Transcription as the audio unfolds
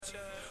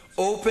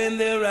Open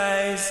their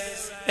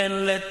eyes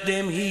and let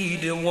them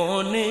heed the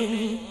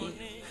warning.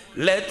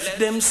 Let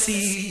them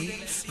see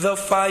the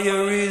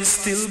fire is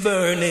still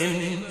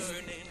burning.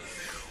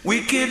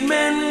 Wicked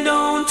men,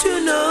 don't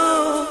you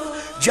know,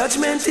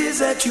 judgment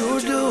is at your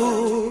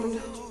door.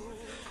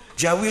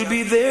 Jah will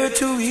be there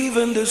to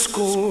even the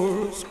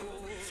score.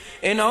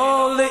 And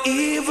all the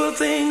evil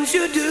things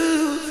you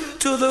do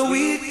to the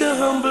weak, the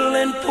humble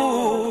and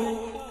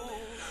poor.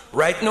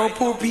 Right now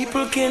poor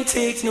people can't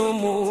take no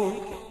more.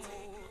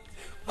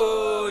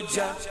 Oh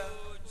Jah,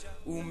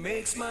 who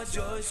makes my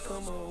joys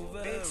come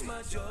over, makes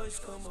my joys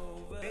come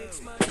over,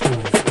 makes my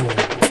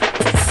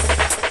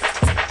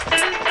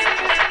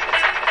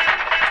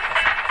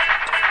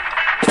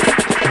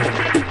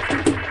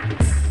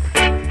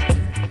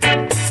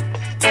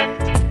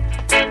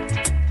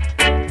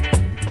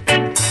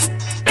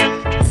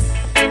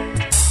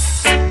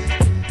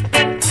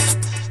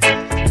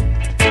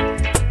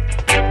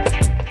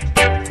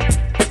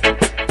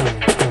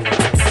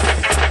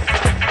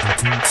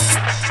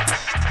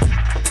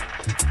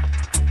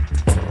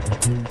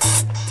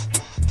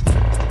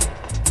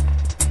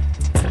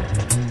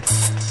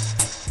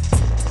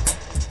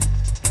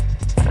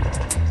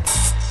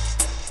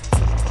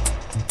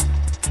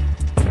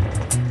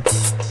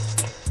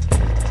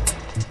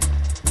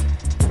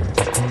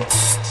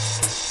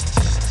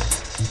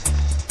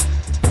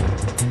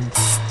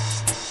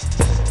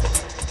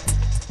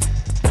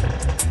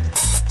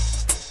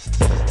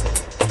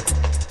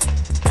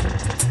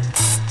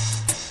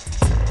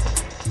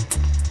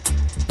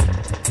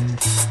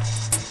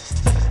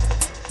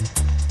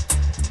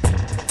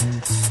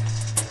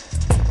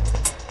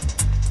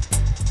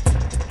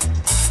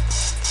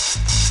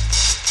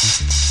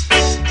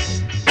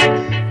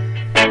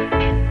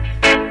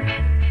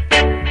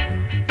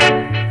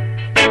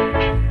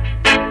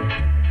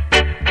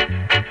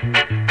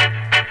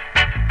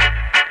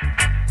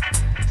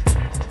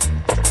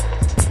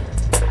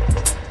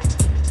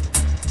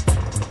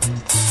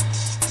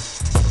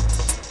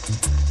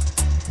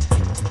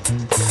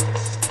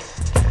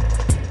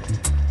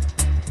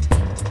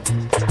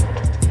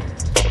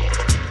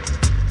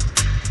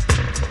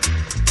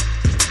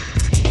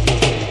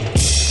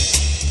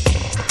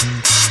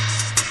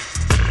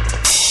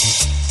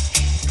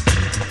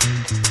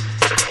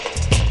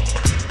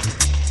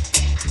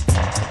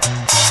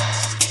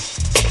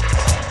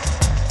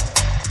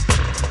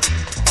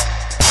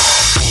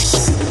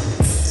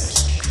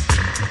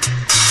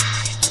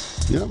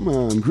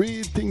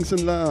Greetings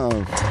and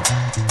love.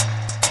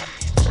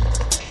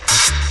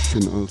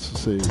 Can also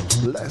say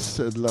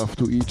blessed love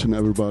to each and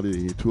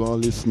everybody, to our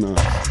listeners.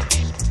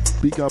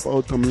 Big up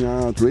Outta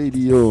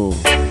Radio.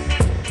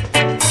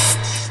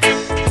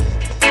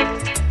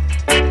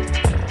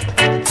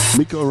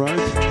 Mick, alright?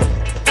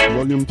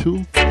 Volume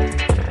 2?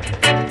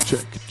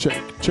 Check,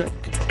 check, check.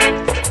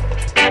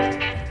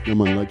 Yeah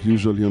man, like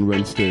usually on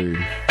Wednesday.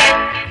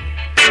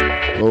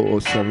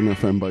 007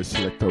 FM by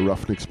Selector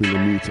Ruffneck, Smille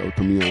meets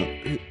Outta Radio.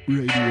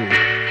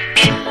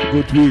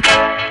 Good week.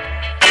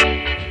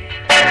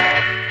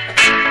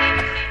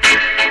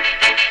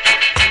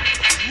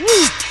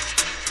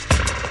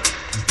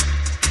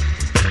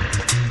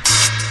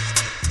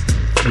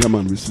 Yeah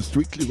man, this is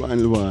Strictly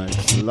Vinyl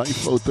Vibes,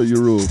 live out of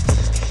Europe.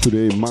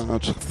 Today,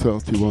 March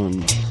 31,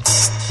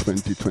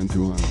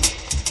 2021.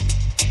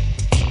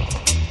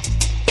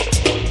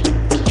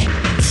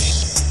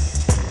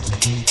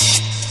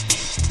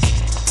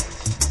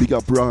 Big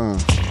up Ra,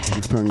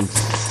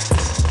 thanks.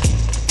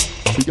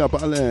 Big up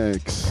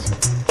Alex.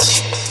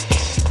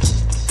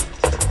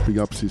 Big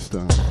up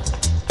sister.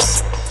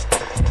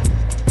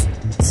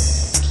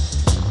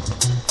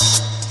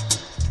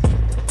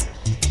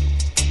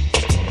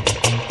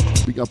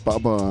 Big up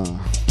Baba.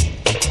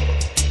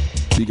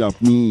 Big up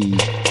me.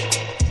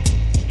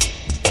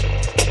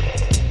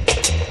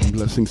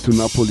 Blessings to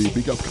Napoli.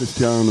 Big up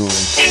Cristiano.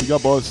 Big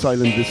up all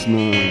silent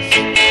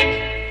listeners.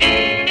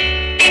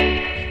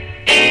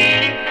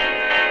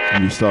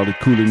 We started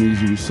cool and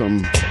easy with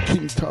some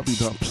King Tubby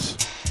Dubs.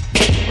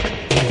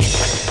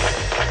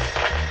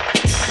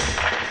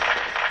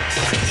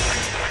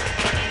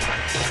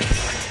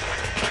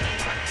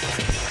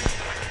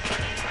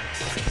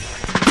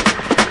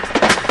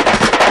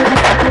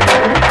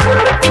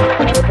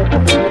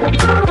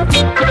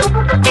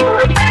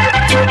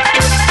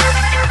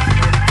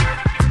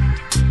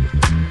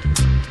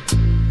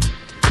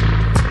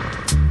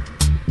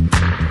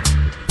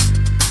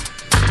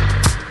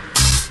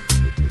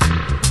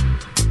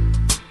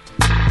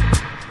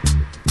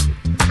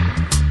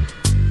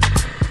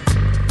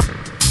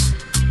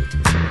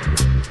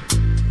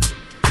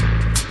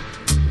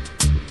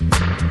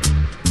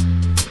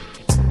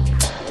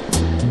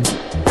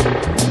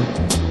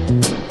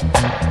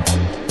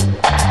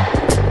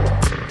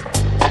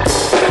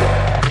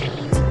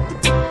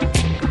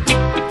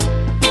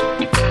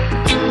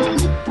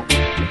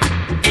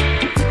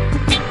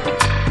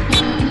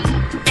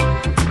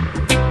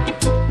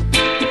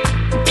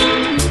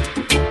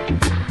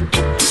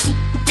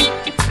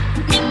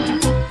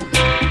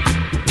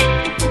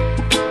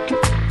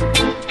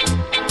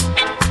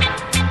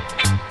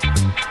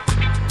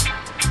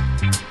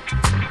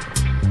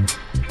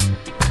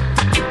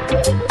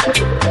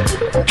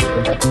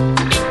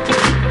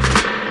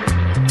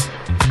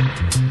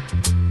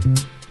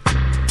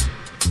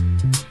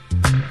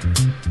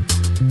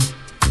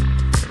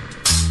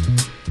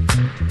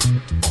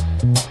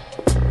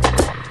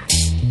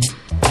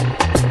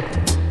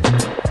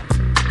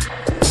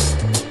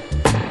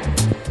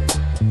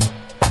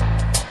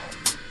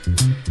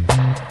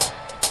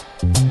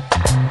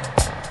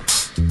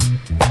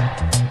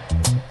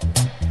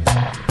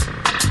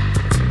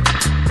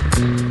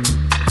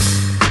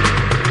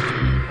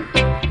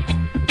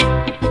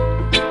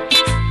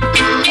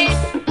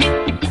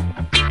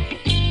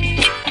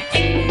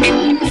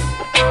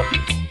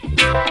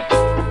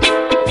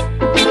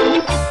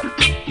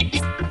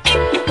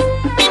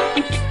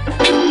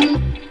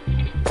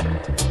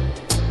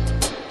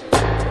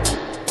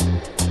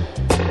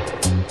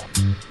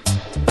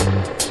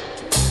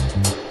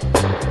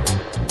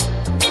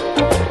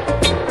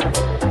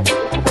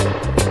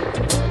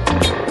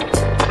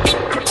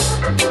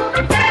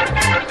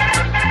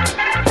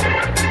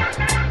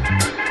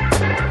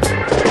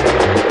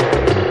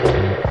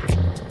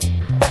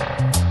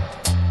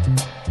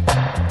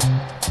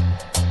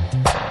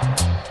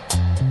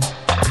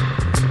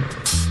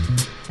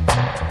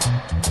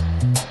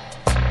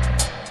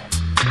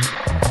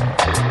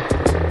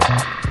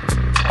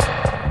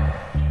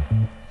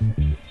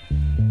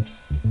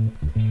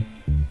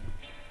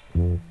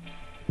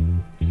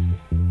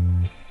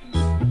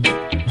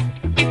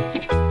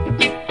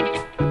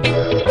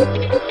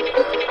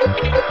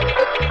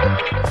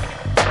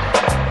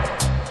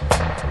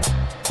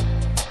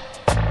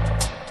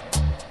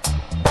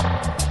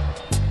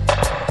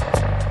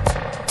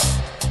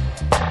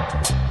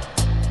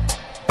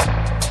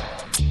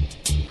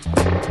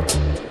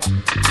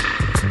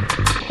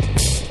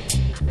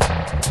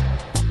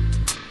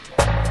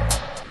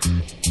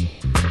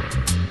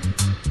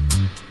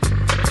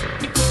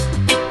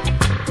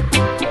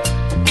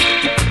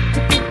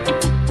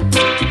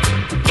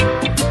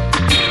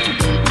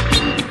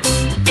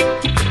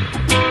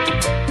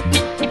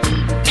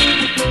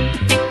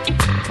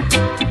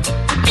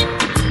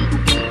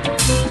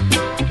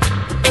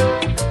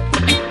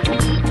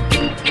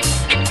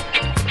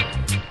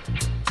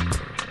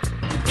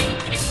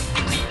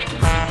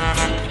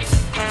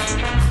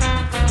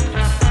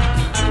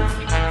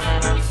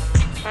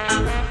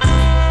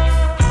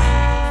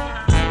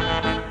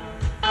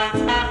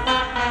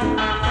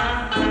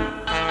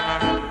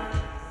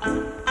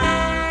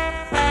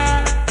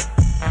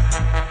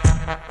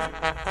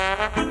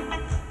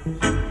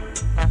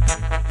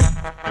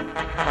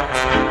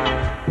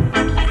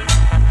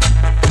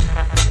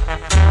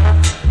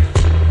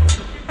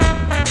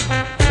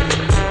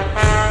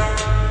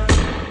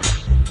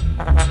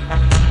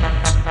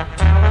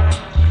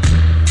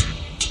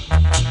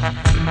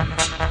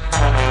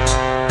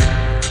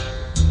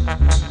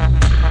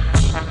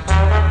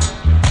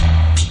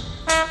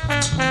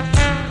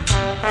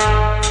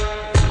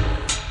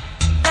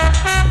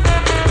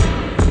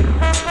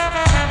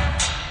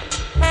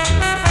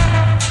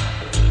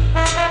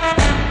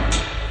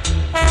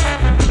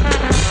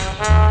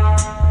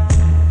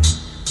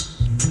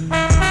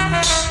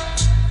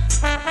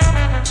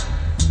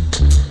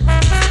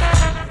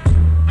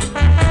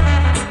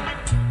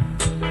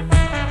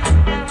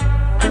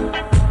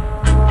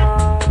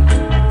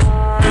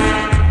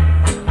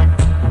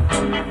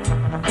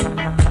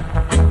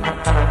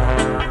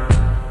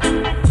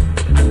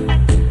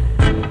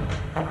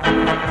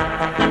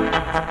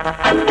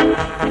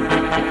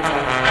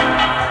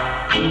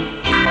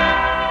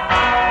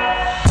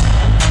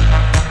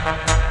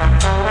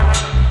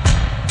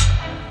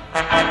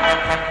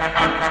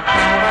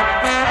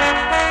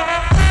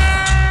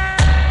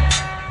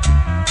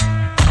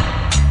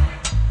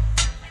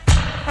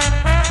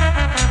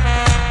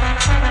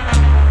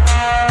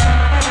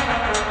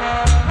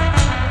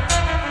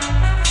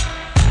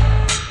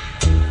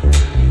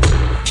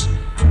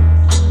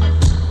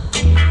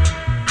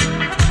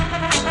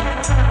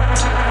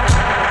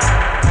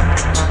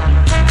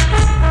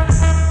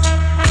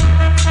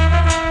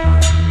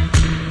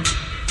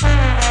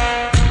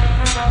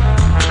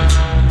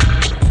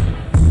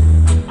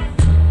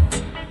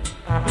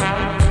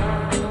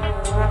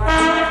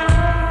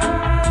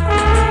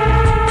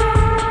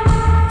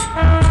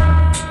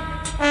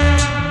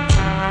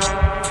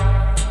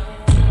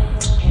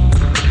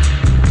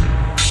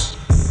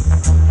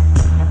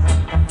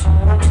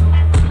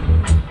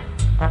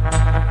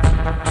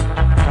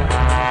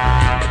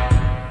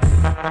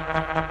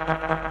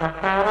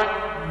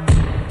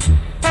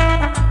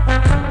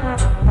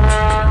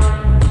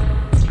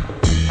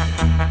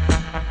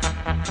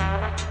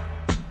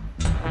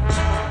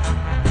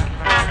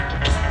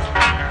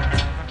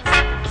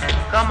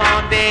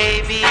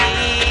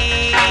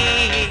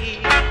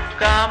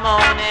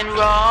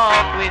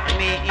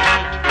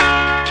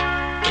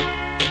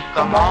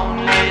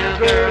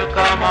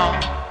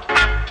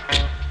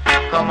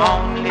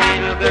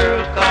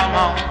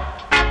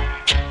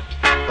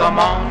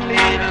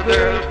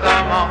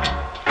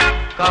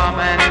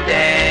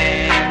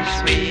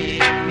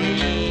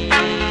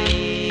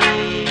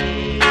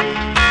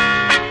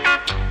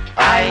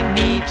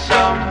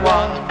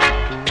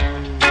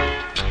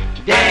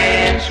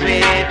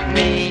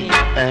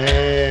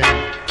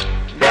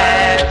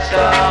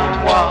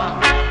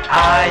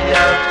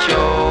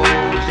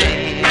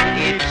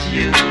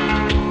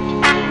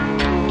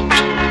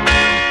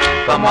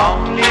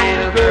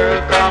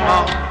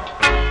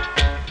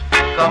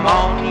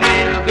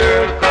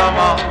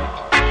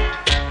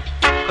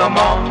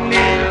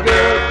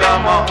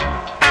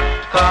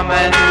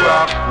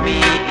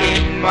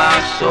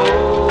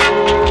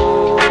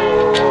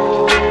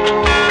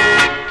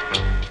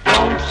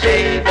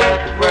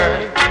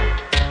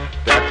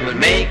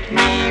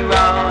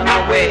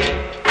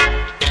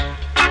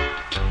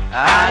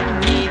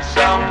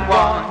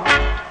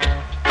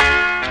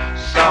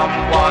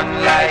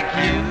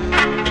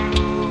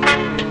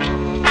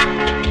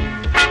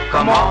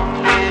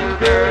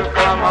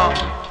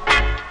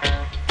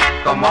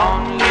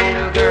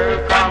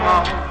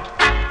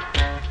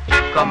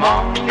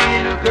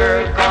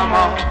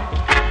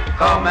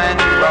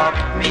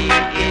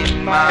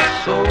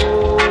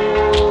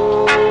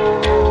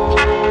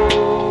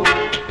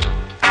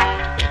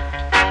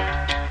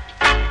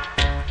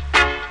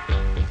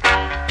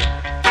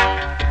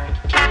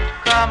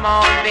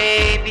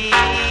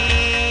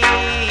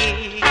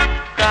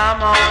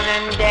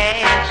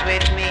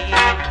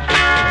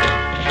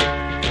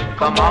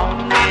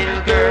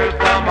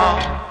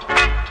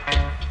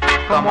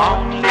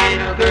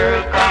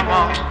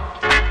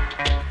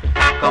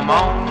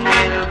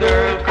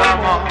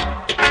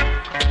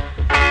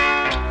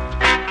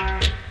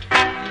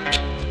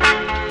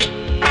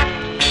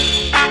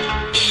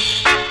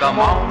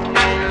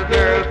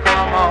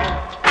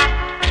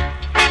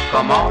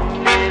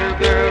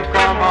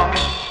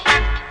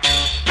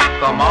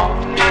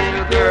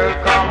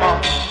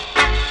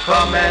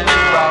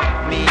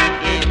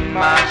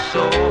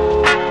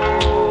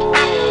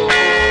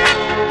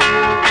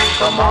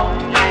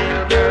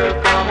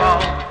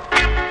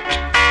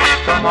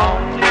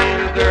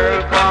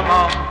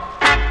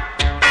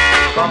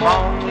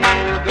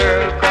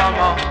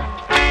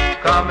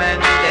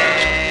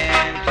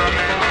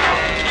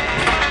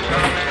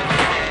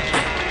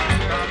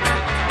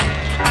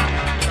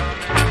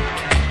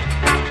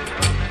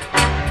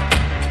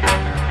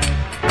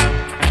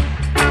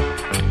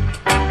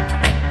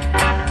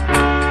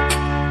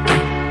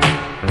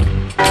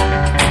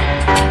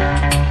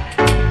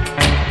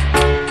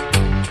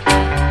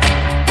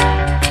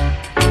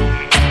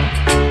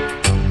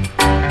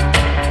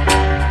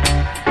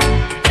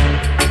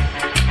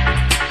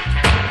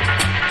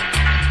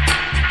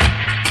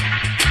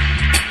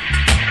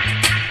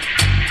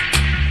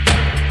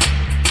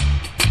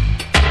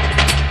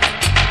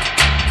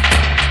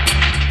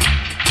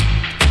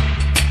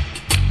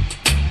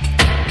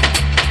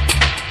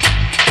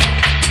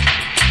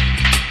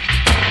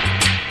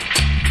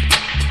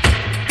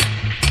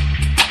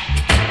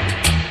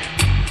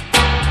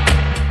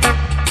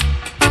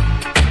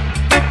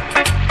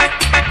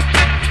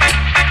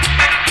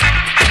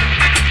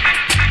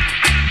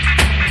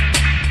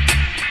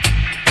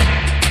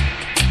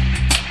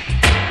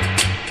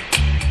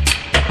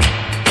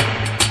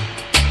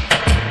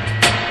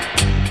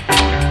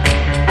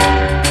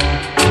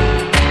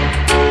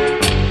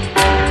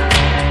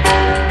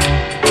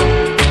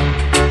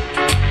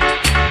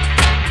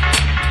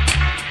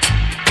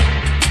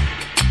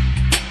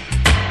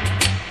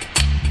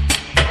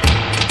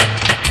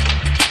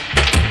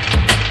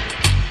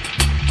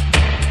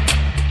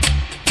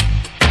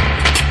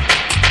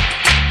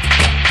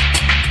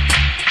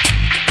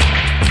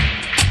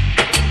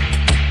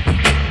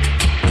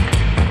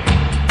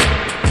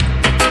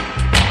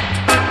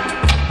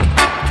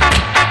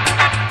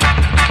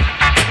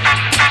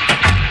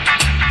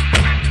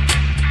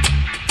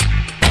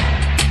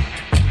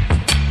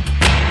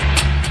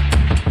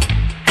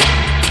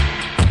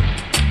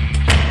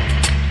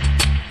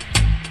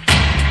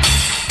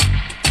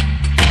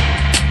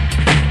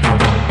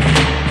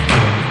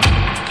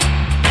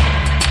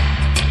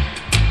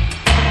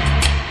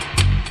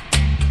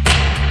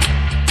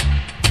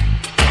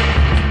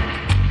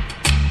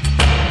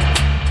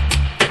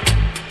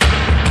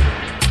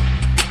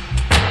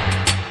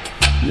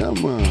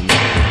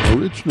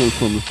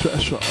 from the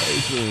Treasure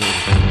Island.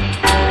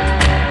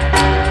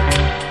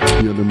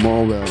 Here the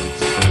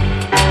Marvels.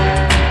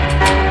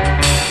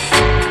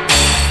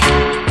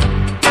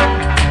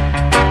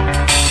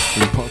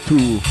 And part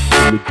 2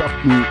 from the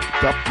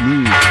Dub Me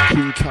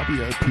King Tubby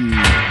LP.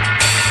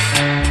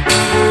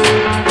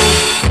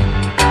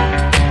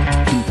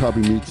 King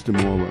Tubby meets the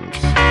Marvels.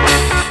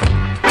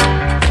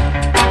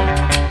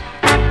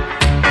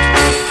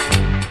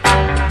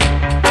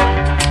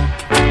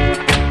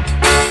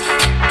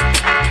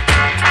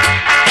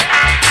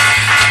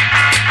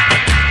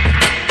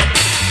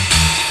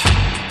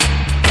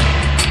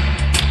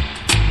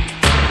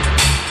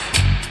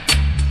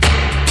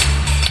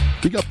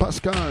 Big up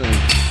Pascal.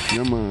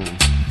 Yeah man.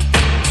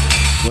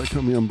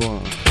 Welcome here on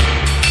board.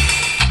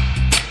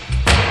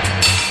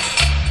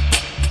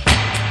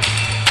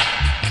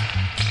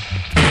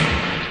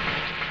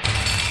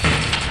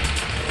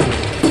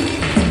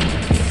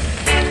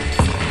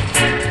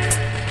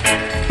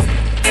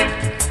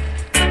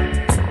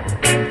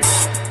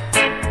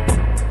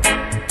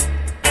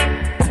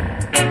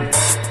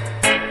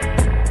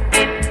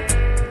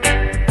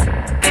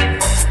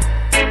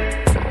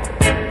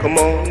 Come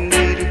on,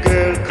 little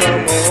girl,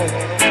 come on.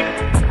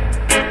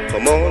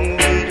 Come on,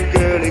 little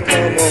girlie,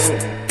 come on.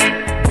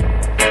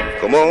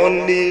 Come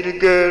on, little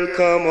girl,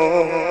 come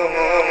on.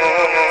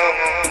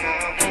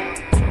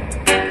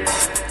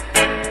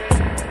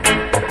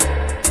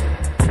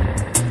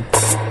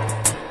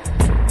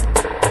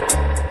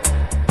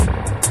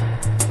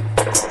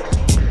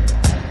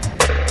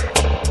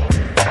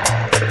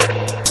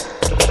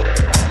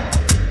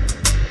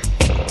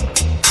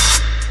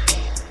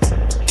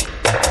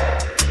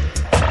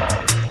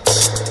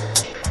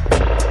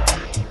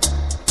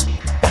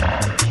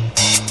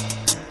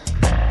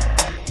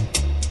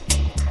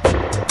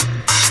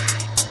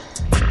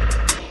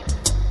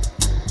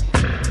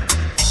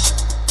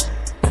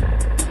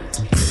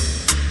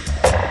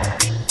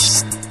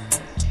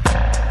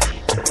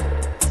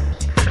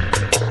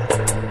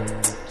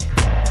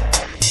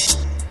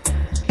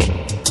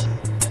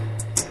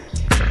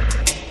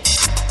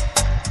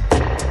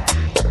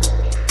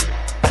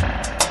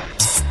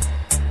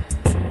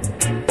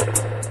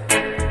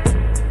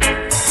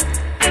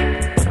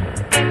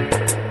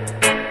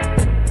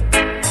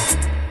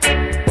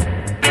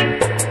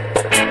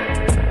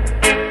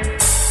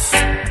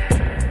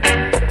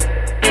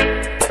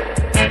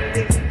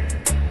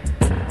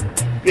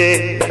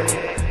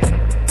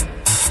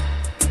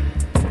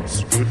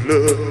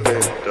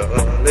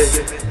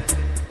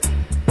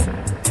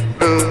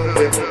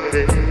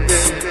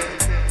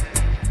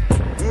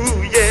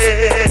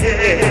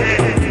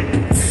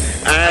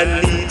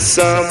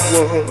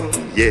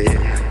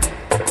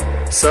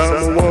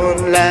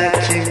 Someone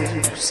like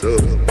you, so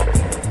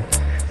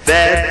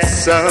that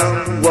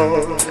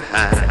someone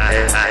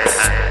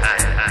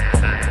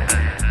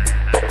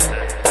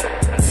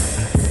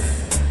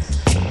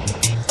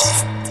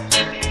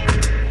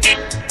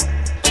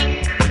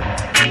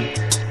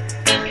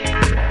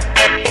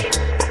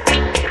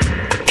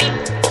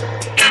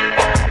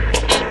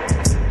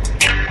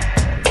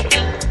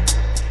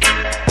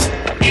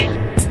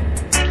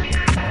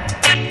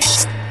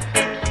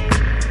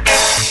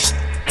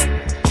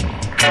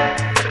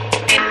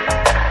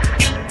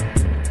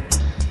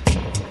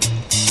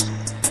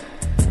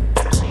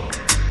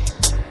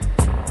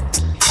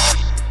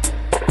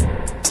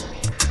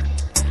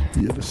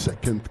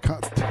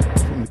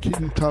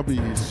Tubby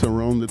is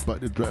surrounded by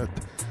the Dread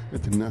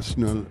at the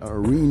National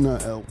Arena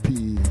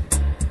LP.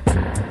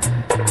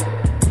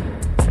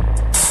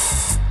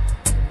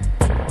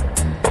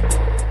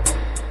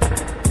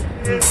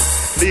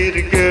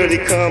 Little girlie,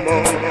 come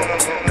on.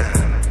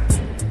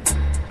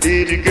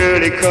 Little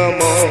girlie,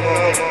 come on.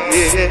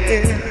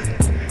 Yeah.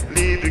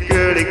 Little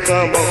girlie,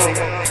 come on.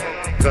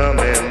 Come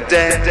and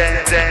dance,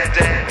 dance, dance,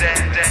 dance, dance,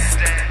 dance.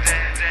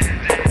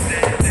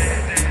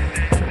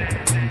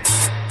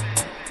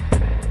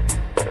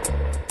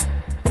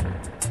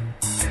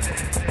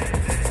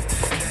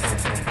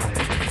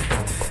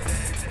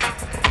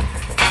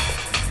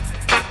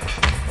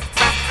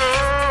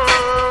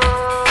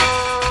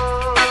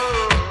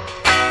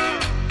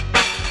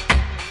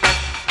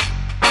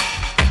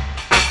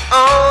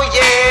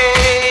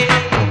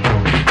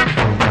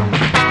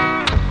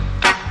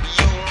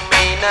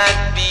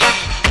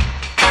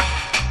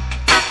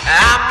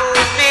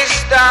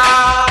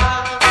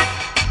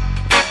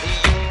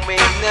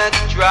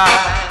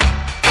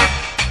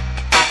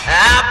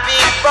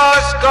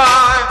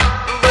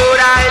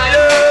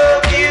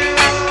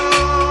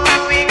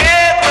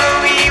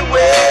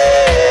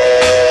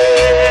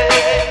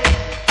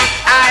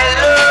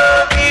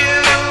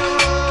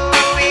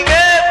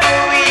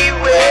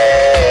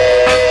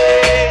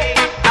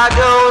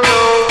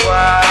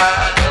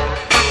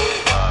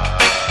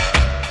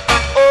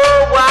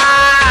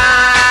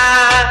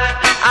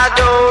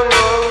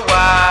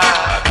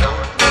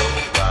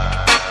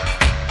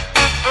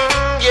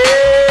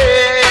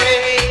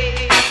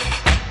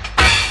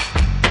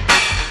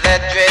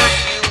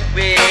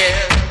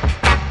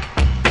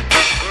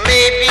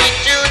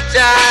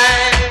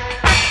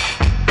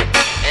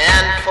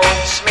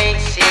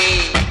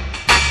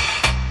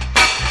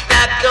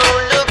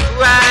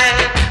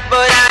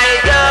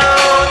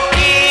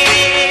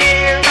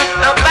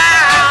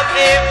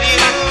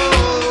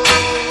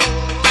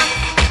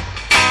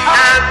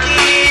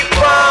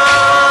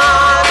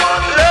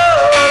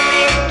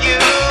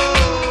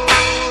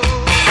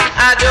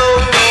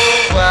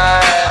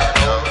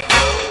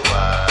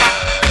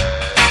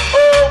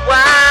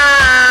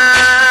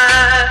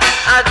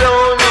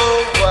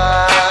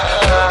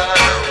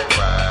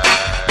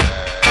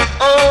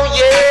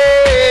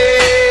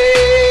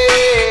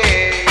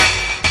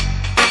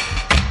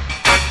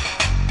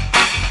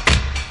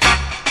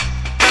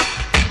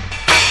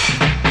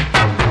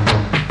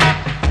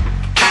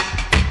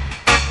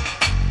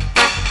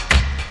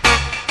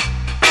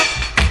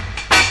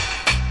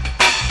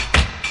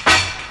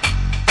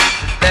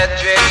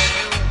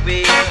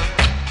 feel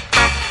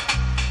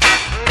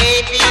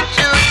maybe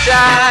too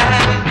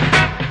tight,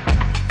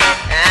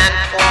 and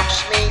folks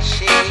may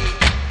say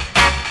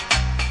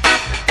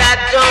that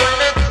don't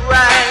look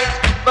right,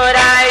 but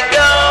I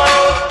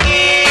don't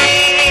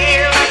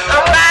care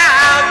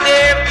about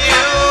their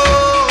view.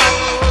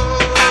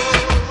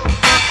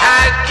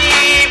 I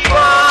keep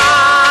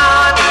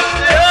on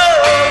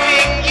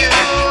loving you.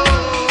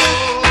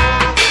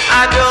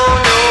 I don't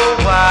know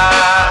why.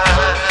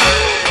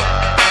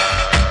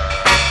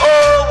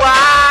 Oh, why?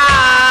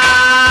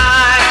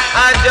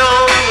 I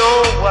don't know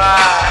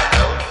why.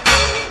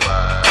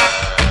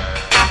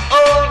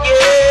 Oh,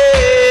 yeah.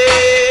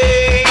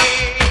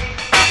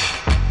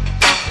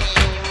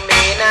 You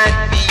may not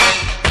be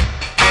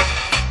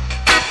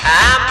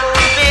a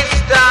movie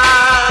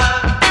star.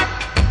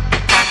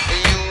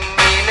 You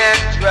may not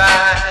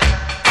drive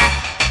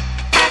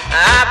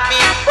a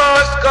big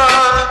boss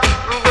car,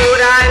 but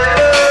I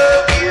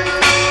love you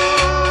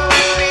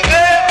in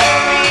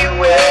every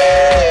way.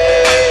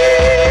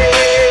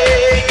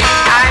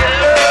 I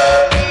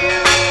love you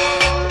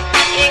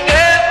in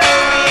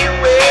every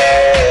way.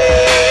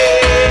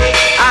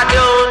 I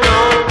don't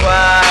know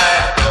why.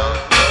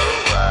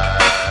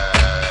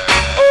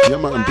 Yeah,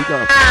 man, big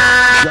up.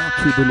 Dark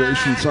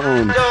Tribulation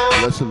Sound.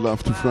 Blessed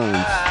love to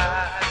France.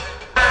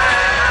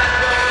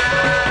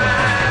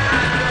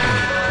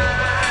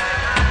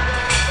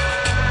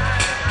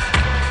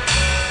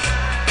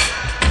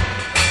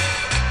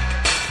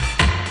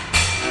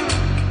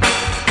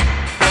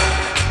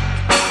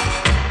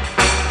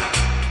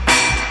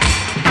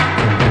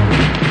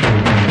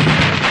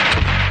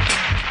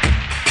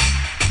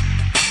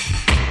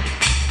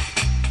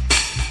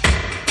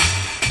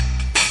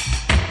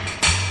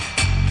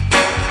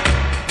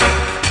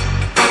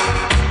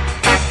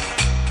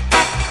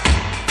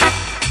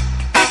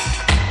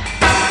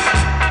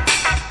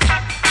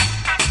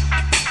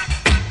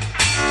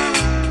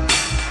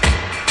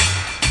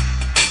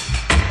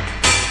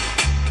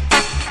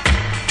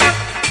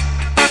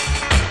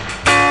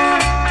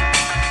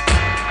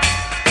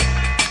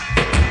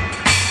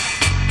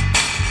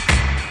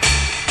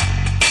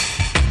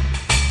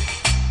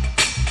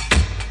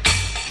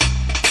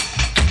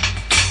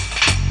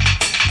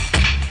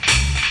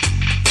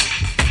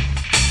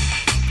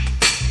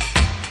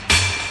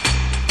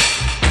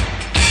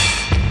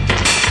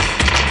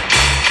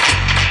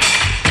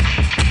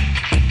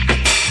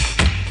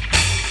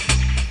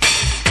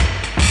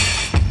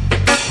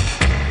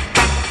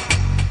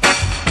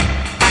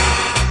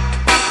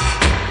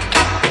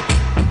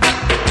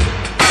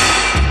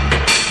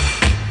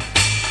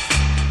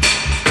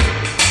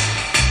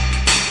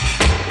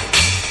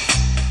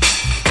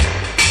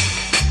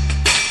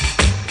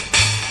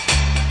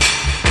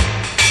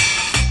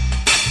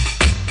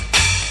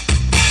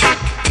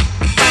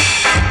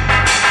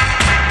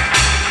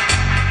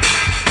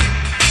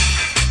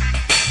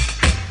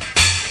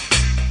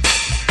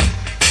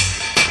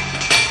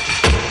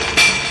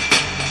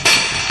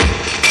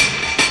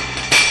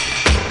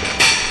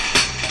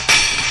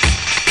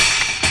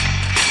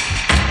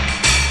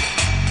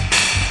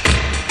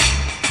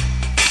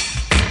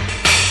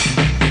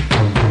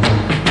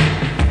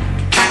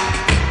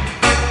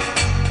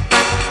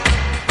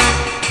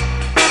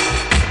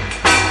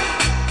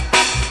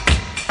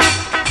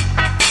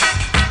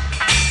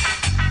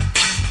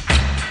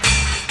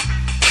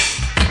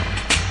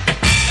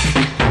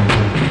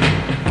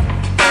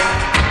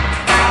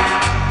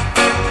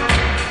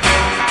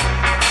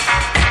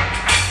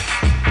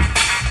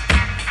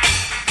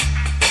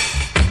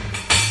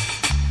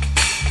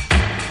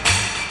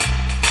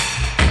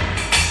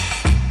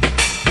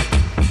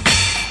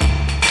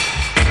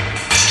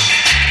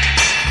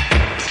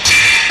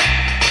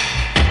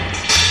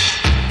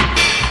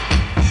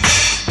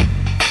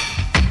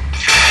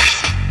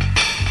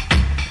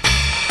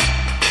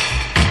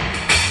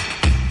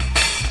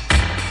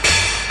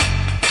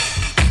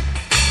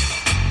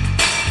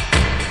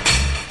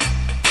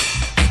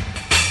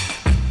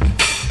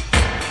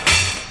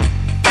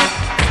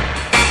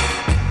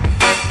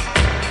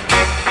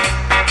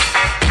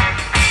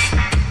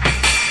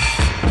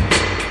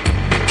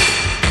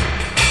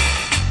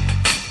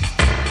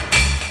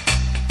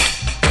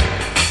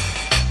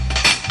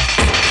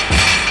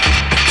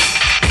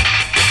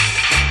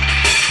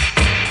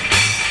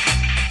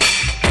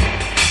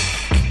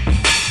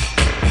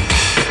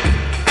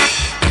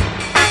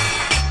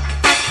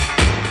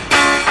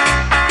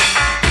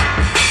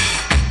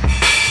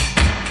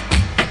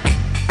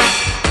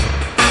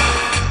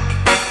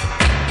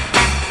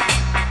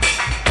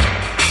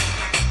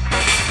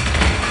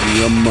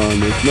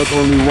 Not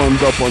only one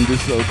dub on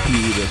this LP,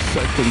 the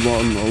second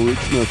one,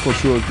 original for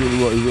sure,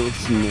 Gilroy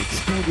Wilson,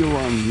 studio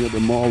one, here the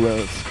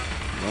Morwells,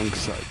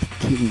 alongside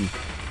King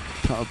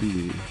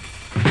Tubby.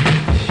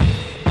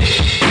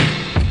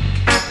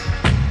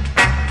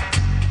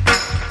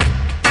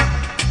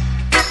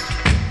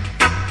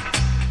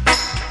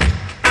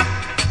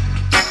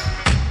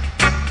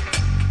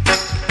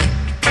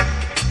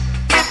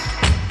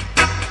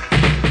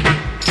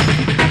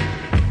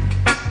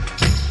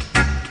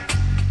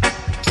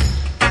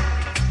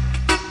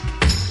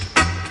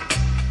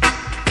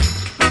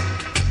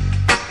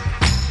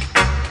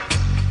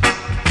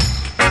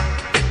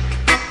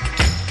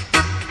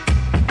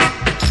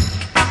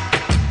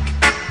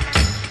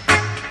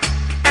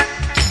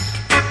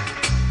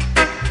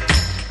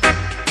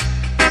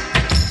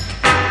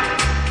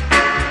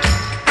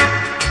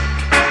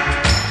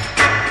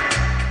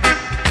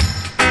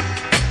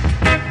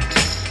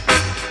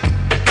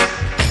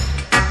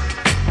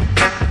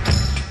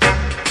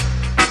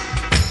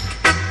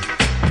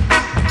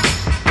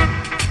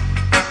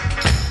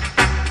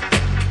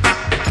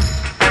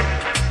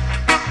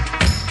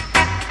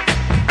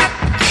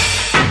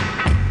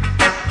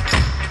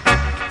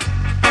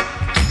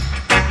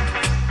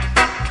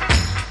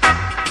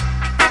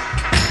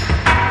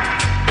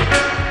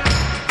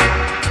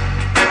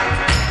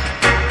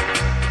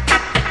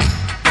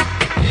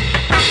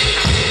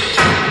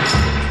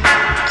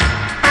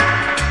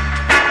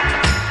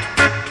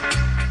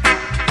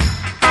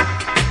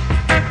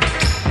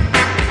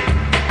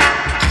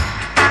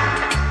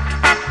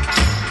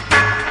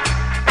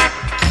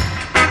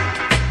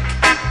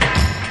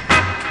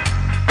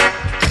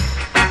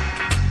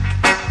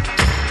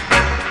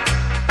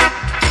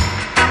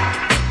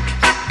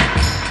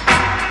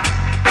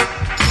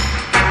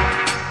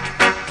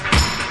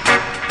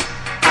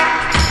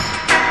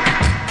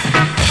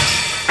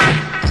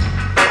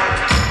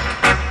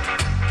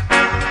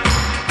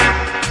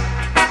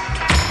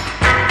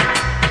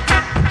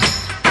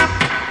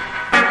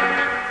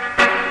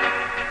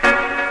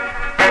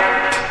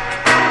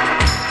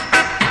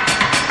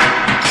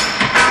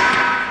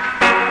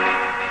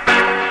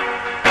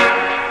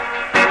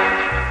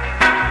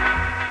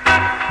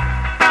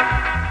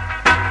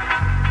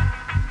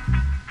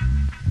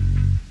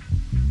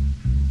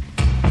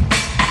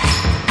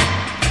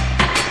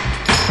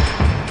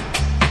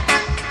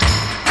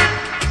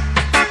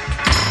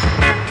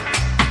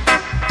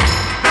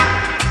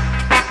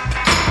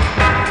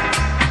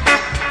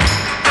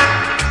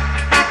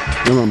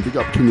 Yeah, man, big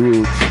up King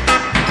Roots.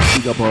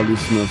 Big up our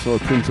listeners, all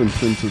prince and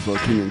princess, all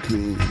king and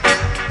queen.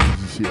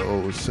 This is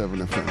here 007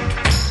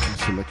 FM.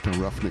 Selector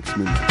Ruffneck,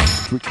 Smille.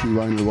 Strictly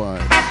vinyl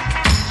vibes.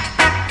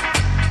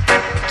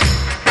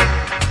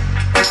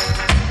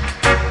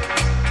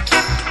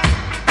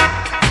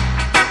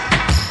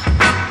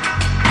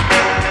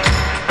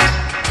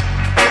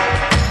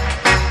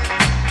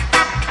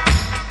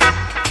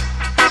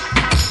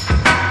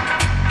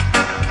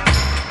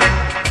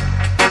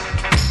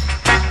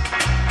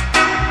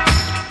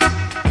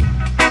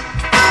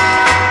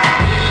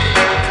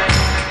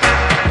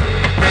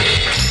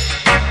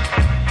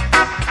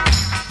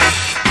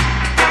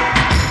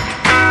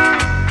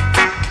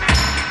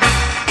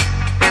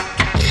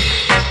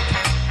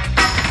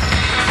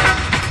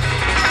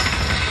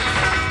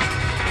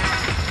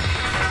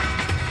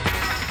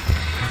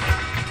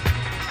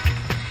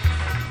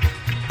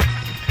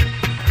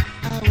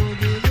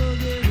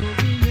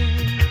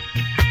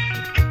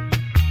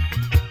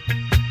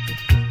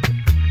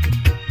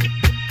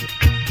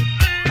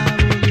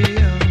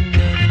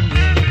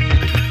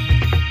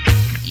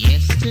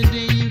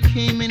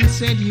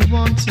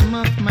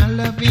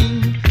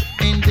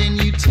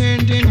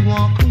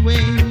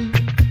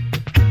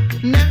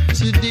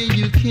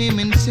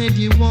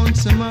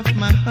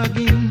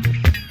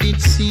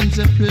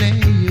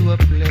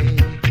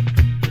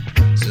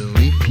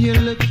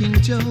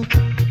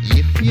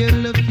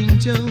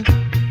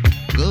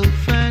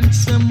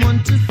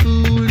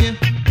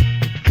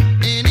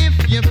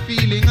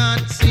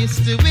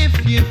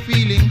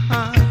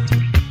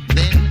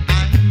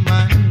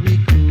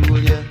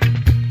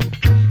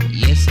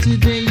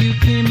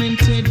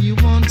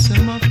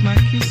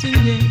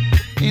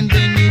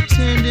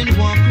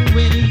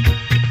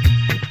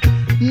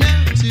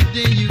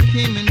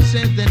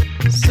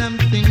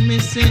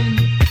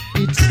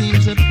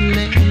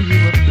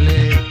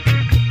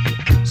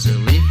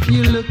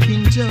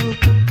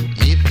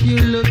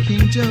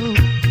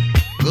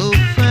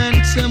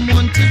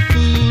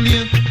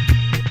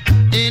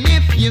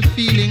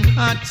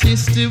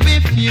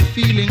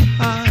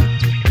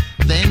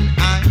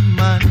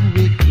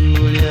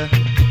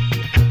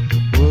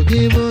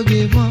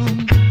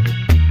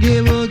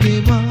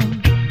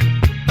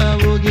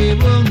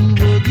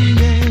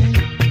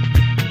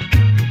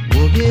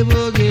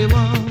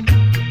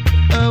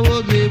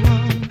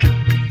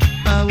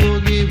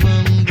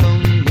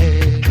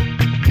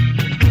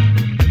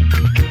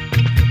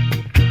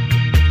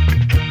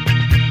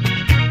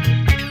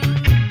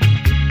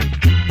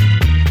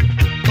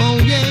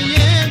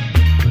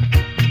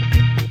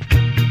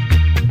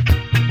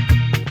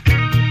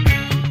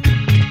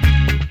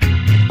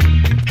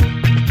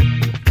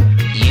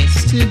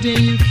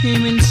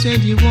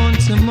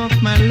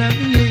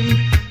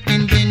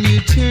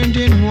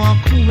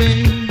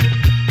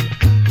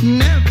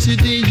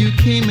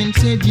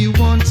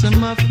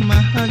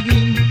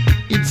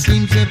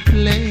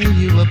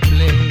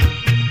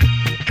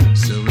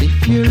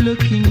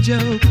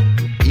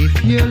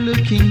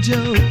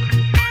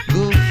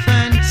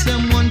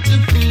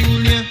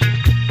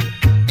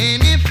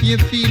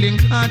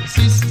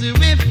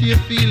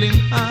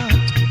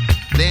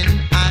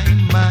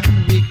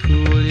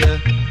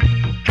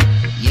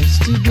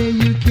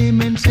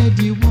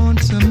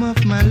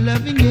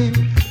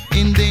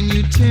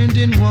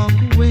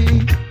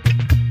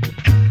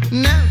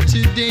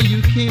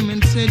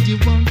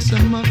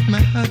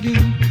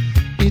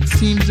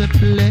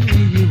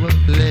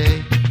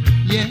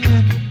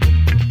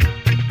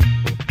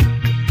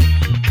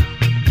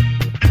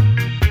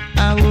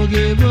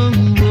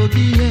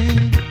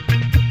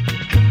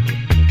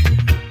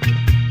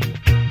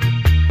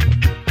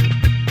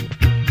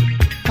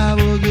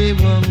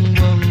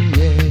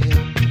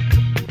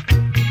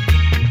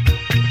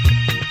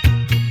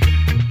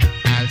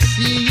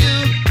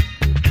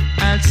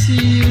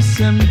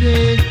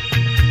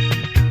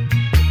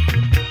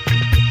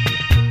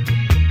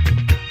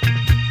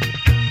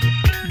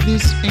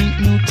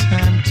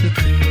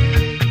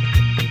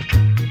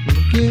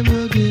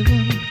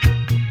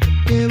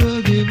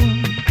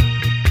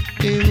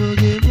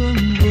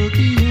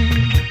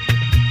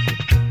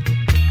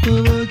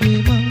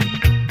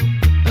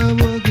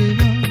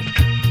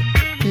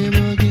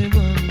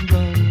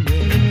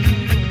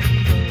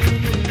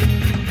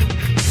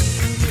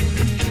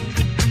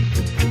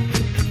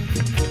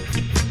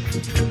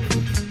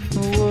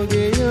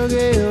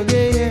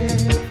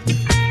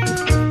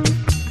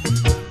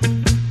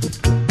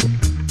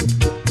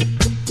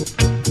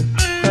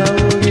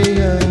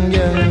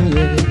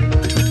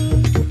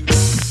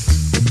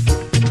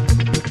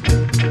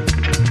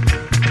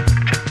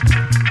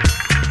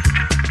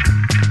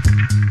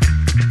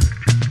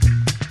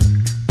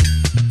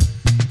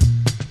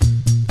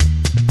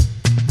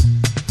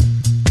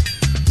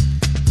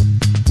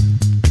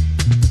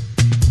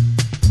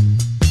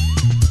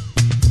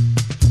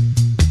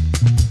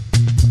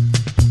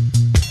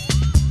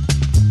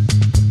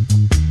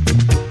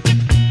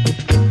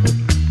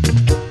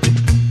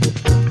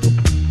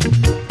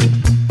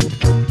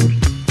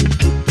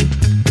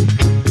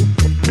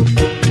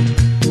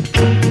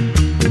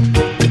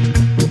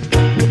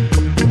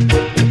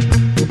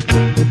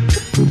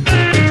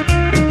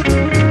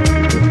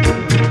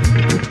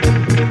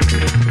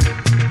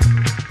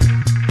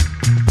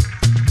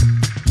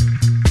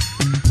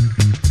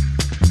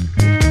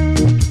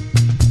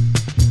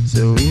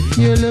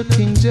 you're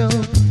looking Joe,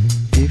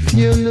 if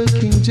you're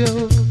looking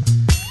Joe,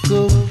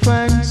 go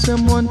find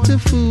someone to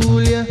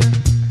fool ya.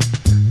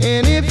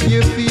 And if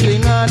you're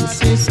feeling hot,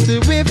 sister,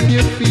 if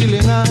you're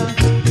feeling hot,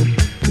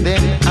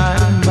 then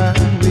I'm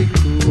very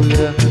cool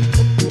ya.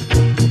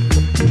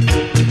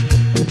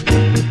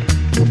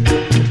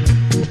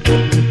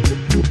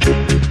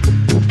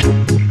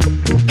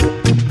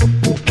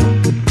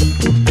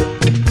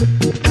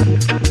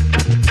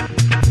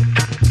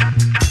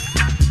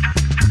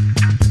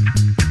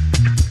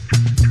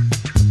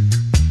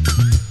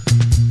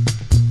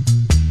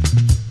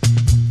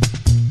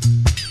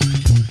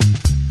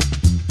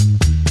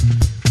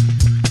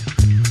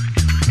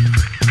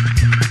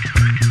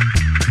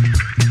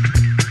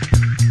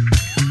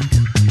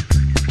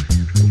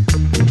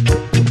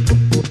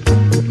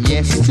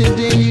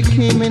 Yesterday you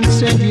came and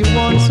said you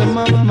want some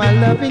of my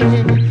loving,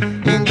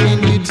 and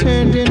then you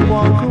turned and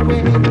walked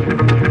away.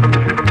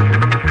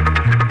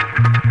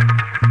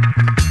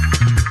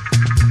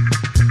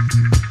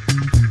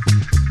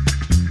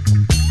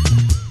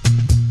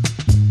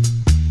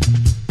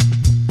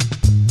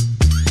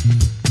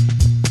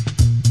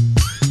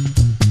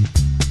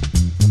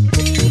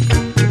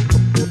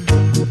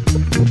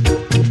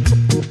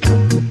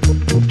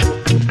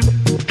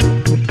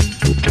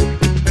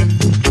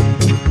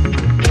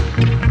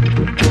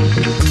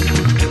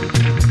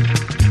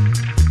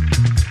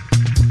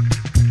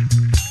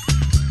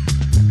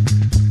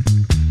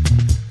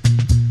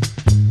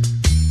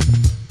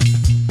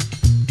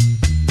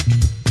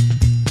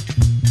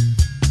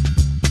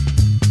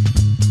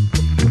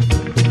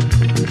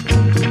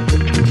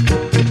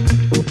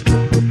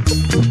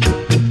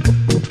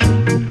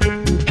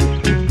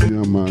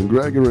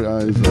 Gregory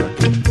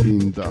Isaac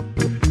in dub.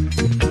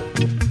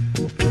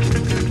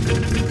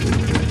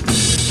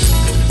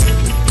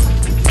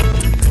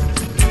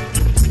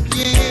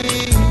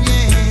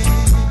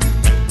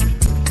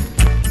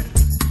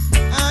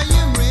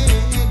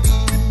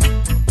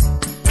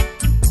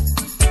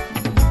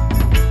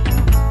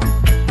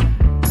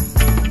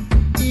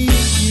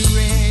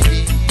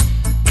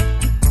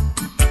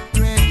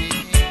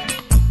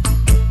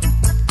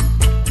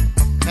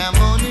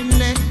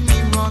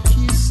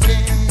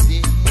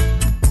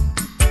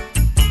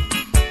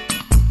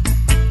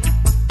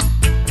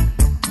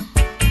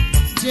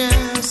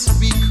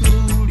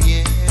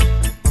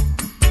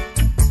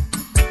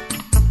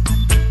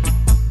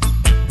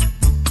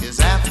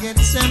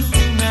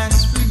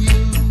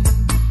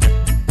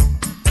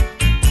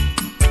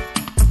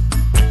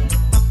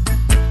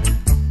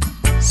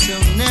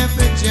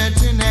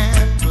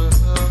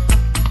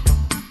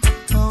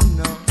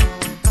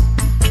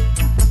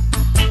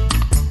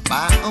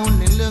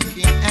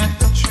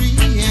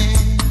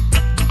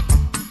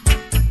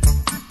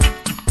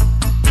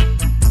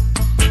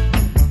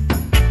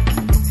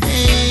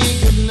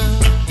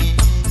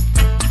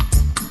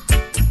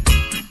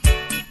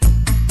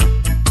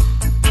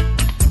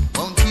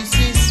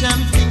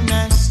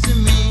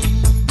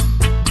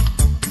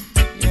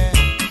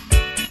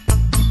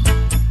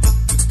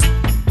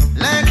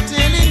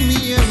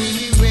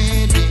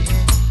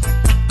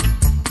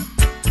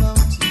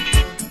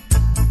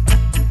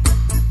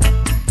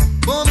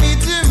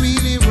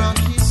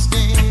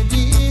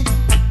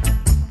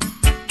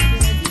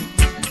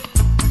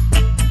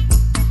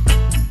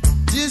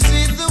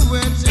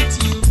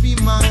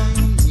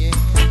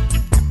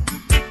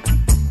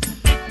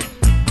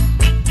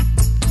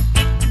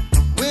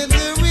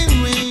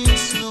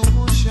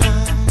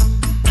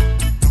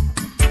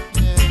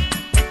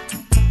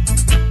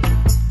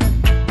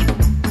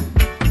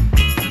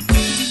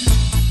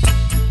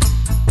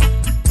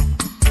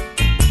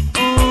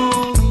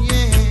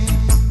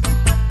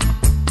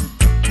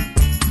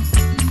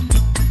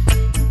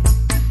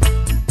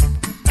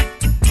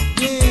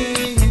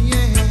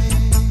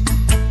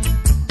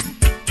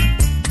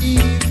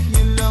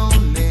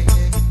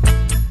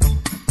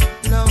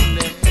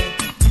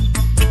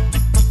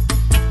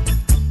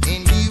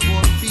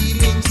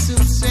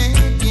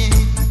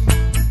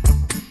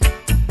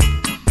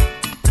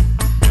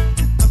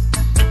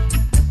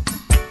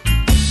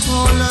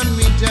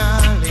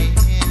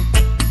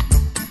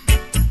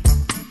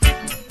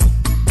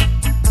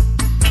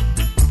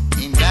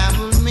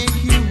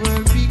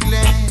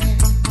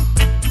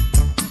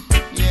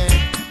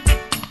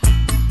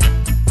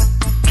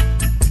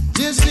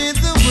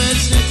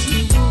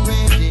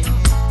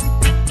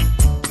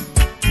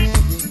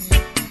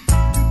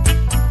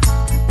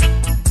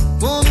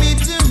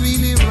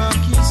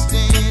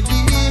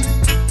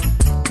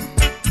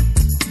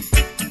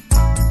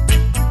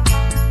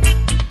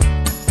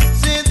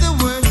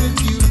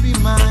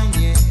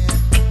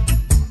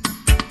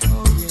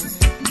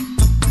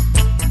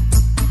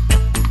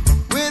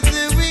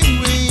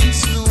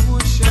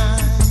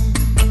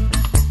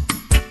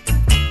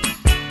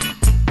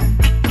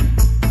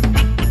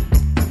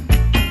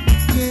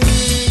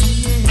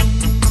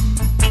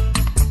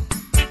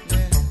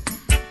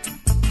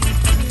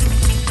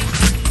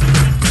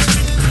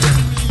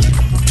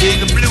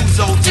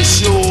 out your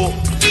shoe,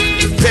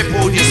 pep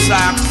out your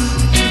socks,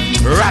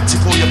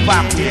 ratchet out your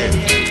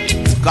pocket.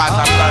 Cause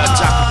I've got a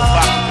jacket to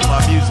back into my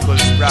musical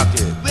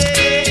sprocket.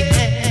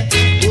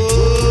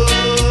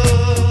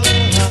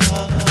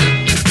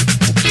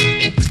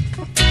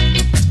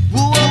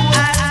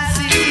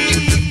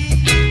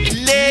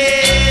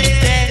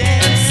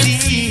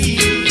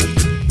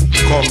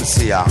 Come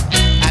see ya.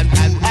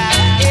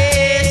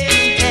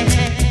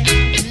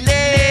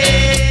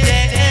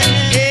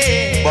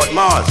 But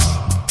Mars,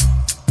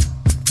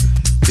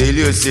 tell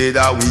you say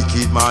that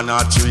wicked man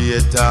a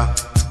traitor.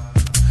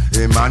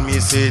 The man me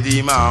say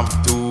him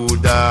have two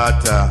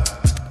daughter.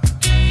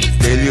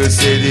 Tell you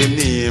say them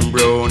name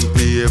brown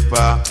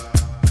paper.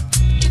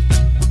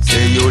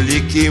 Say you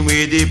lick him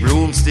with the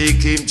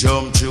broomstick, him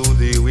jump through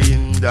the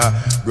window.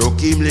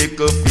 Broke him like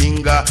a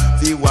finger,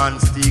 the one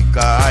stick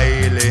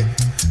highly.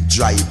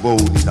 Dry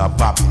bone in a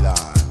Babylon.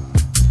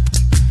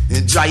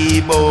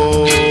 Dry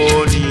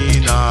bone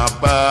in a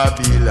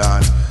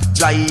Babylon.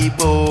 Dry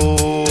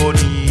bone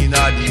in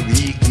a the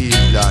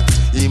wicked land.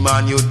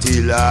 Man, you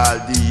tell all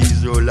the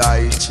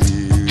Israelite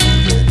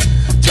children.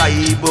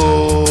 Dry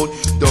bone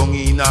down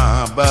in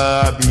a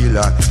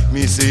Babylon.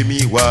 Me say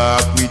me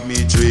walk with me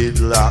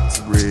dreadlocks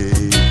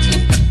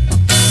breaking.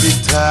 Me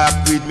talk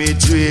with me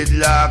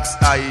dreadlocks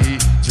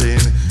hygiene.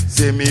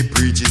 Say me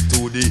preach it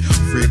to the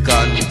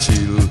African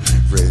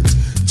children.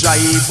 Dry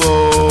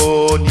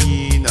bone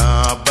in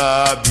a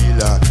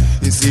Babylon.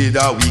 He say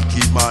the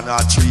wicked man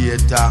a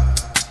traitor.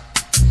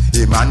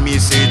 The man me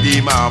say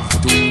them have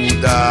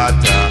two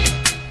daughter.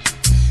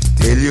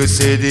 Tell you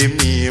say them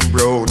name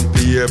brown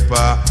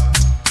paper.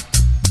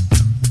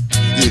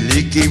 They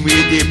lick him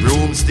with the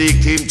broomstick,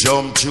 him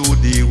jump through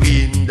the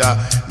window.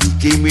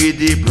 Lick him with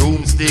the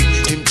broomstick,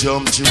 him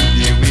jump through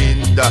the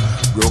window.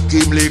 Broke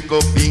him like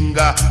a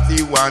finger,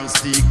 the one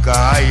stick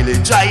highly.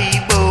 Dry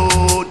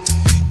bone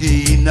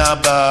in a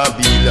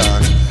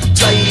Babylon.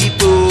 Dry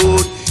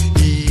bone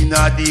in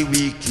a the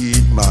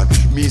wicked man.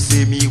 Me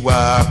say me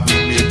walk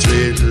with me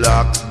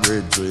dreadlocks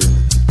brethren.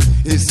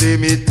 He say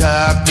me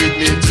talk with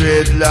me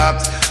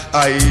dreadlocks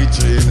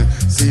hygiene.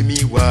 See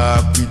me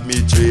walk with me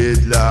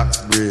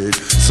dreadlocks bread.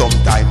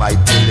 Sometime I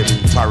tell them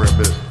in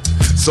parable.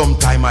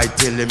 Sometime I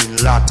tell them in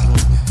Latin.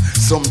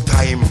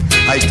 Sometime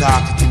I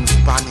talk it in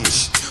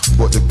Spanish.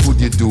 But the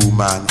good you do,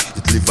 man,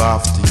 it live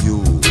after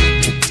you.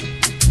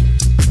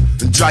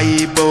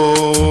 Dry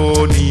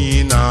bone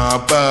in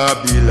a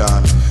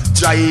Babylon.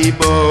 Dry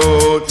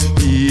bone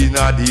in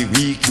a the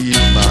wicked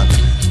man.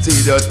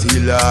 See the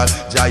tiller,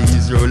 Jai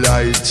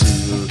Israelite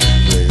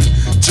children.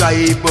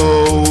 Dry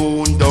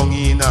bone down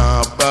in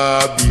a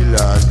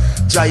Babylon.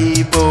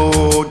 Dry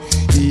bone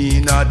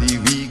in a the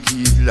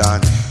wicked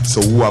land. So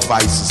who have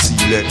eyes to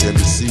see, let them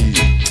see.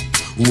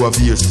 Who have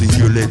ears to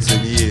hear, let them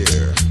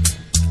hear.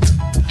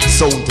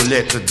 Sound to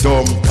let the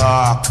dumb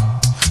talk.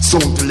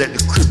 Sound to let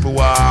the cripple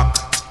walk.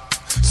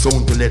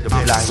 Sound to let the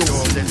blind. Sound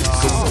to let the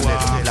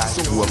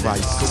blind. Who have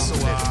eyes to see.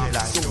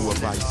 Who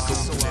have eyes to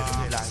see. Who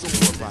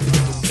have eyes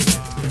to see.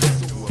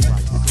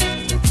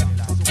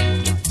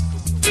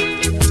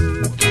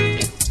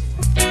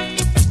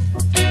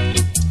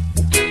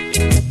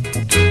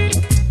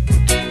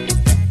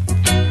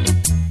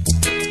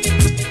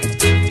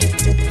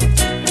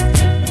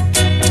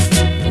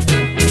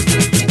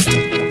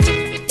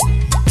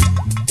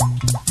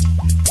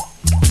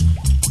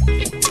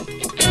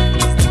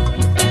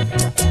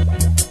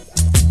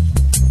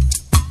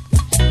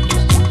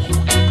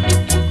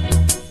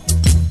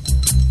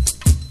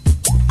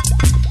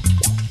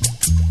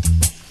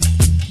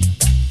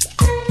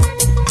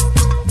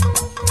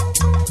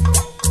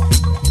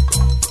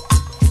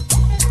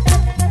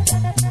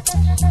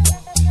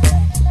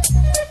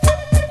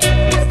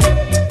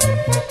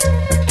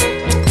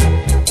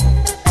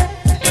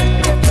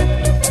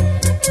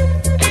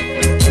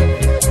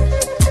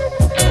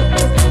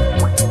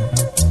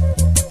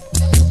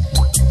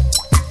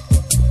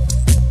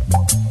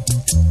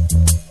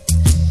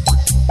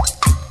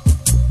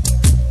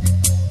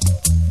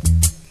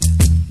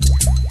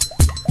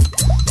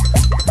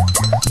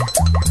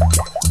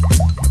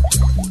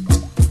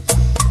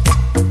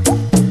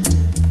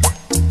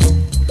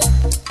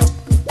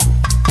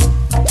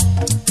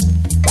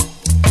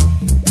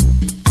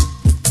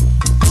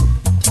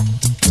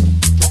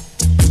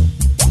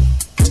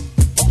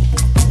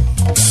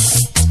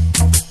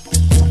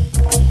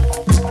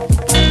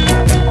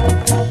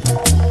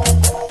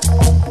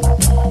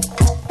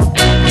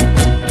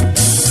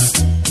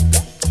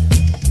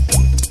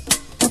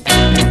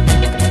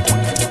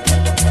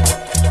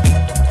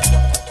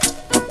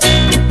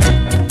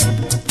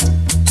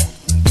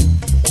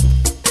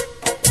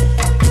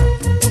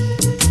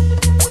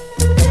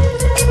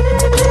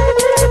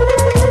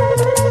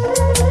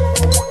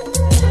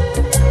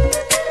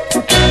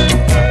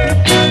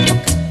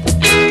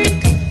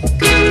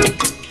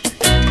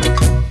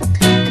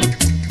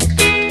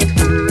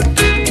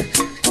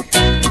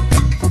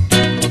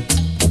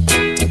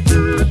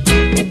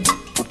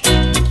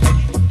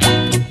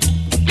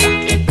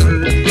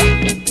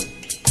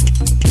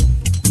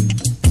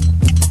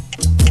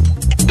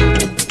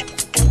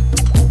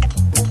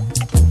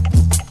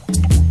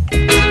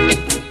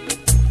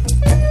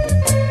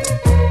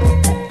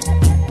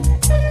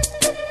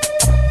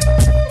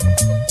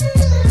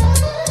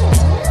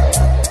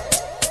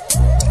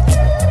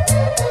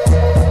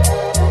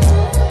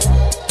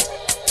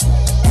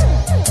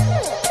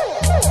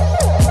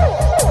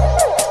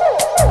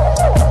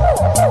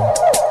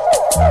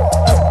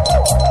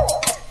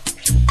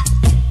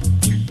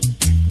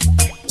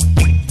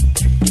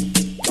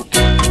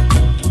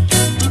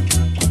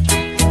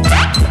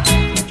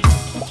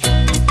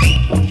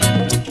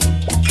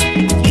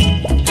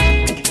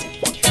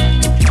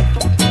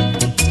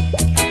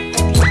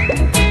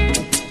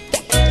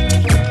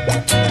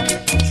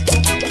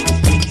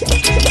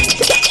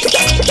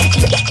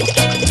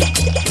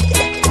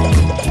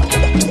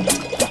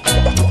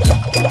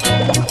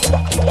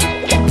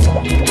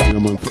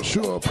 for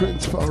sure,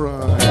 Prince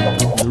Farah,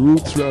 the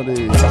Roots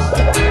Rallies,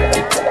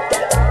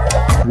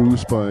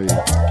 Cruise by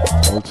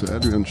also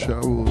Adrian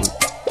Sherwood.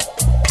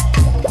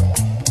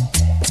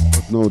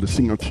 But no, the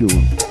singer tune,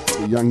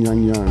 the Young,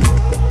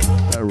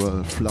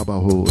 Errol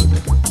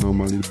Flabberhold,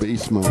 normally the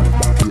bassman,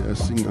 the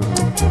singer.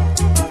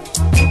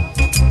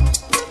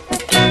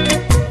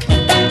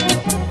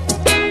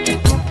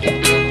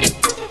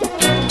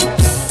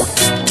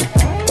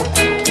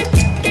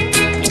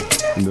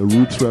 The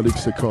Roots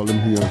Relics, they call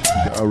them here,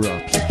 the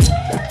Arabs.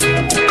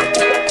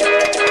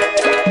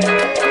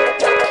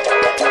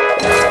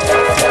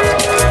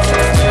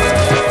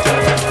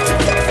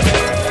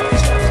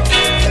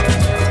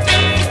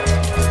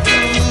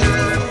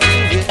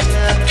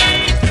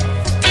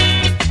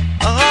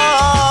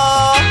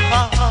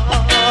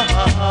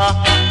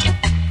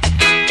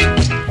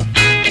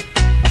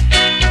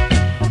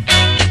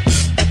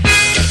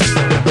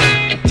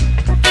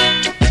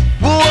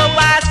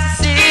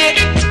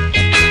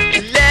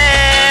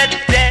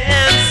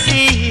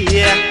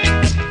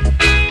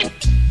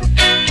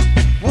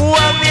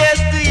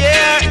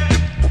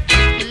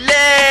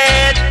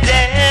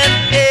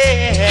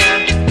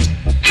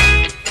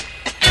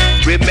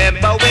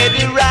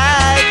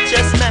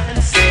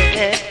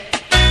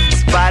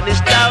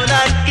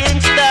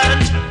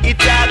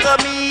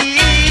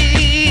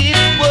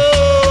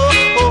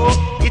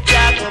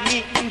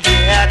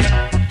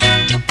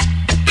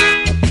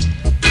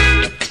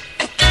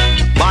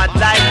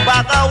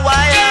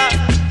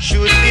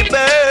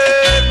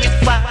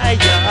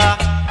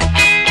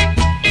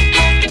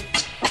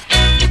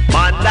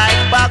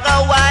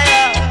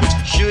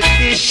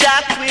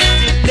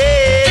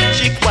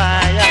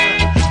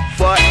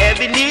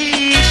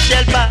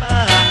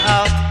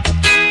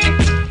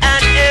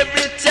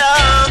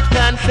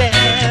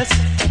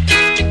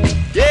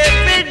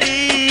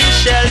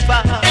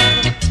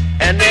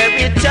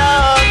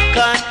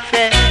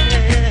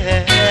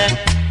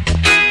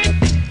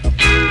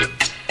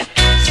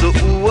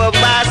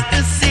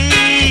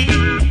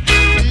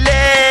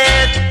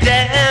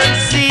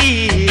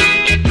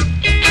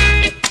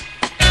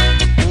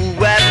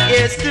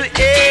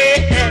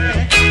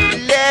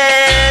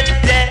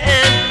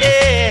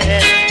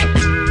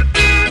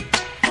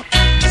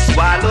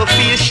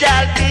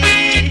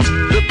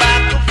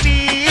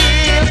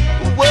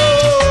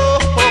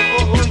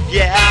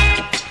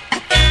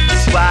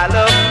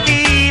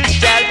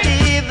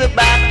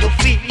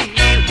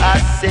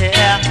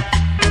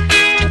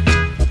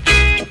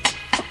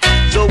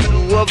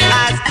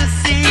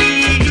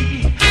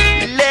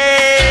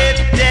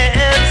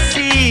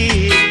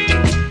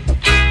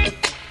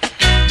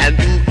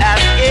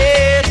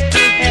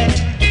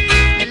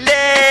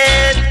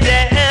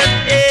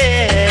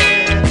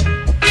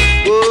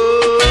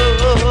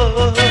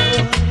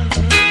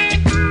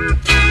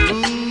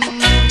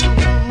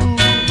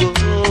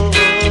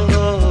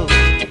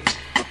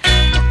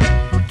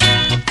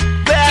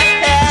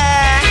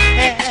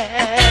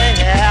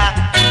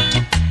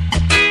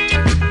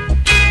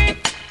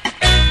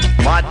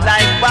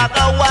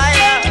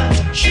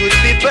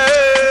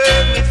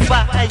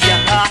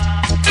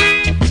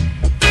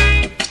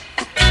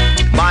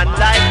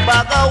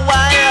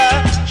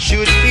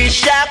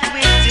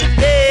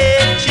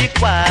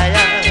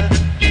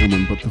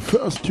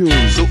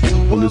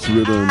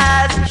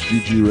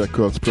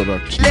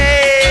 Production, but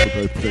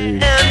I play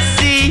at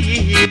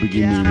the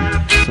beginning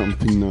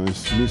something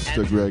nice,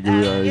 Mr.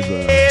 Gregory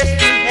Isaac.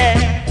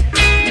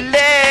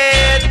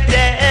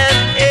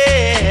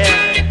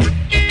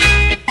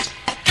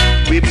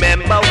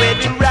 Remember when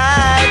the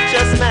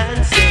righteous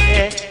man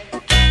said,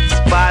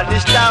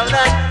 Spanish Town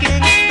and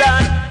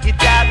Kingston, it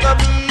got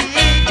me.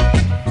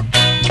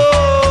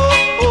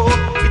 Oh,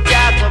 it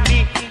got me,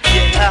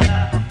 yeah.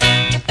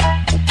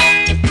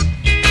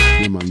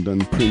 And then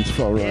Prince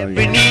Farah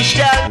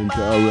and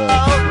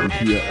Arab, and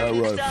here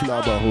Errol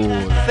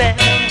Flabberhold.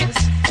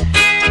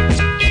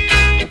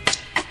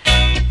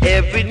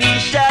 Every knee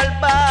shall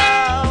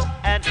bow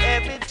and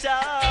every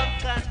tongue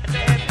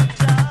confess.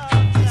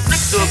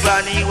 So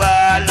Granny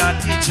Wall,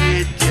 not the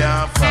treat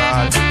can't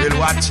fall. We'll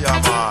watch your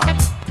man.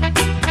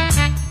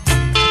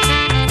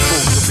 Go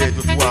to bed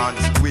with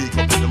once, wake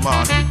up in the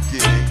morning with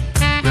Guinea.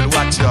 We'll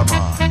watch your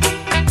man.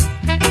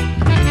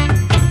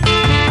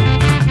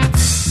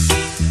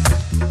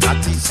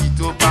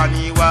 To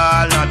Bunny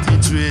Wall, not the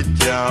trade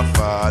can't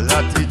fall,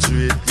 not the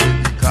trade get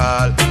the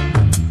call.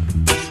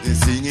 The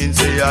singing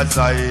say a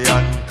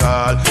Zion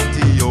call,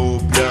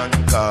 Ethiopian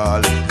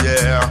call,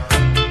 yeah.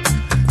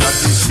 Not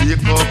the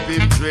shake up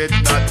him trade,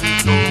 not the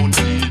don't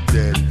eat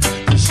dead.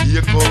 The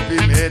shake up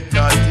him head,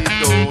 not the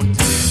don't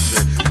eat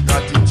trade.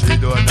 Not the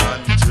trade on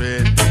and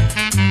trade.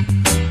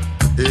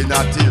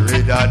 Not the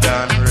redder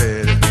than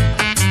red.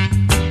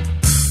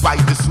 By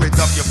the sweat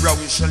of your brow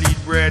you shall eat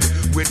bread.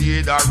 With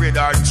the head or red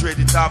or dread,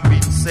 it have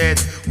been said.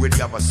 When you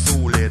have a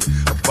soul head,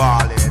 a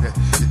ball head,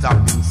 it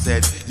have been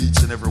said.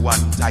 Each and every one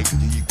entitled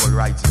to equal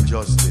rights and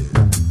justice.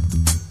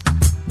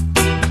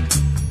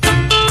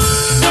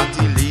 Not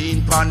the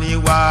lean on the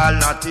wall,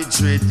 not the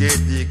trade get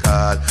the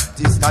call.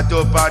 This stand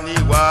up on the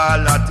wall,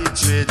 not the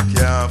trade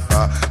can't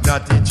fall.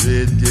 Not the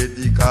trade get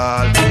the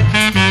call.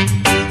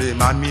 The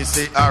man me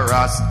say a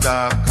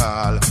Rasta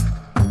call.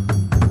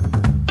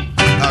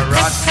 A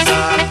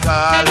Rasta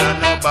call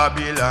and no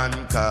Babylon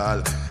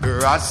call.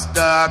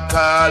 Rasta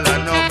call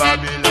and no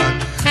Babylon.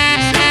 He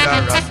say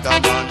a Rasta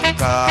man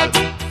call.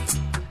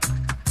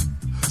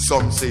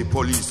 Some say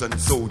police and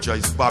soldier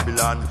is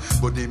Babylon,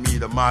 but they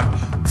made a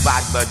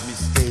bad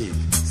mistake.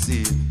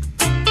 See,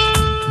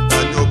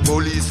 and no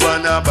police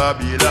wanna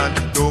Babylon,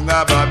 don't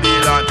a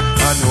Babylon,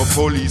 and no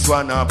police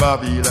wanna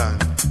Babylon.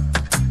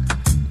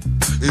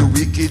 A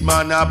wicked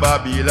man a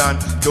Babylon,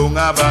 don't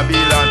a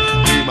Babylon,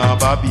 him a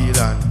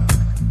Babylon.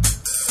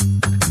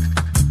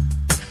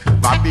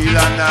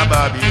 Babylon a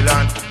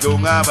Babylon,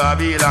 don't a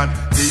Babylon,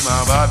 him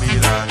a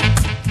Babylon.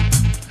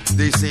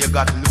 They say you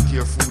got to look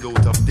your food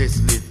out of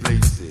desolate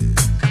places.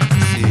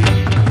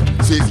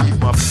 See, if he's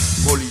my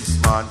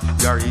policeman,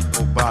 you ain't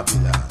no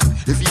Babylon.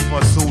 If he's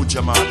my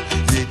soldier man,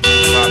 you ain't no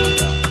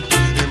Babylon.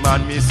 The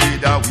man me say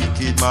that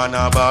wicked man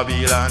a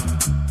Babylon.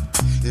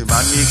 The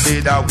man me say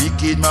that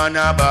wicked man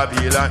a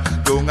Babylon.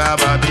 Don't a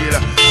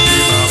Babylon,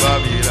 him a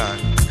Babylon.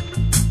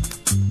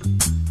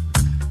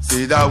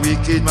 Say that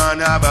wicked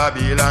man a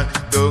Babylon.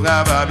 Don't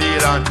a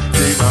Babylon,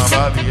 him a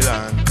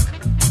Babylon.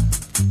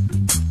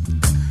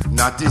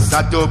 Not the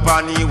sat up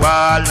on the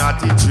wall, not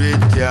the trade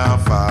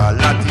can't fall,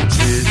 not the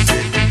trade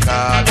get the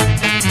call.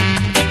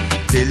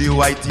 Tell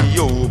you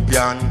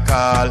Ethiopian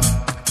call,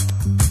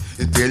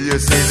 tell you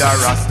say the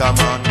Rasta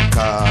man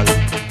call.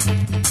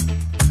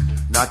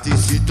 Not the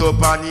sit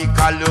up on the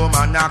column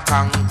and a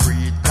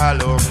concrete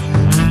column.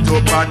 Sit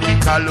up on the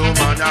column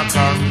and a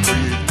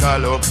concrete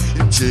column.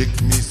 Check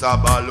me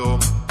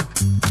sabalum,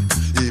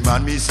 him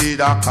and me say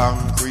the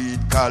concrete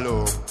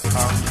column.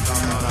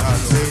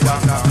 Say the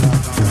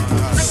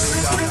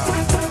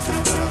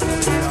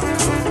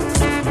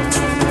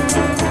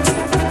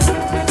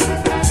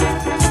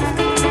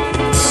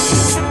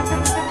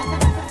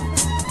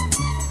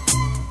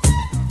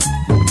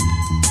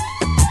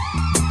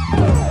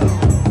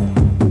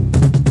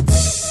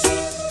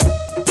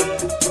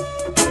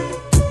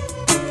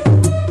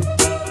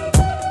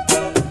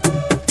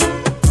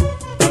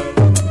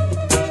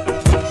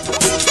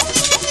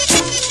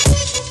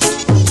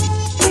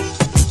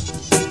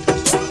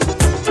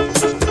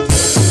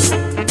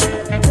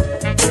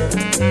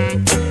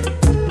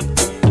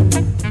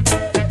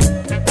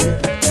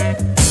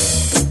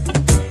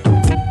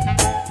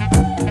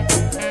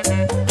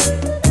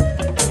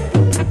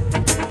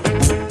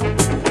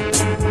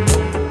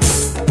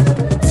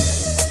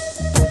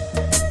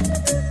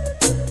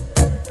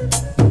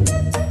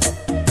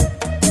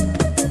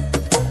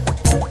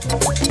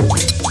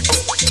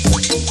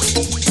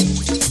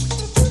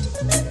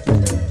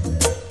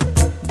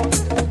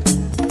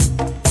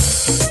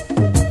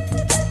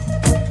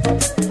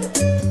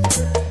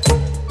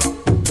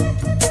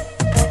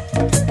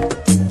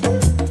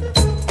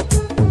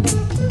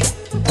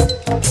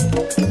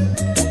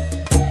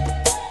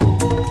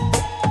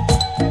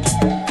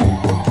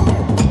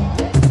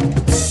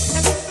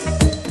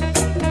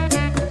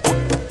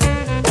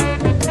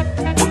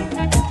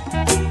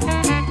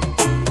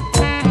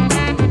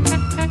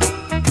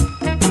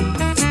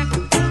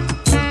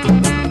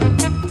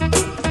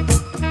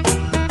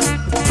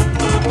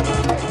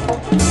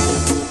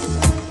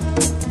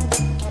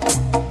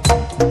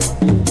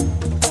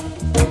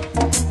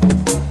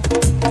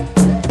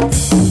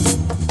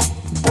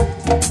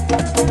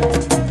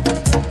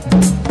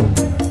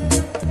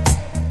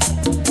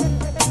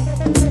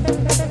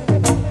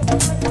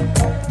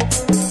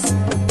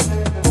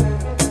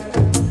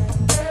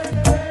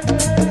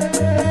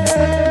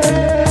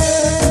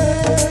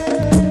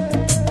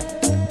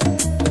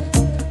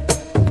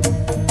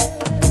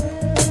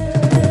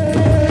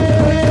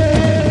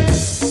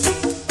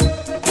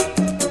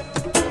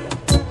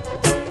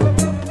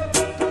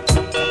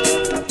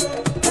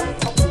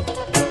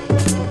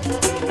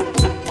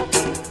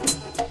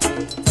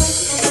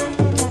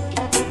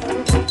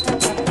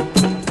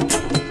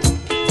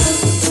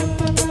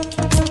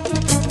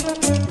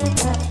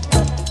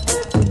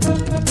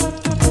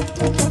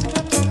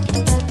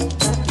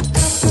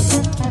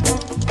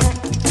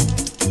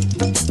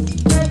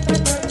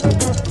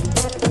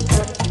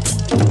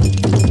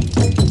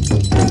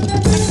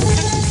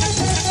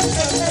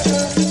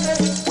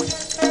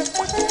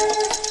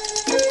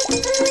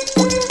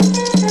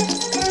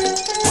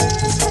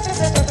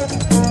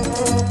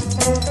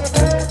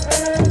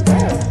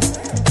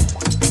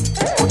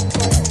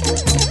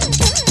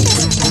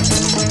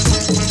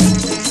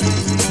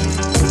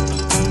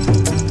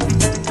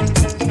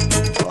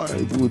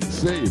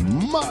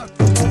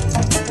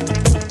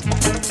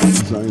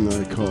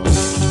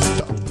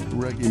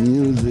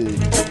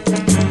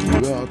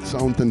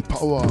and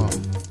power.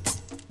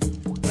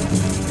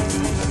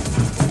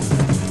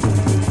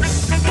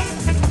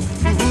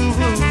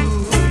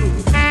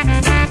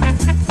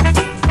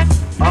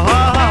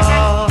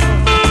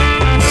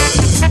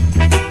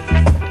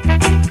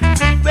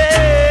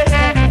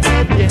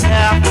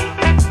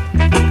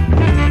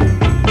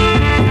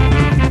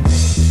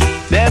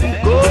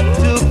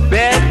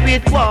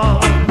 with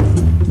one.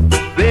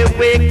 They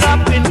wake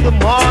up in the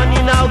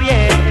morning, oh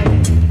yeah.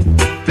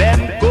 Them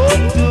go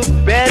to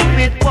bed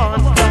with one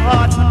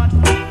start.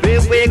 They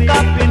wake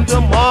up in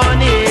the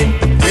morning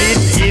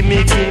with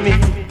gimme, gimme.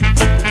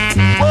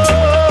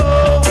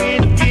 Oh,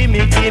 with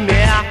gimme,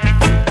 gimme.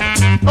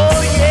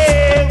 Oh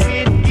yeah,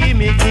 with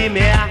gimme,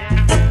 gimme.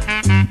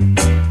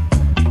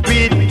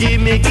 With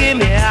gimme,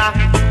 gimme.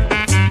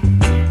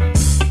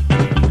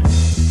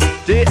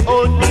 They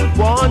only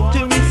want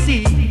to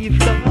receive,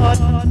 Lord,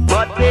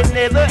 but they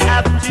never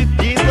have to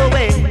give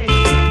away.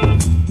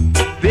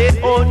 They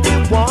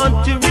only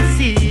want to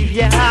receive,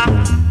 yeah,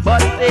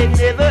 but they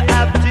never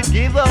have to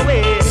give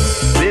away.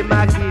 They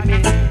might give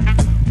me,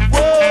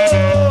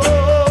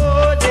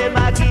 whoa, they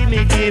might give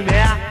me,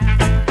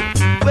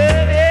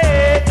 well,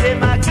 they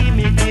might give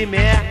me,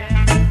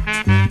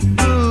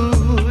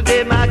 ooh,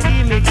 they might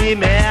give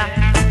me.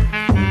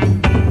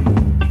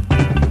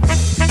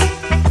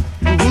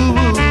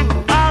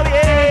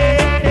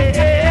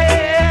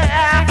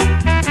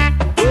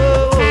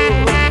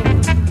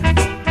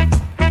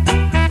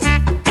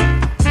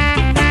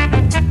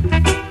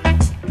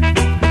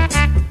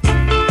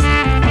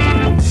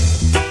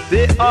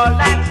 All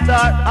like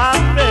star of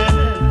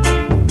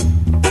friends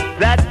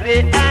that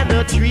way and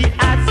a tree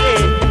I say,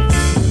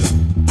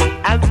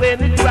 and when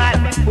it right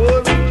before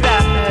it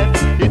dry,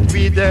 it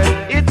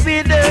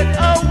withered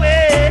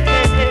away.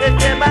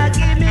 Them a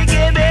gimme,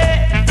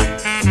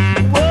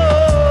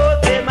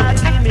 whoa, them a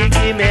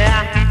gimme,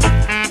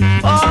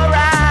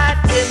 alright,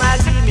 them a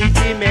gimme,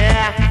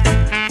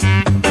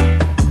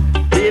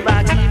 them a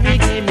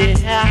gimme,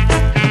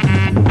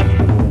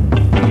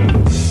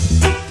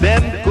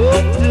 them go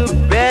to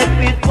bed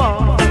with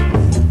one.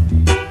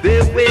 They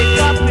wake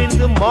up in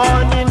the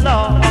morning,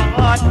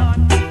 Lord.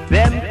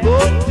 Them go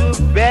to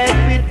bed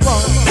with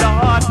one,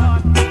 Lord.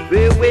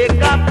 They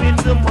wake up in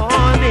the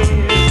morning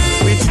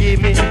with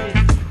gimme.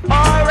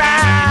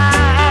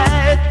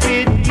 Alright,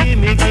 with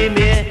gimme,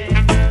 gimme.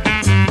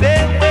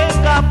 They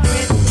wake up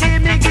with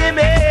gimme,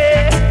 gimme.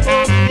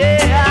 Oh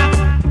yeah.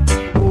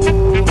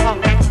 Oh.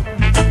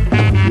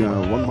 Yeah,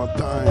 one more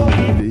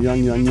time. The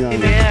young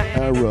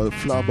Errol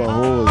Flabber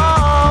Hall.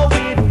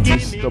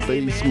 Mr.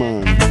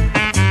 Bassman,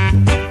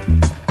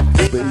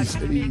 Bass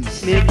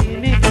Ace,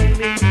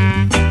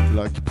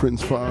 like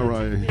Prince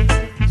Farai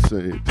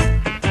said,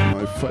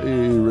 my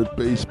favorite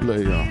bass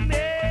player,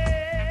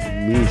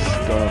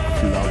 Mr.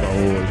 Flabber.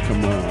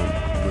 Come on,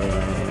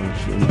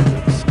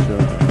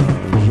 excursion.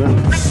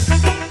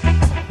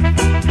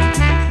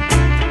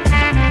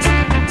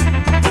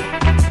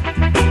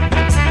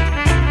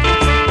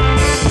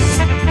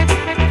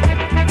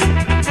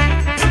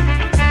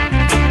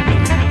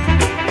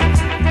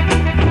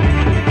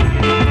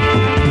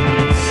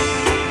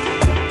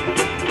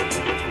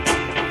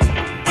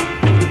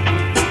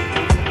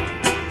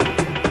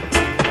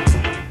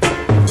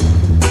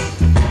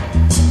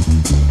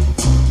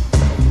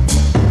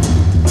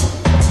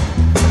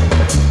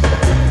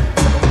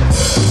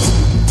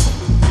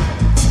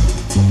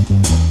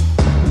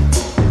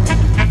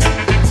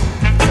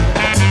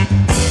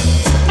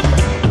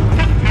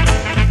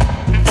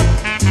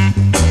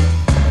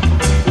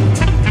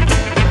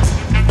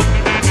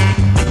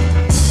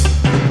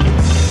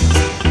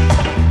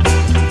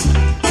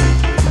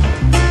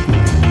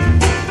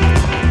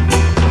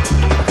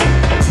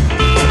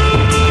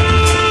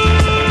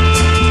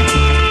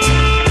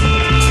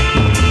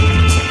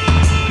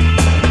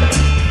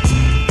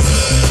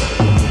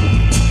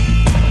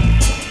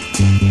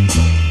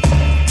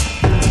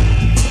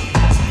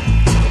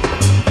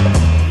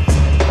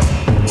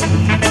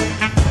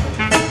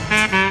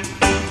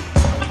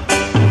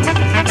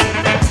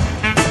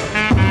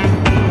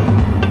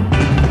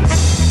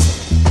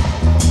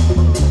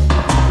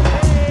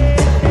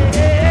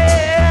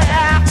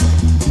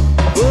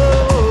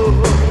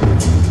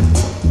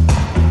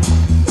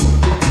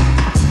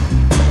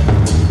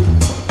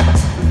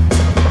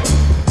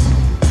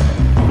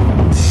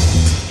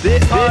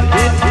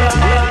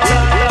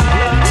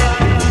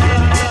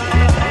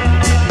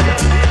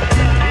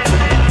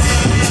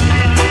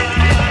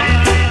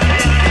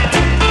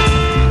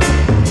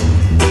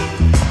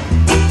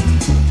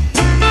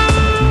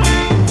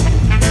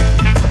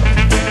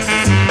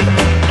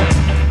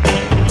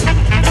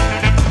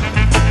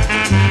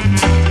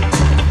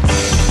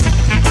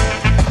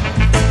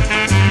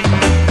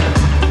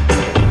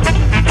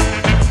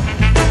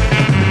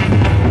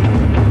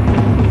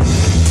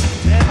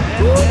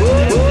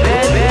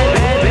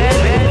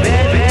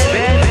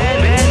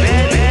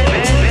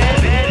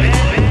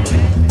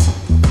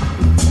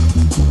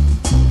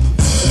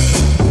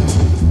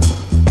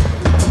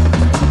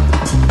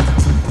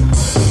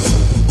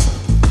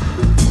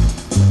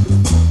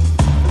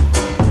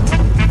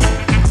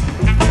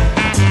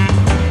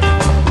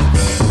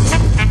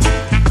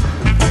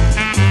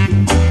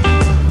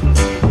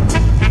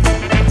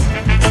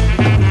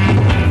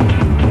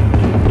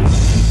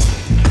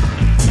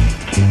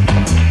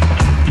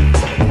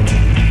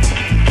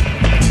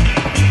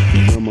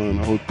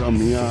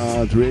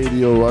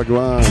 Radio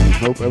Wagwan.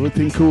 Hope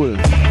everything cool.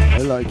 I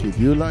like it.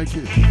 You like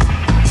it?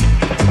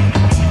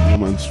 Yeah,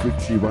 man,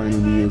 strictly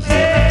vinyl music.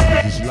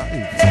 This is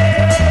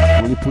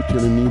live. When you put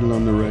your needle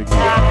on the record,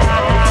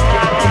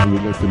 and you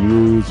let the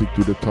music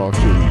do the talking.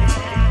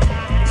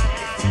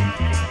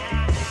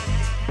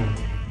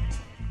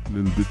 A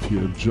little bit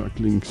here,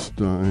 juggling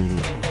style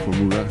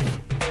from rap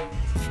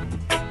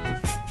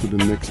to the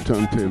next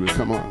turntable.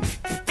 Come on.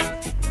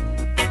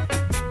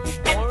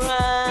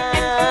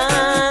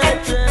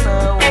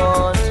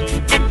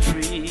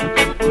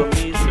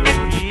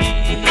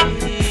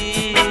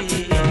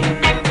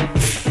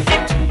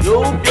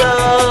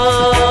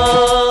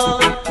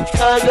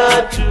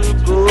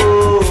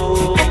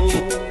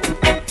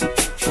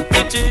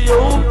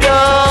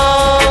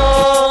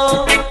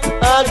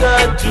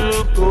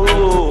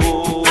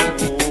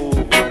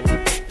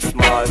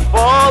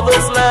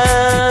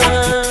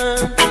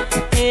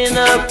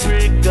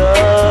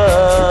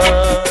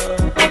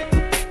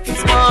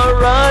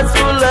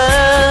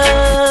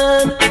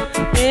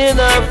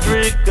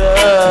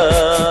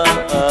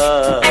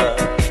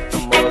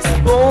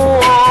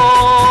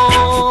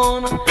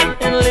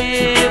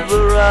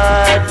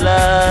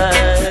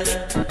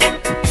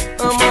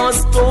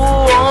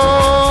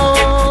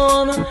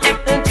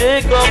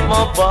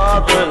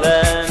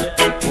 Fatherland,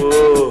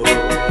 whoa,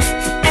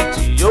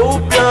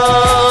 Ethiopia,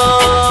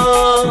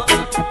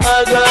 I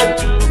got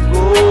to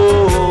go.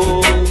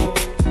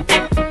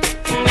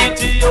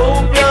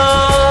 Ethiopia,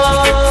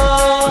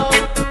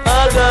 I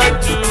got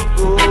to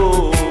go.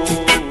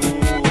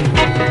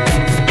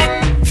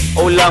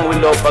 How long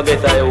will I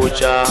forget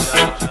Outta?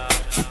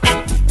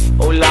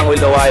 How long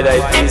will I hide thy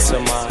peace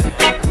of mind?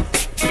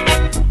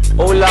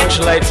 How long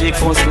shall I take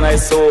counsel my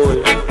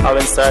soul, have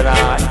inside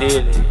our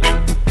daily?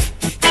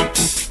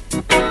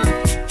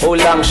 How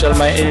long shall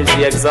my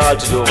energy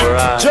exalted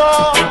override?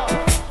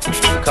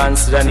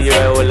 Consider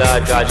near, O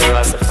Lord God, your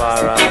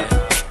Rastafari.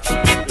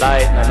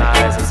 Lighten my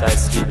eyes as I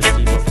sleep the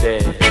sleep of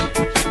death.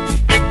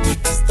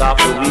 Stop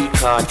the weak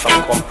heart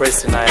from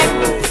compressing my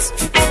rose.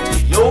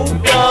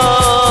 Ethiopia,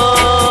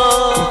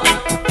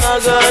 I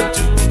got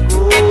to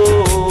go.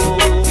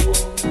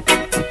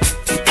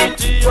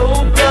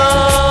 Ethiopia,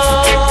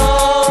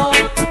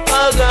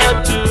 I got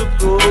to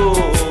go.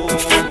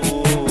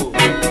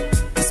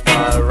 It's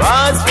my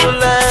rightful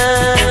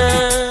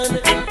land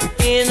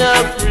in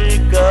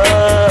Africa.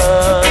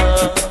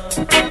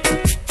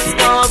 It's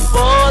my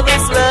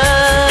father's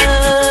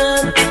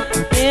land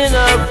in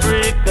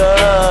Africa.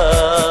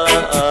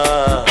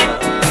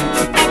 I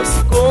must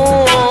go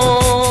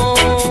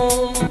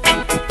home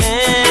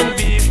and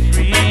be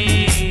free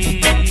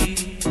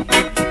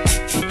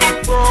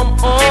from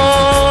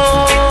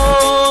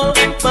all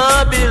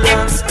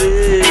Babylon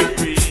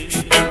slavery.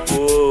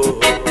 Oh,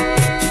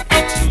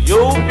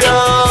 Ethiopia,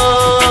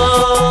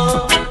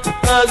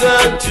 I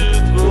got to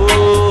go.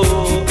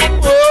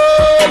 Oh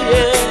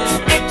yeah,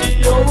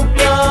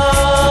 Ethiopia,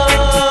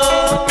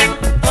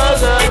 I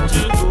got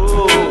to go.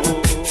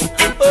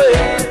 Oh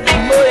yeah,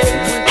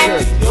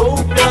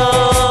 Ethiopia,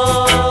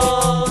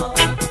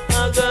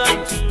 I got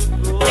to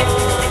go.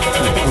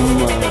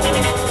 Come on.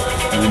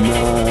 We're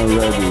now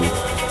ready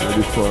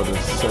for the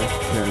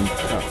second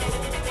cup.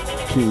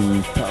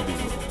 King Tabby.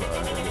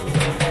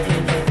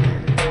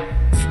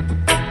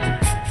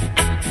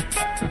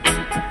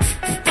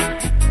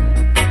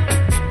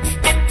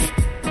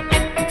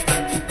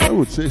 I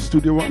would say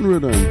Studio One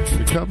rhythm,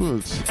 the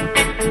couples.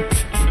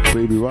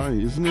 Baby, why,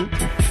 isn't it?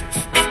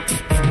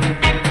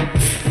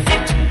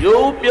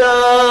 Ethiopia,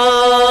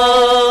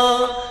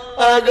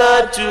 I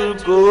got to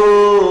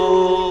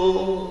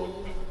go.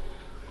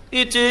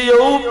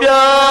 Ethiopia.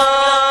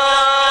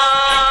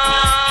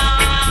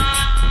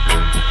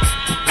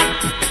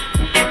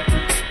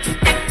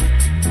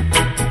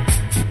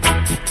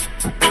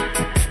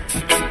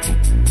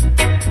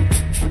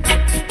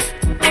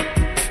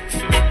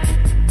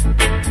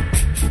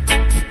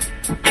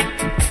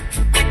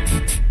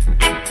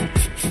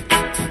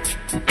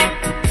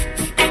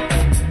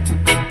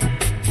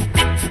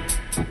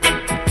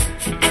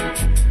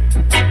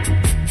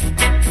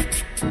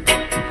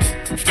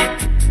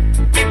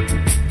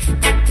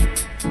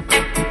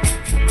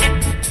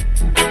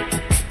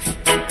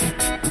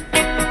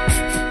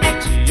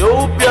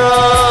 Ethiopia,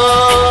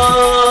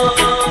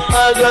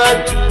 I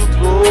got to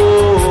go.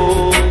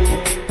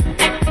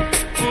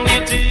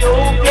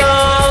 Ethiopia,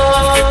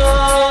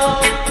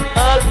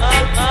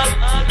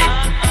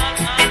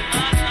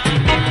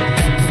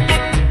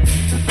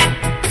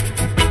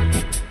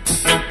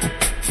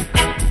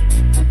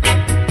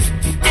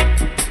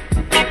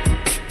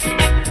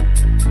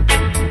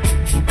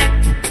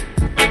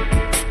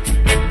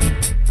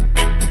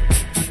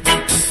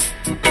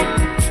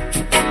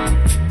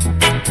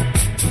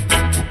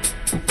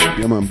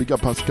 Yeah man, big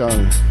up Pascal,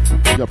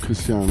 big up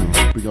Cristiano,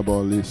 big up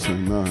all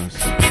listeners.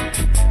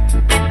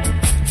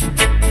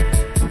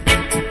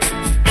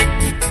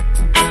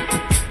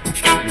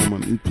 Yeah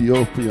man,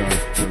 Ethiopia,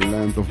 the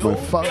land of my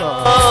father.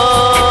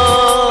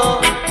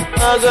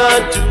 I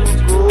got to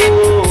go.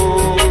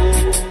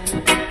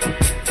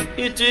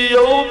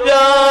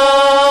 Ethiopia,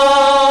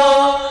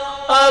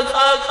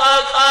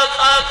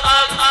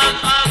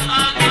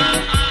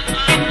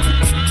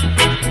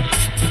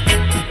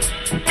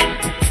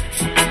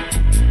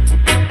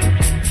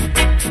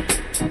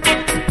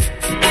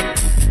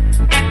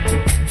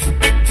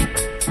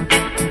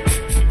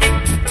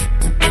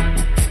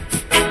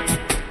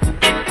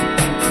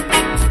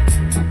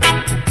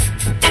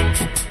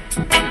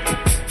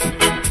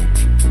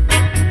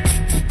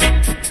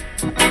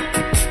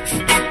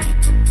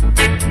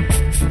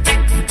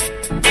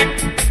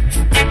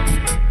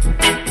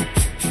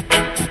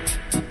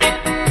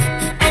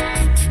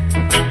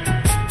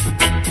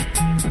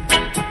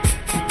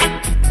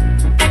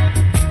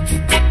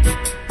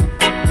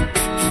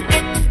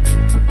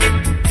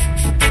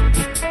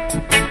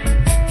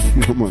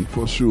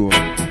 Show,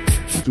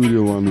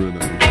 Studio One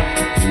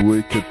Rhythm,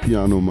 Wicked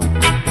Piano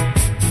Man.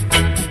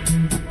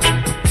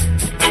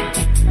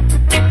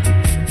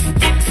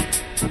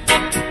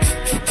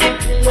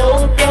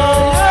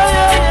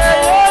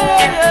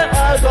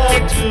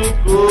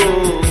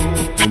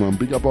 Come on,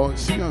 big about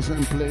singers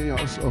and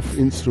players of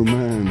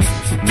instruments,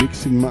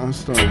 mixing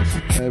masters,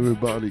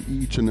 everybody,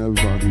 each and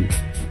everybody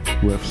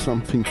who have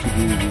something to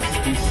do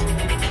with this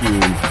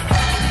tune.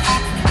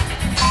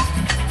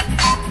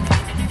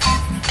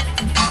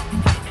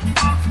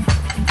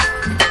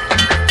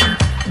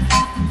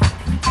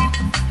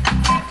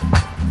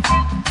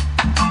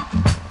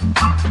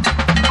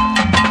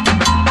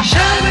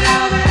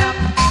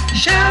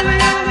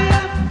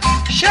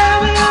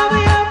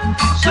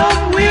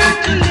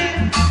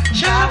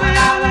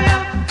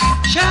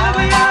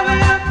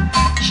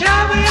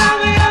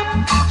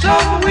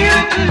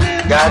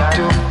 Got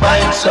to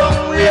find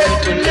somewhere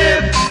to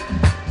live.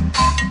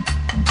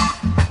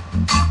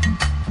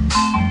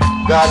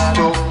 Got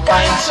to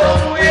find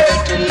somewhere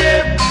to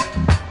live.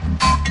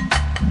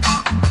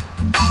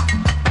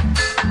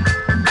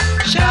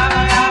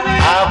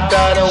 I've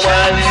got a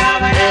wife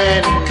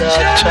and a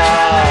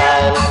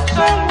child.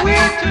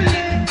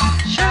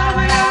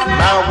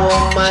 My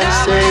woman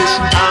says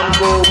I'm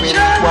going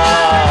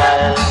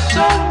wild.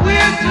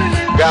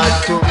 Got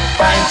to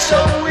find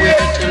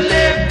somewhere to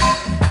live.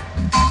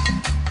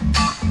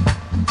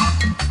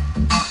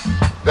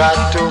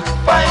 Got to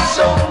find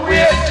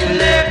somewhere to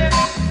live.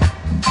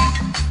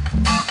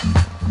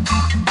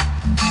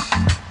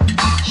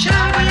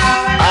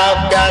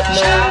 I've got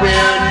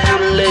nowhere to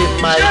lay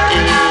my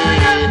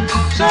head.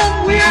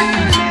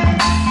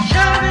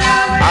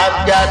 I've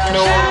got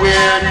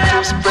nowhere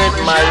to spread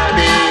my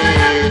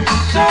bed.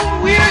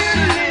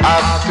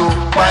 I've to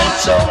find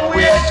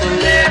somewhere to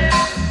live.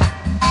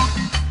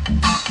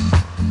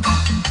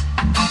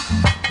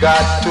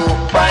 Got to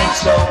find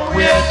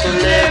somewhere to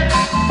live.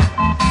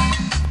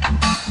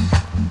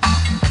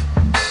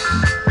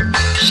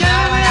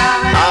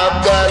 I've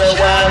got a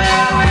wife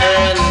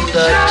and a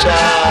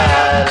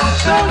child.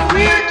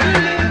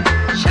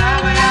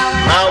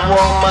 My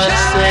woman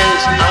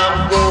says I'm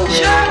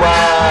going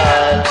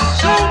wild.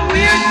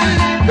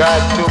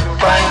 Got to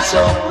find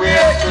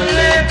somewhere to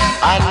live.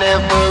 I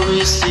never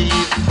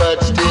receive,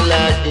 but still I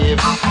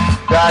give.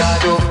 Got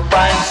to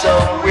find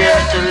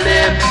somewhere to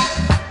live.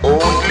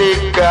 Only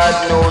God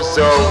knows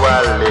how I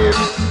live.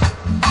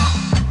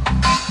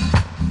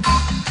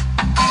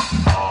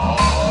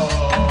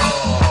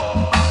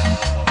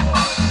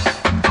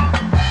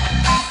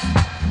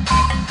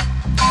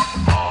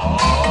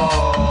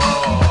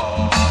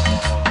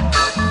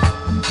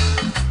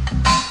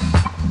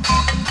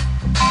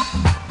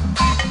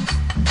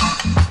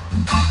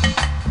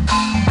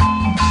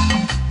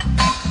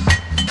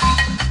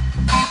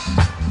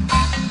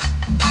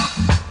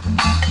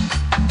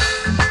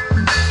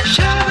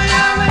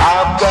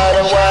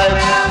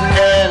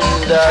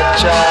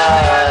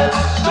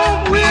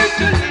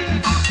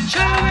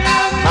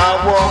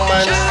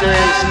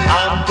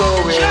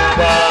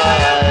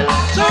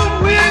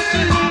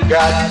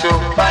 Got to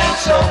find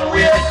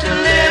somewhere to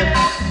live.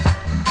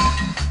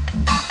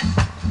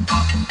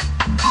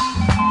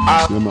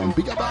 Yeah, man,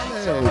 big up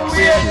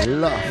Alex.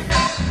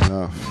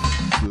 Love,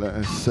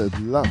 blessed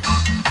love.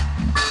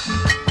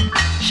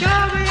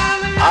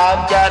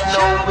 I've got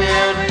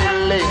nowhere to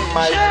lay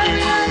my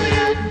head.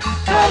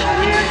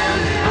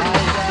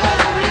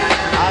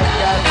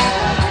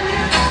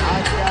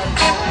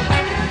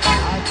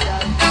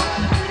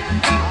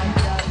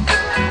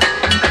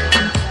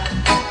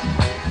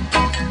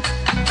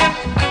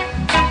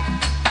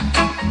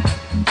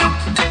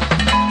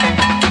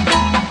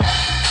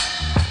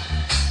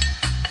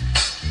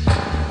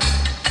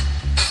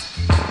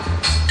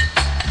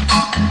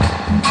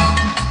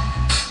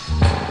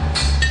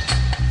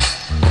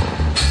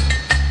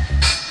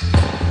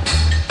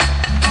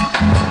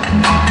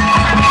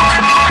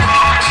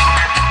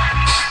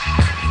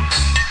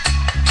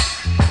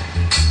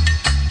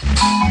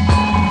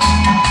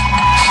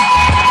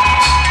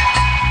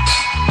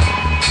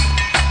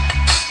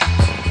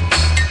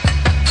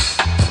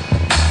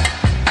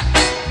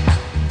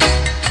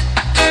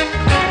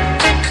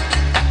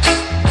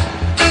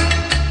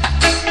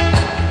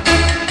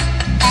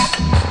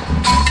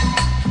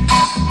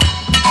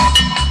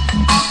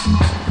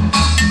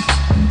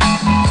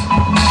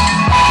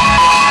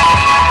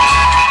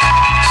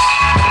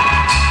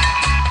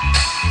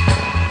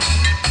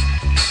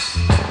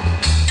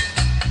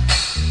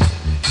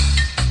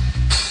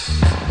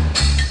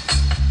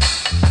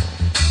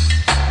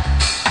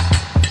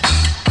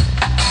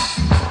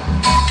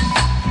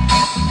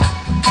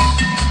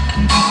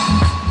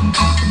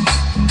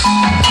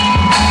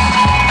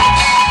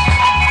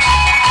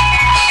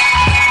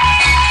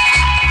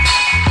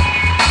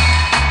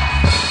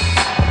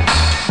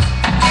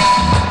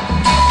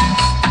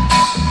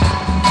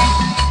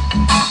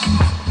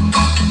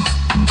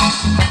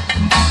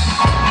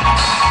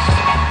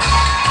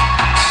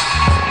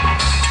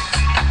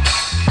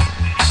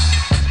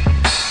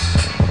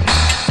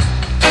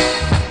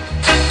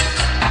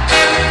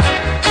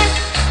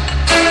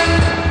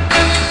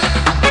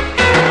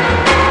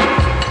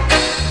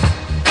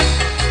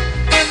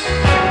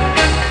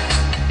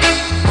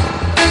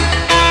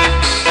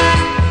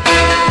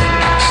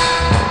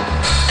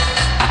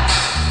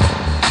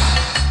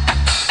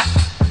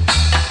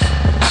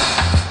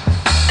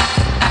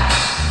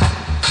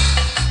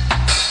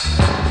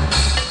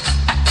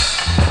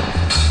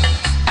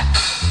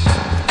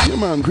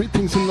 London.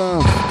 Greetings and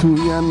love to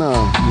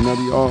Vienna, in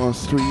the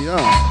Austria.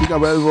 Big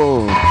up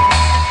Elvo.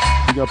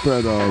 Big up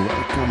brother.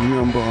 Welcome here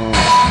on board.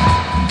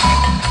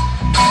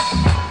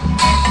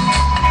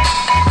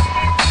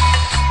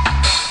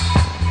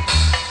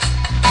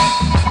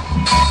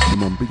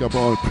 Come on, big up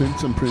all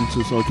prince and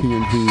princess, all king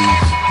and queens,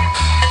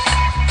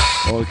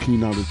 all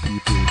keen-hearted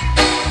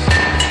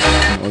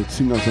people, all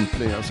singers and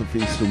players of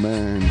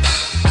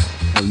instruments,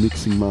 all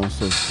mixing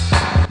masters,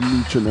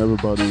 each and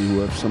everybody who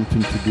have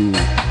something to do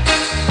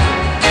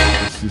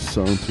with this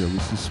sound here,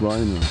 with this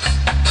vinyl.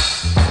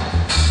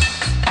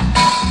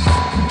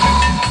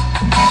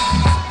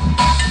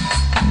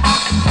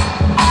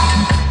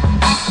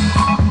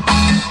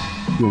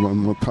 Here one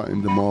more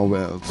time, the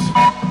Marvels.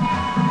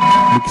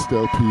 Mixed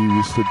LP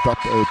with the dub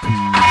LP,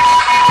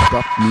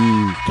 Dub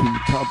Me, King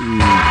Tubby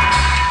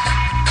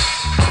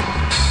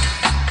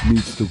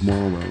meets the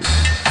Marvels.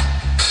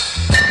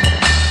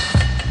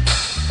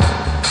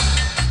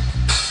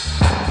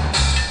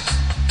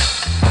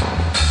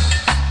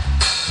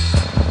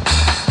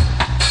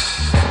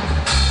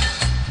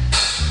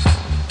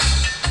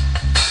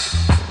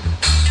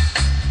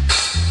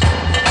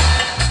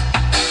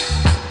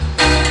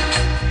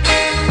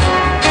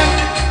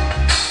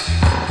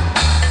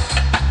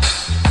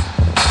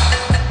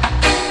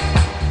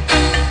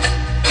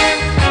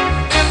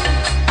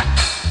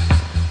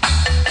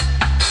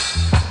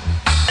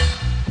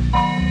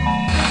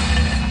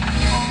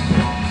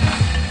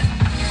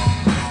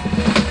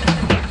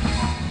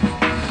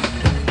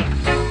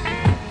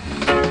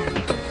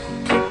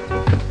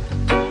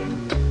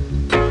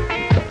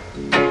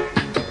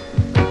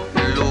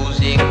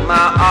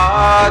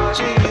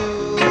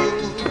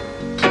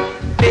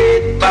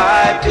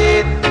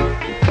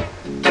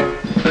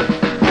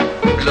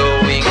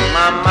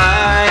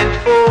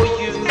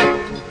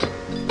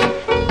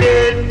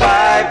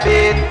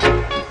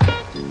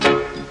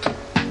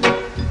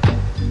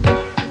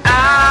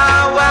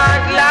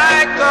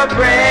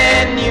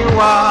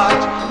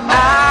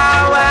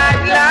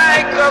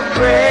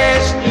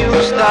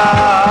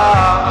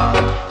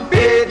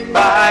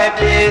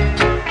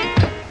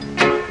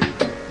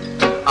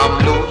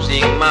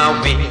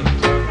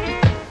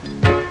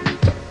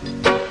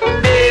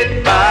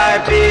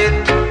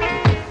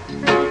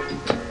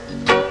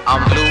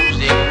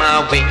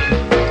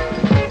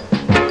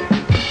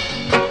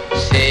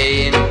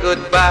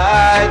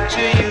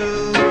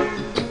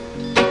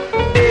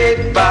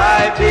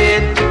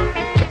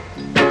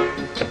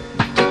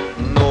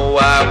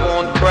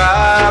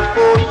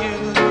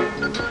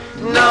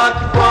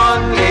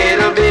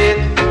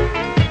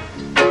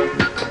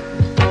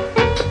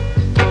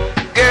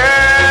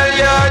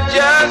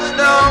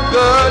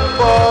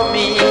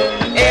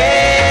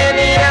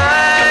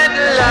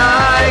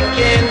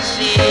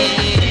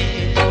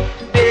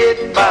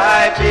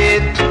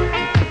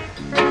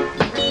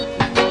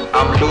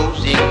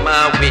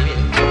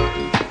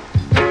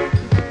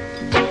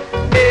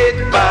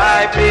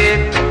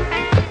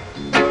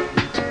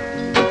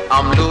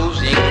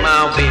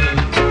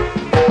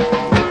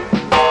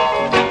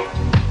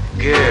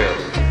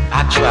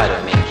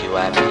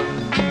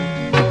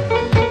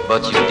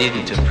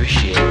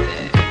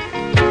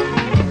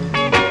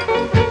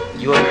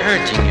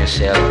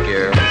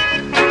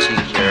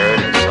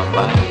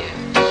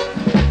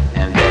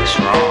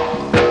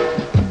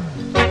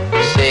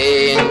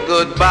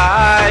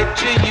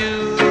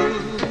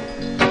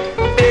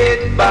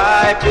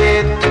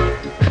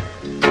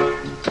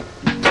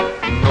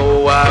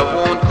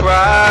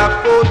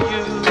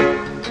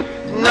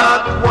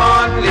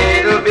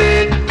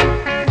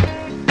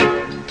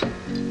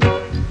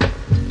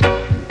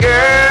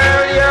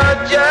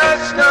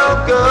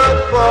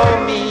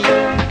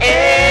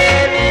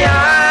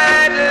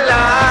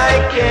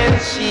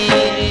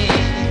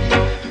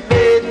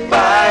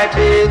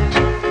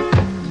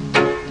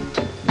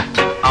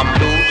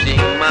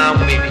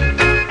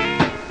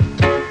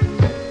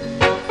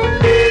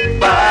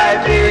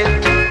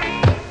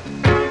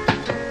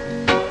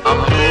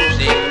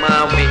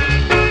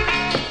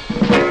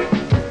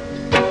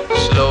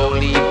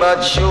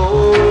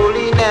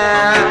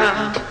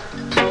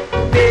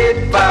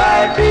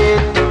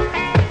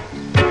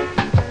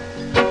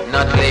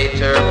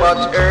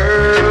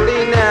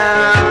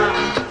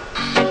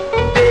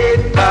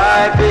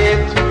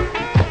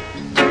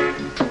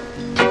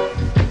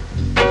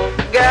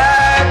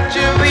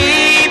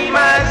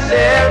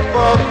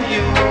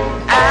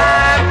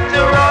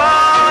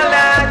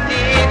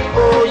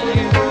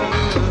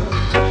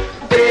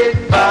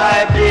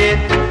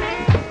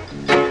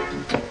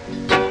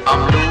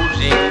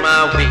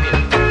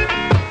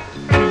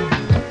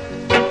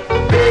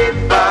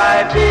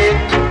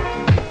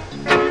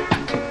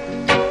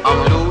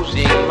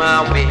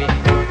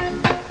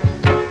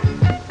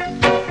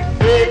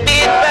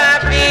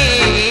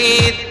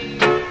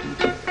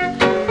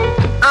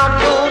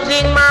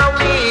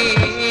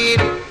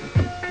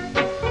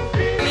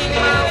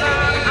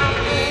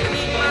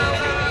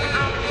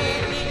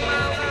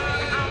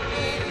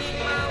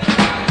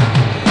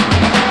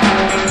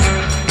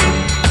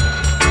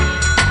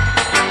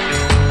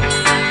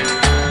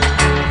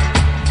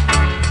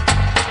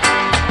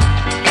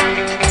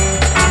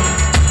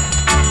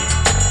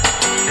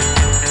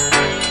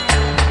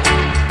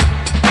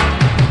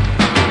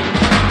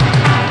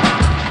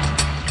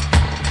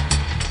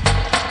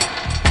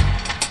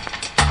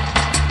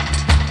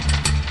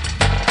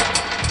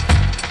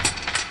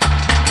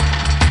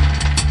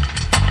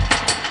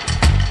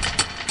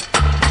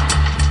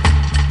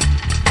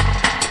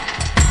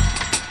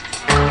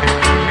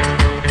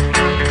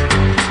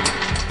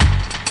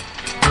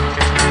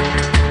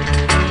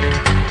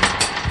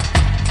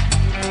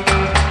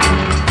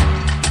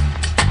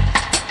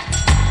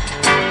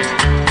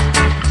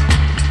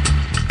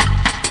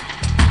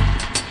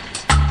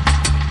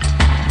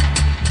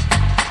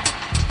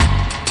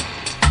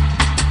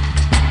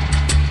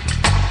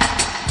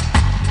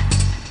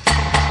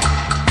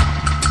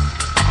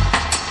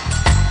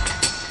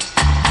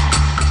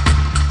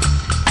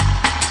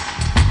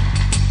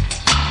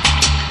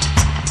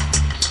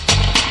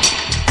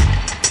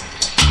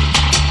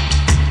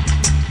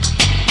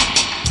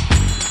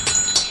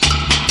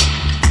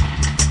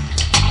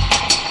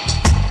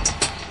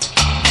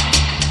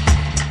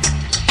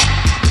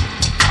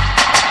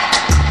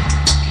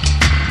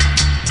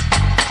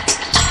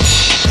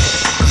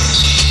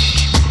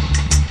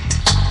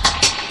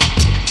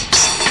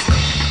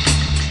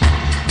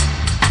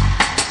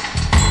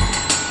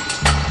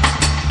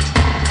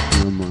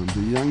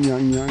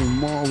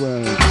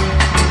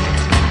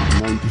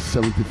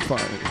 1975.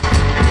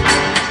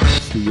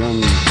 It's the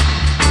young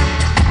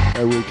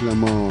Eric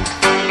Lamont,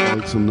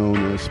 also known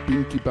as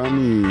Pinky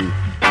Bunny.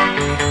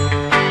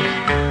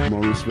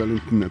 Maurice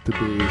Wellington at the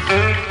bass.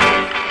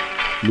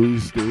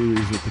 Louis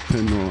Davis at the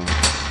tenor.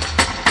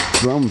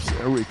 Drums,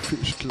 Eric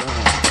Fish Clark.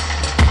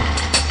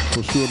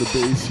 For sure the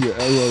bass here,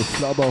 Errol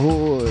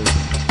Flabberhole.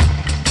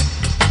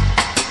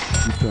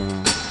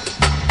 Guitar,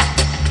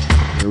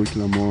 Eric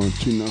Lamont,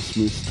 Gina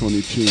Smith,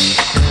 Tony Chin.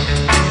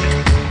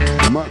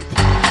 Matt.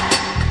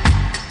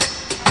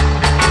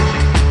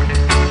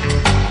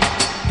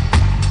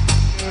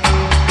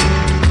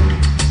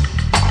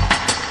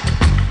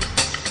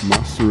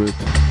 Master it.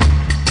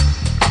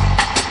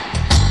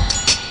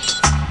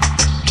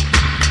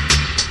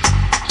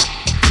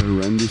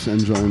 Randy's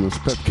enjoying us.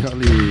 Pat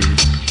Kelly,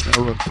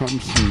 Eric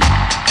Thompson,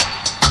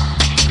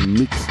 and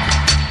mixed by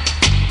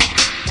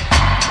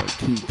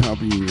King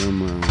Tubby.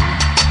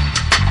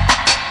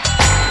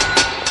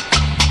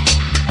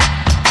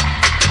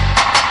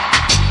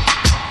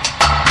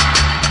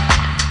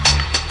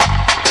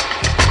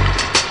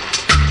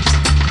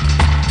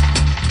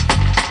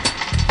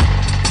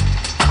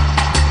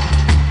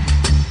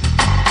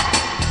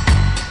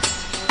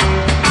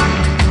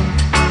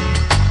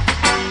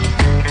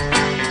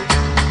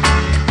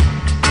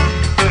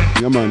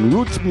 Yeah man,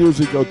 roots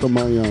music out of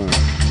my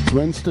it's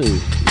Wednesday,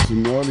 it's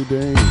an early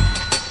day.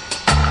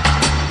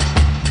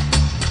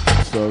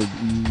 Start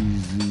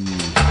easy.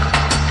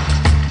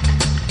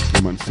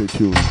 Yeah man, stay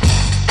tuned.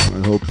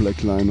 I hope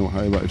Black Line or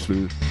High Vibes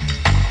will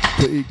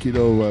take it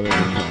over every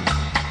time.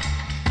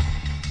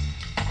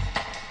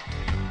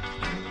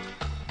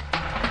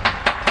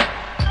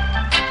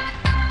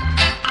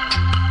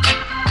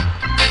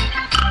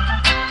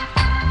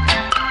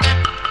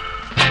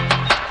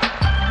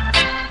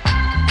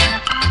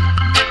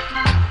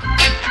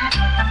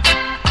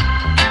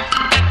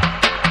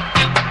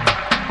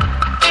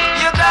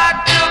 You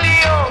got to be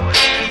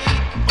only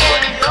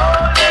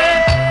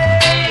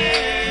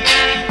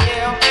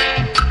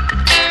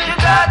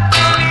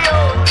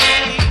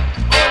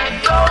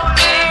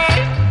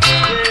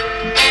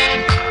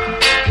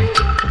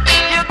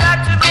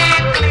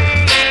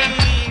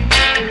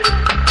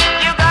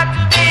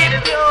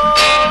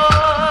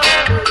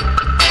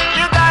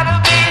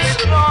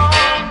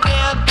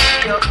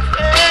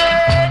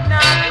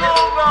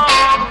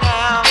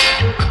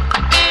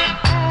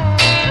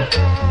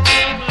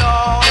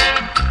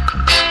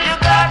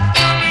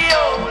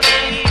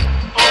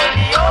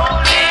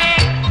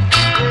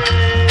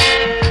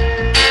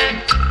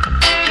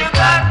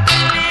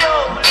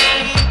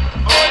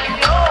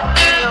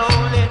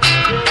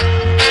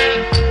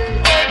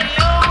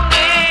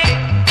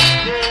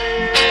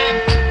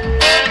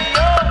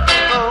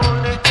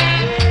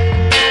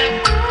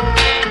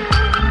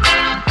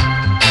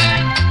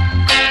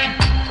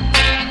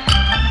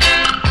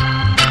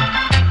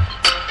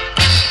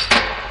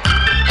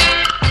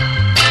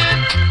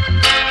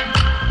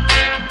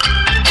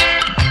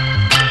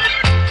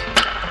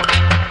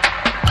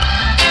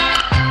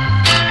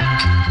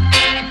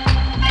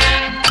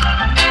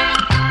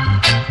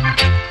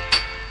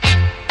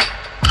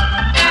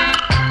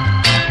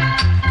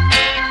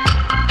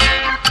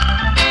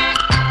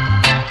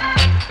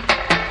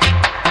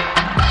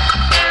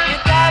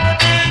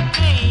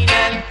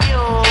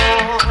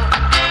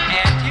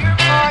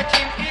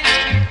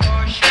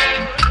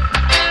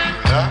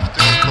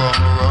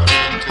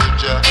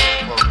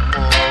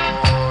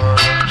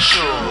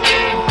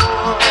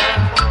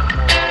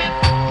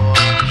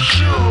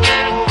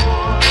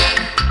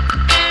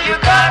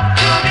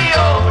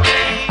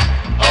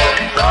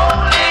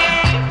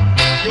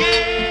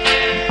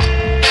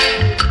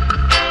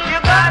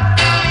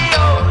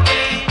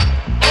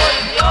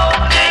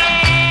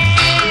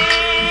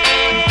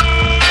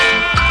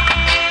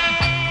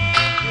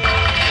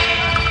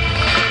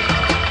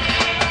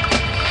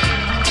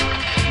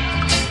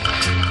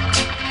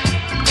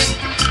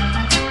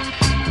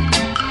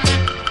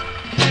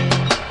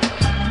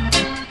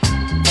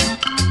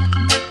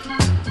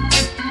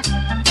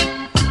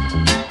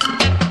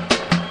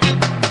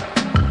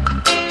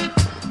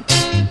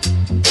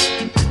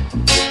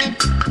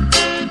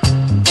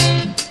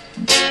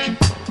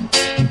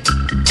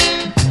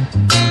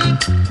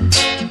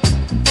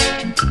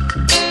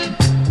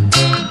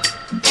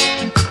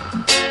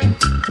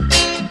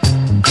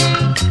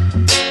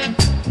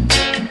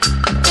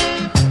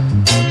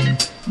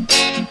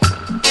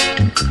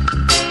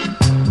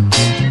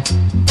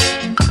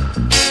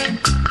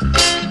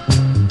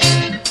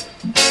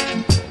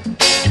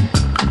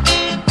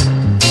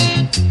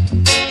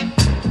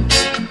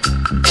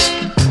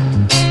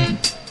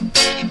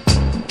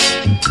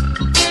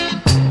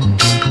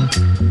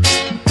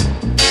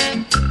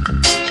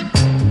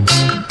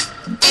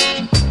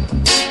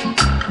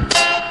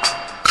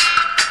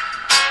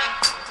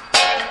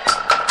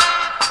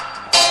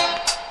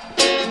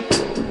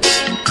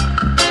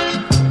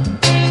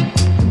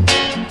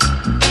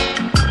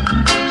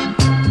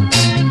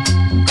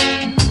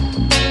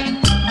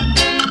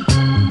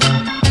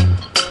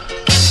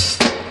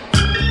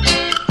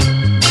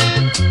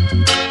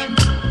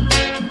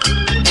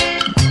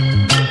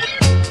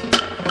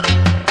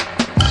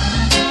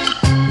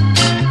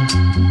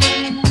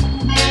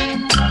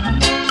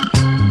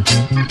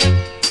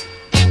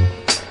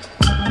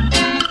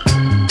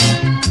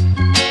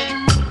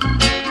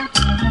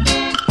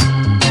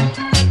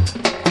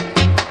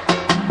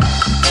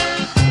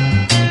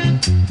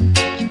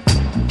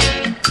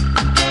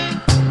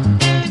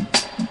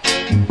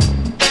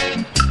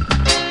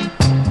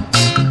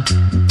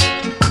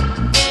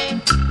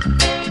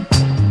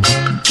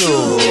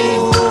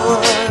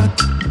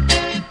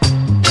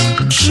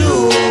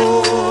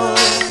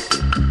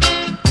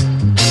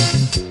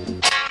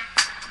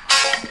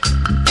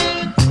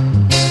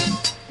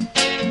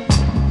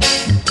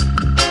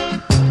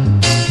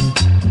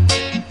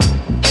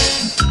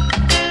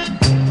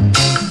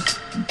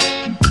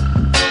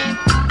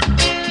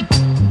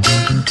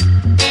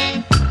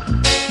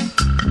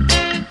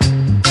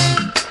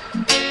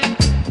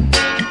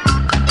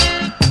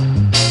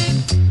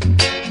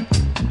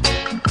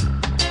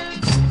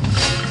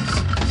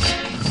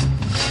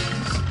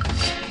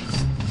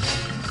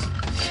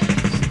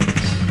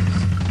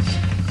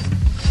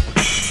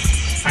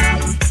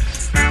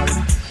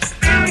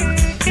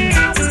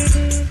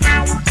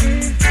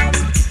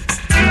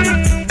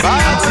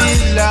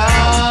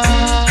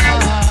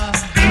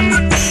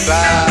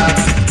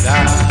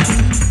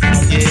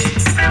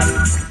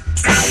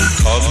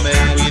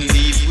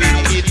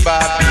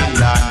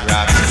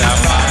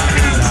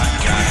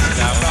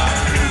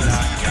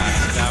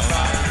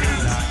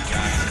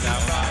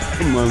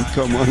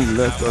Come on,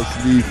 let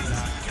us leave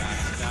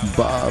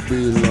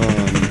Babylon,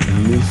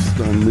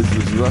 Mr. and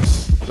Mrs.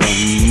 Rasta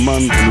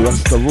man and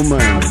Rasta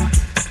woman.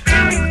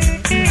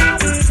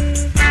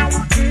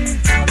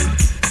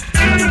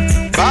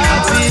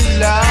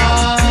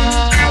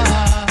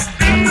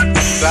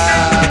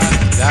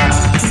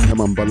 Babylon,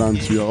 Come on,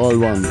 balance, we are all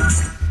one.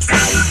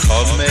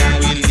 come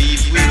and we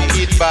leave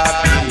wicked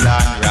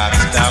Babylon,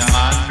 Rasta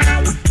man.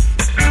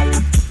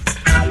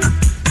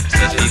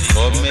 Said we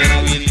come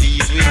and we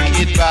leave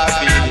wicked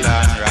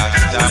Babylon,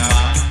 Rasta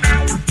man.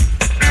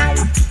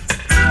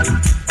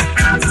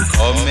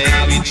 Come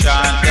and we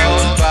chant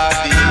down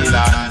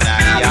Babylon,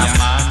 Naya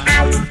man.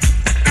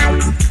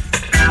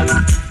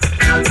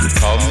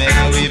 Come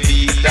and we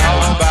beat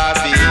down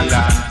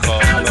Babylon,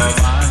 Congo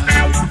man.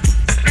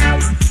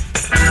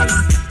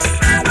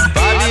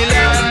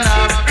 Babylon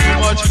have too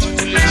much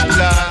foolish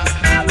plan,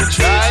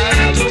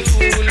 trying to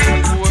fool the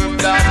poor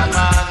black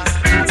man.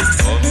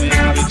 Come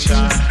and we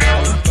chant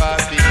down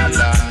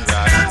Babylon,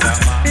 Rasta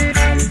man.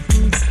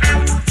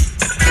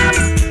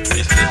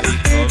 They say they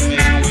come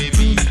and we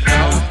beat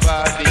down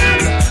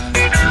Babylon,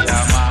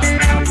 Naya man.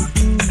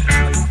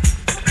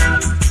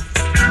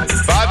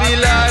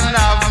 Babylon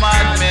have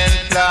madmen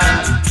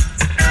plan,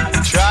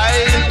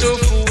 trying to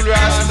fool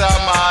Rasta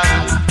man.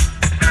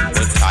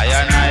 But I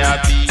and I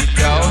beat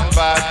down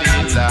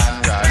Babylon,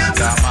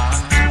 Rasta man.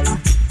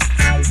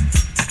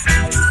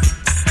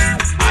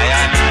 I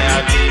and I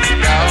beat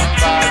down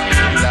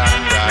Babylon,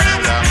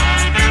 Rasta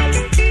man.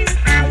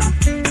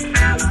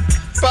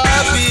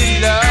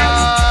 Babylon.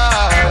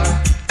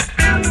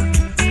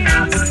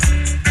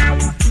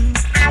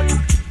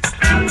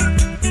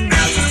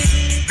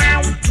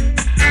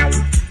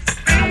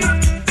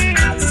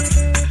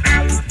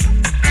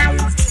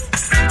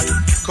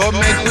 Come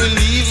make we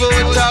leave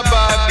out of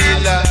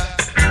Babylon.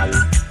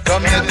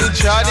 Come make we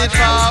trot it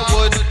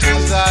forward to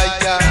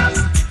Zion.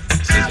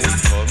 Say we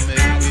come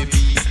make we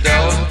beat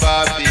down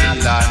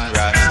Babylon,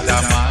 Rasta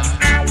man.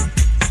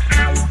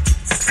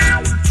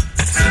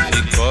 Say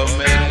we come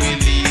make we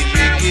leave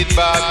wicked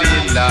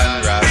Babylon,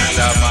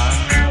 Rasta man.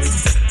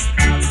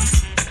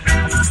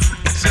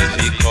 Say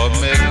we come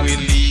make we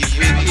leave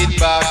wicked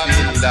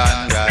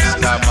Babylon,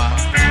 Rasta man.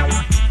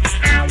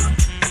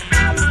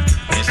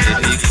 Me say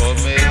we come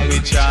make we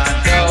chant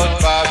down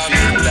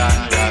Babylon,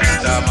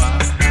 Rasta man.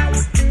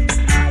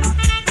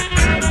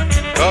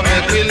 Come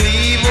make we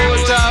leave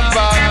out of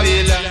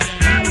Babylon,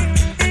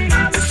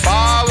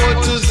 forward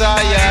to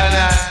Zion.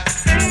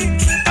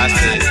 I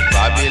said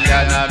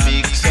Babylon a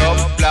mix up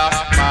black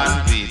man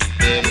with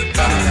them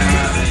black.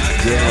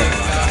 Yeah,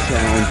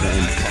 sound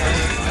and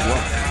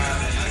power.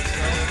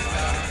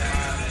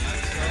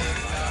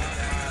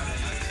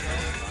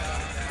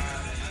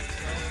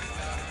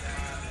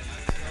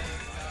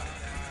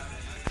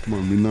 Come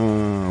on, we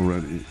now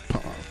ready.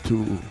 Part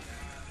 2.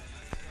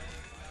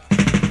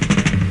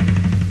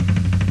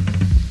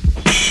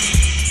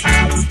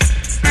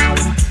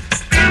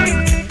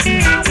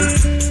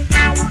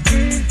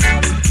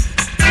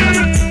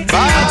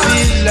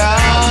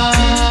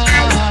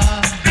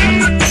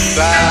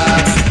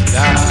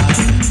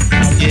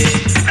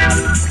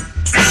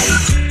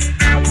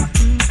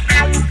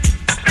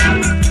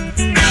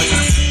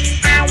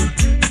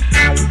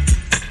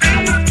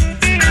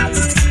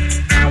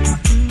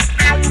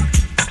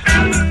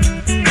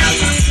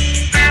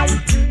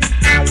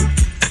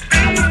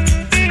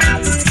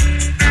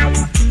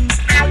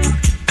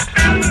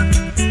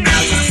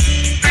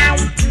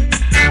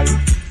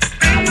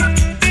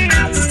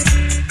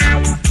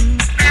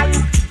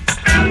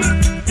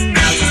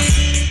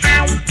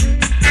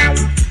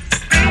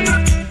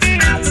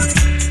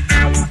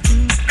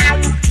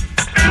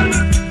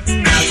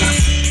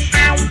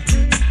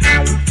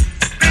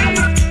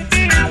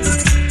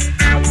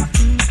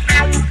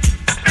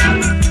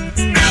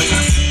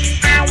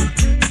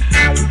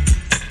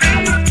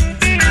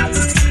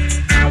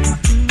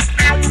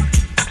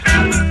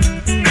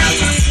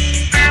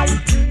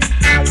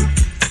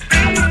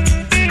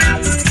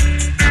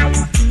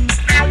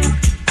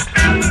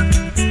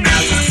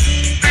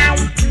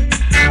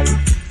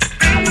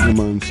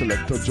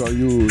 Selector Joy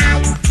Hughes.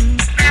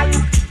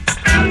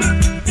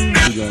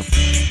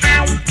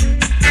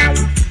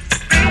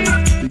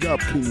 Big up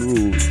King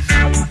Roots.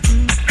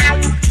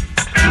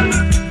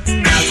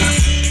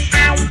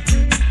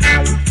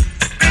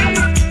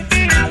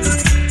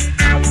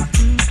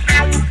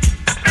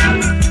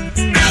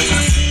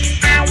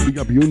 Big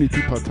up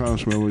Unity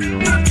Partage, where were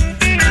you?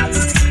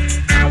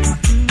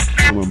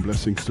 Come on,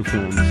 blessings to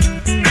friends.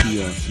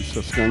 Yeah, Sister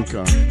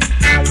Skanka.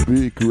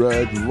 Big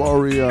Red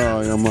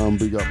Warrior. Yeah, man,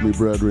 big up me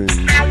brethren.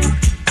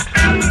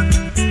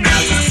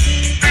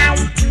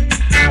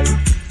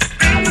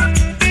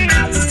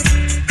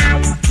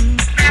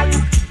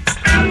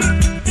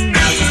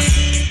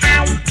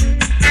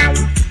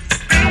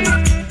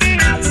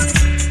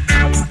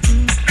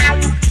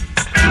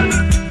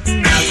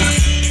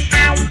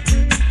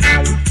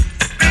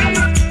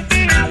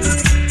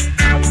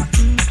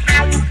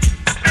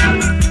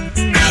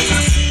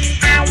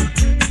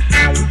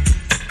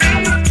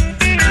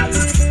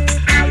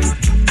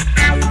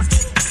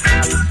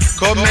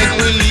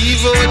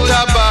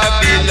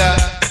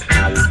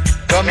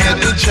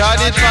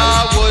 Shot it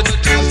forward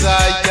to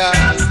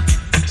Zion.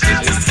 Say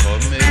we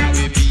come and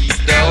we beat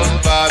down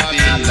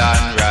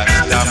Babylon,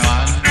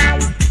 Rastaman.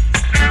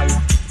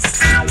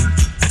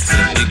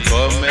 Say we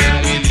come and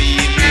we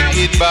leave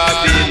wicked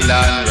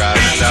Babylon,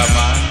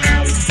 Rastaman.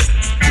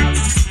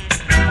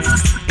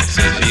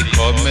 Say we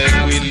come and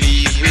we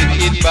leave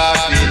wicked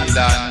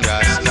Babylon,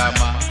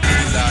 Rastaman.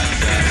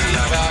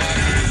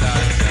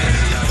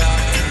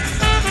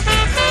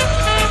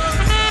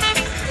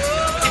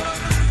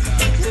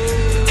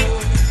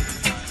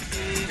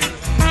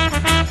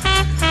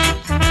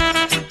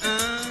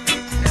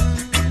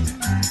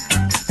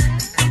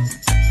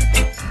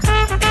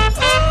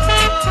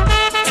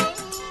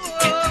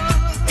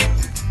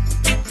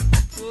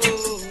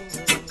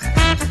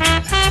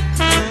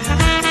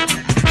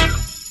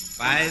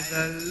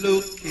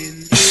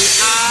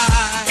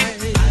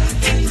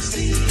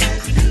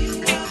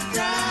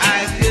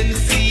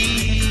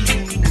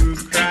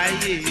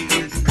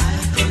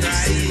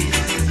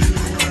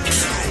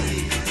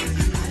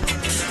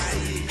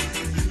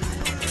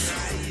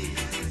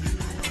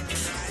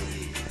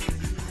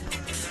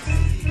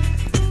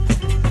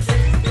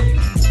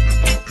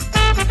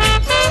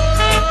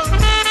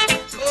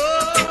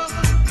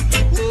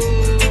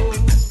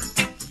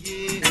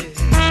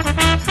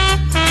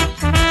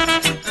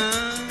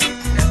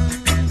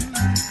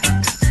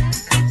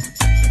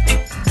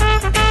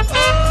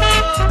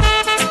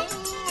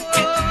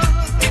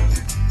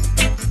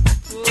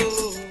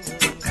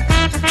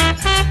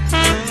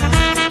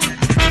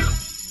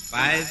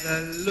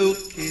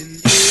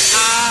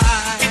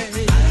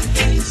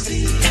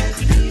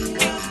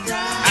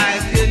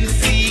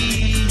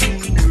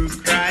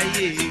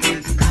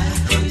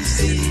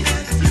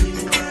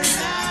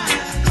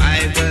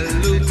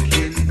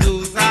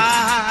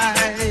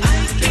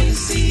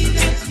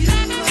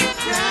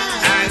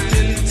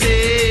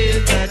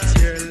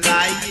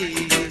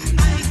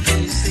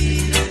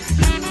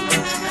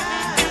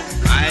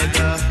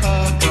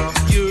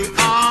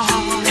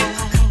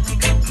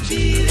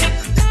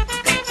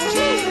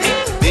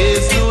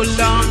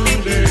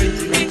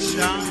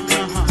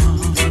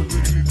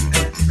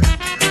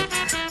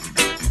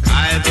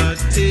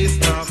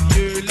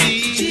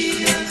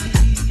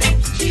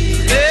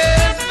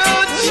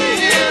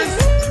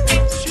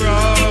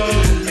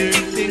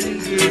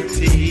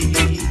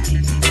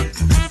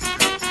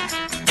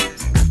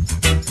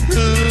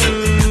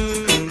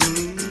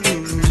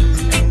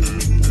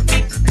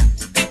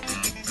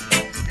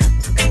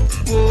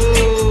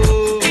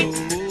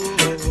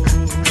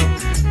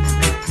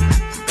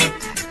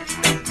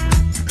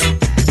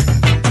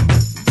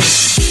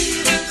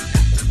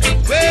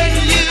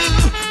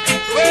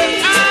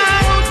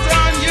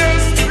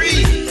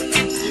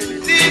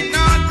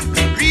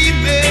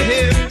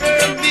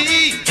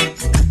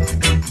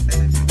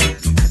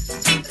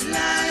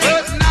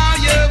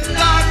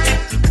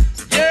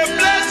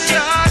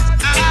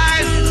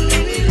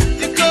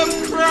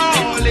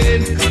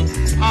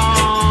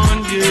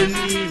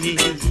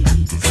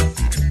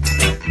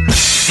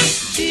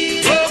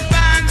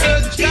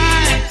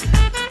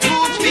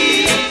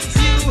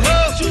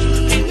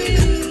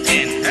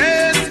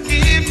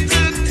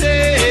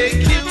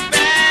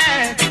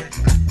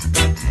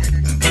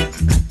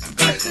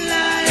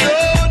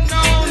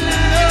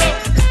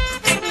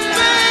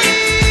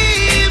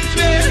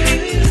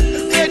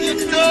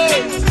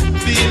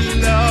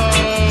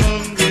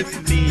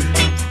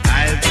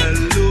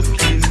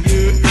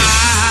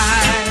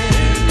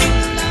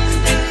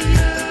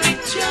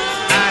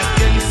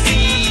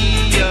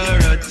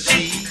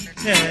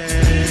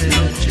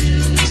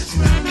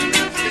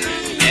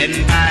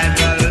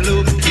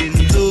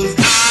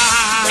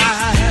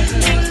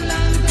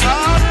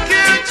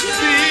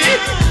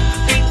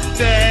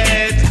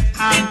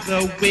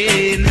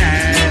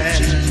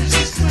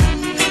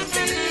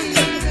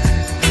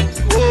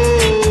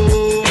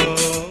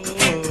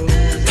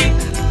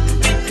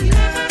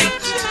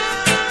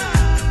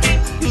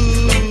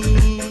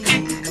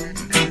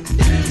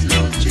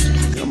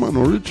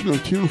 original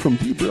tune from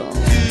D Brown.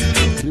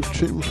 Cliff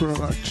Chamber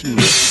Production.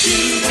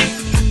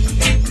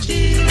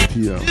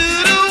 Tia.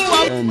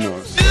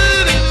 Enos.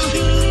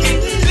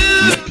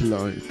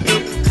 McLeod.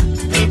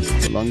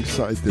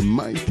 Alongside the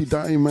Mighty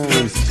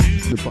Diamonds.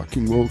 The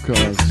backing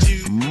vocals.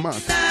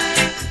 Matt.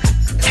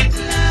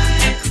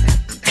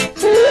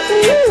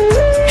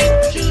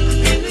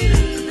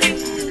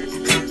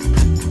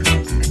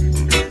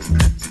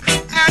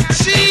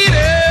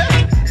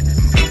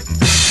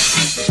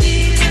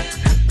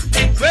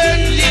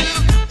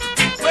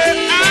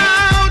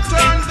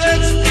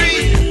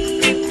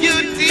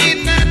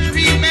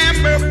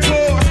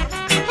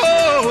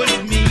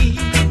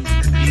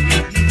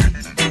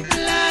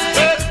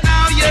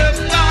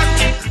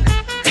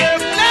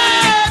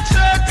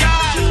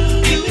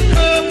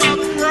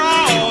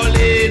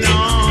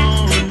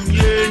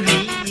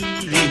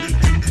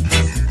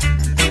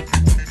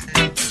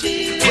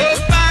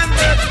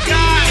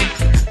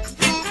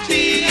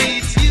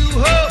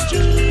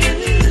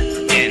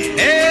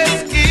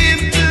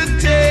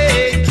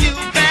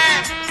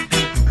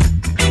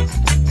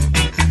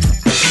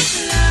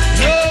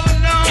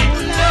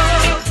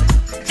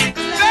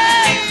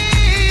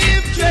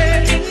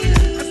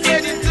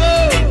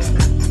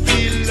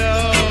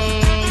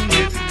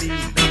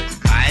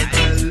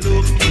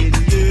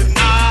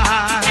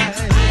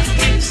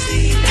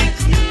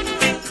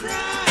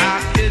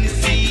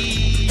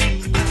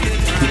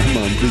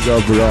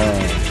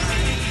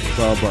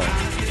 Baba,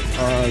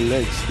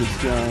 Alex,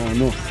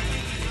 Cristiano,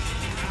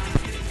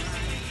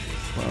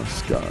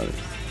 Pascal.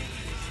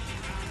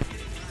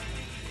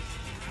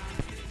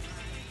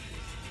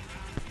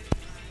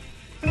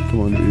 Come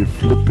on, we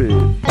flip it.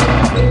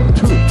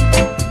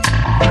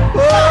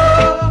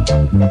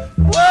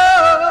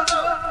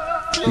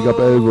 Big up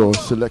Elvo,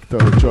 Selector,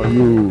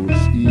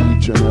 Joyous,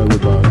 each and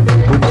everybody.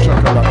 Boom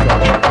shakalaka.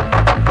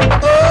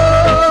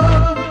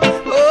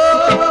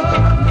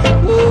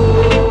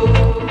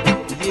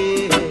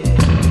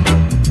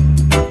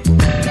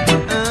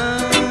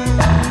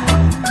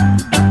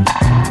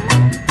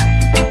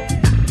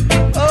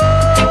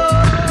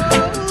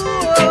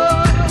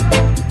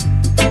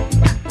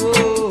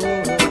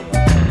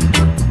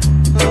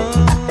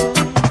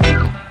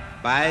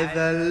 By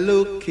the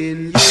look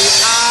in your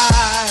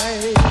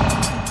eyes,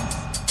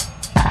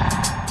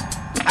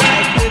 I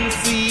can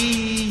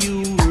see you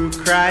were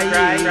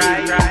crying.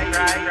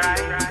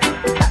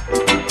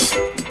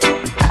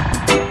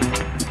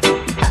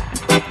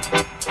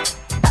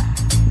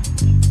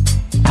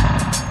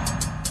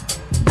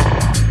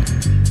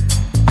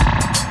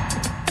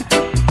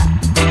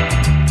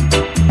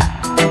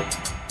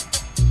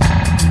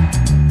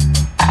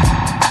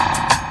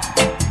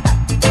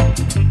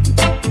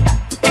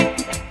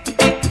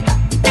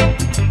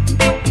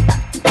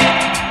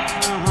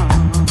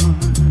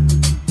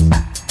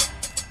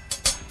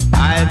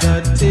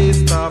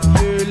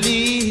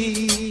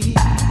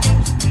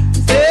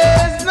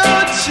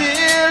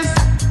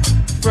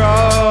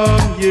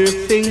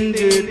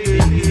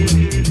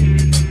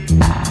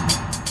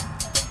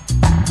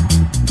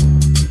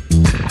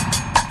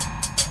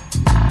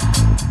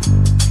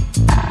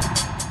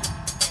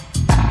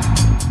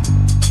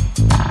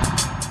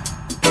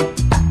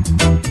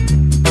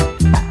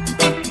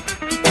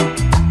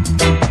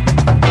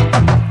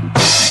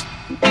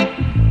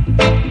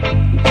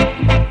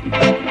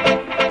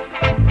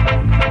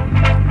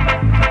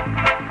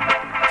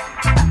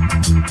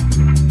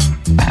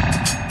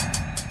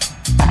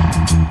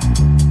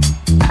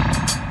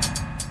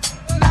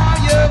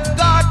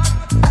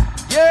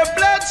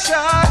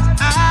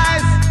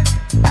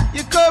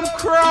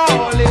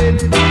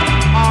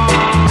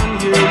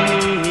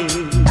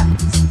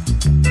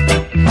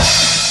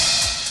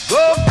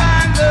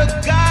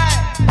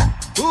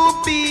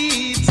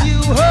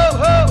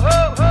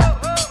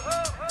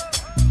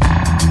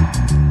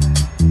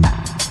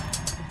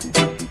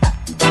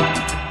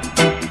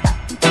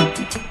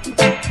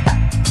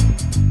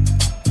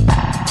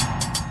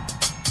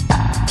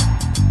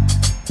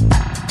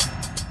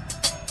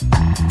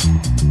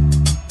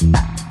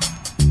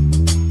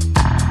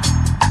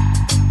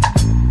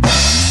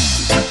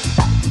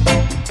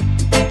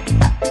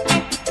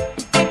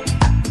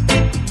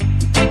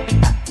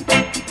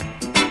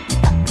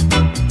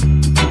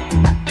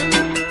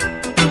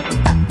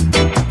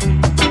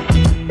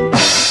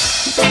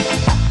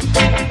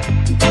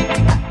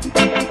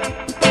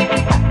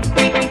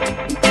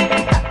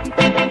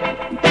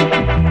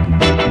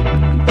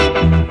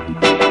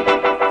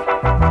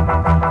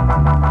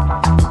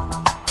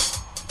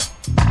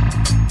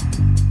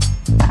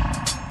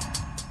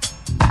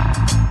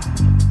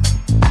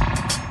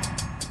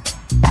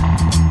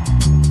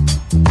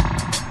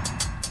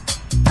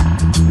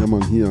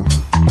 Here,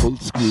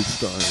 old school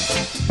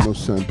style, no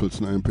samples,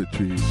 no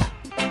MP3s,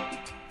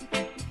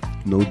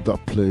 no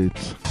dub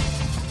plates.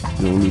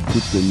 You only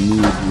put the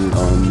music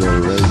on the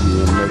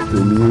radio and let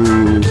the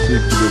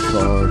music do the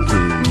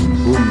talking.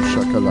 Boom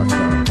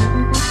shakalaka.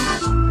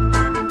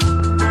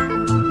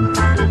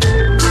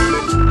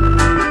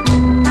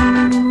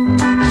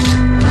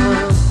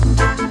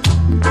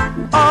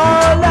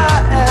 All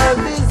I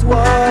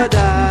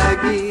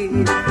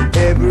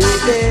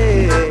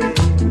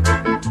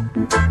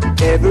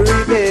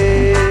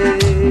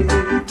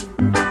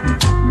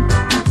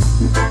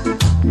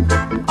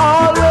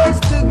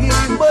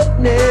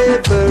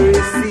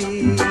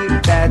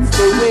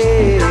the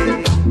way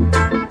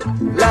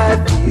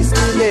life is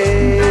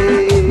today.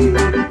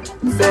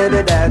 Said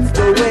that that's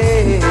the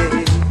way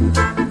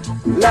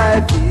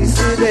life is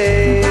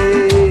today.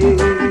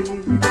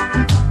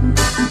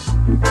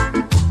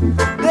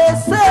 They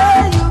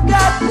say you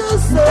got to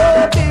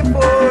sow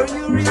before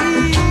you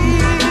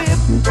reap.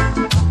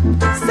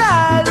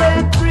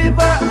 Silent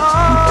river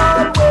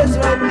always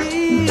run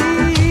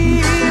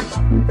deep.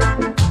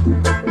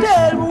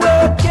 Then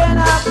where can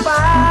I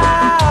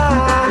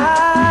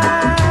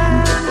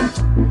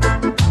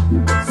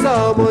find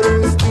someone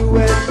who's true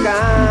and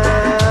kind?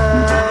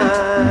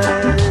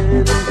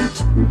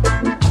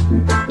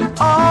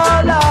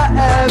 All I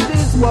have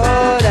is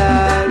what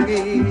I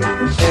give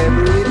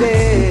every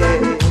day,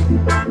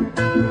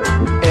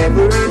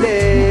 every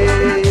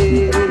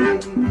day.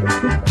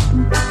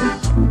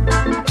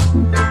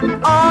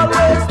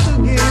 Always to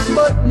give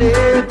but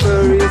never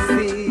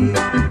receive.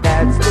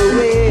 That's the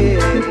way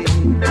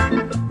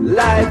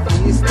life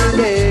is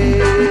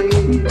today.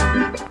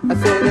 I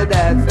said that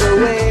that's the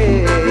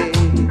way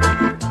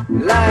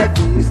life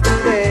is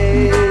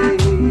today.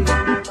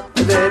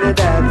 I said that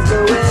that's the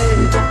way.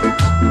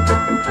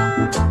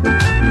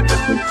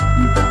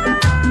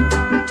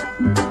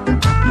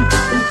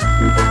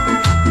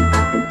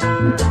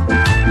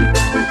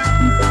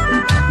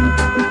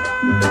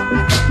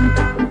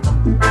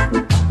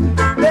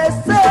 They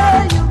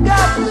say you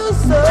got to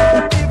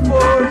sow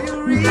before you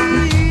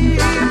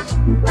reap.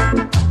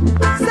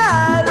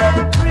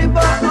 Silent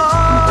river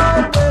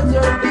always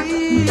run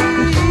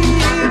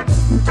deep.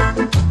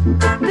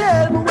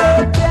 Tell me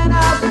where can I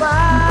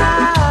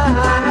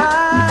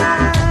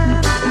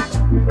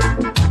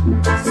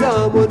find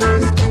someone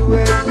who's true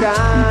and kind?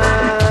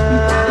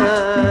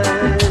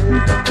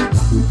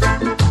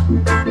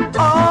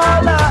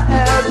 All I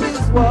have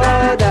is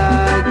what I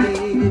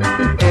give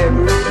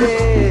every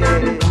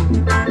day,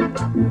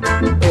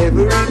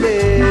 every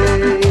day.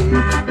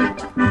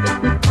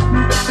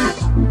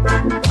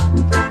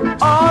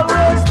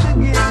 Always to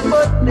give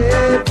but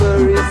never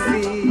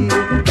receive.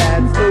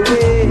 That's the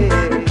way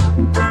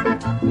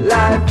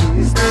life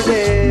is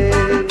today.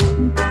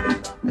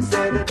 I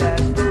said that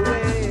that's the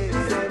way. I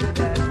said that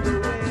that's the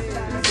way.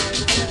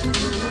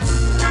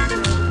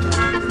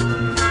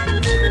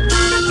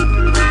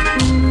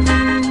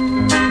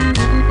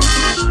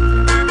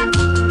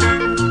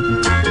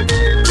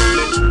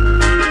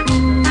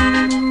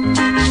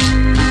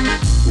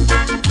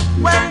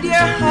 When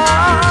your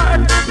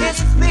heart is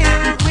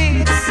filled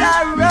with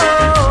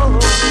sorrow,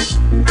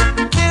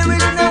 there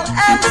is no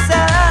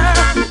answer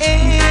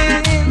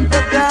in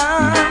the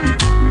gun.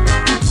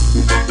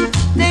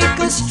 Take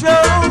a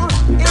stroll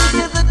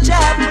into the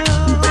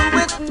chapel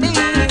with me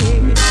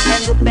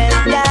and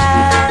bend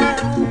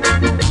down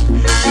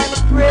and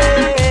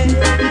pray.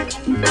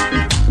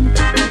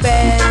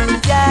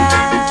 Bend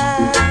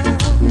down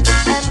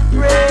and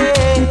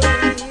pray.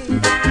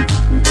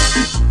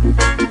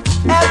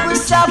 Every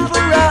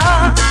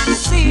sufferer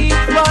seek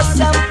for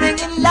something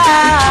in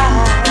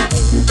life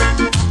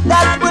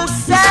that will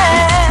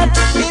set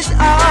his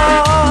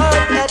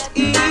heart at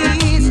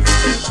ease.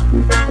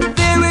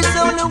 There is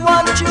only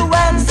one true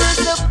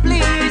answer, so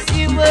please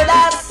hear what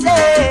I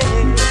say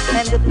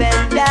and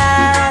bend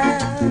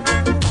down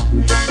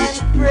and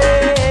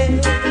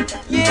pray.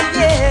 Yeah,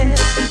 yeah,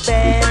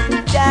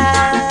 bend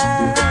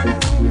down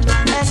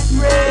and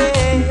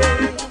pray.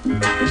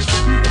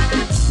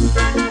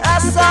 I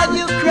saw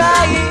you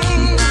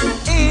crying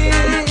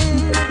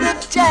in the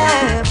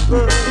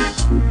chapel.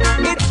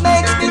 It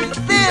makes me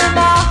fill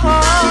my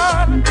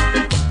heart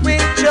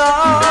with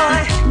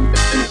joy.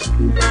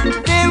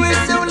 There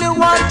is only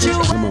one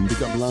true Come on,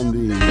 big up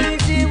Landy.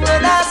 easy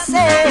what I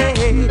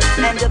say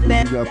and the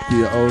bend Big up to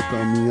your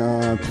Outta me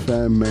heart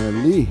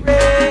family.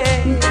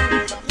 yeah,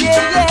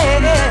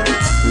 yeah.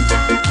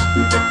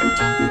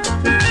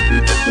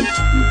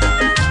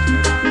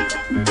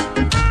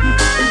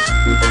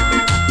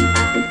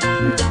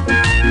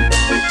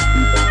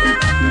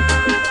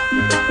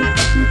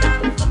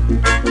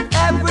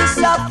 Every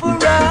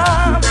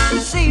sufferer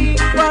seek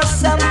for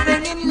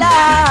something in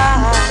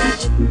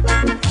life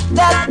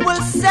that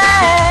will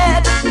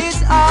set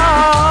his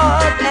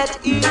heart at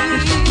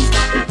ease.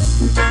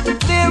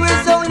 There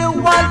is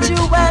only one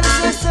true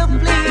answer, so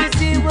please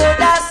hear what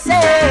I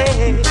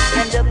say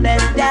and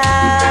bend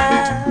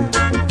down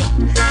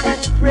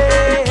and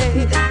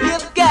pray.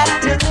 You've got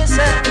to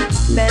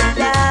listen, bend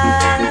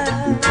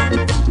down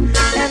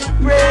and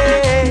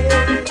pray.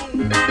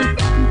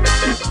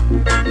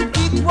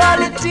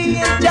 Equality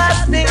and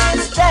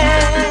justice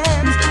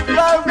stands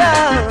for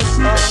us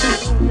all.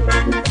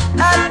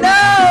 I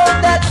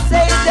know that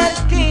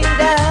Satan's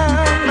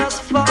kingdom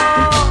must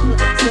fall,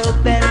 so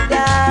bend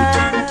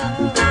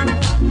down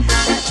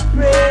and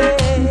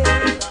pray.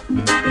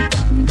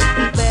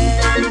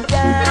 Bend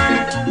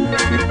down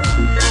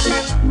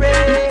and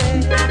pray.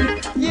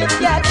 You've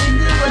got to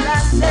do what I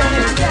say.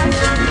 You've got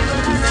to do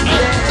what I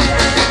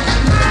say.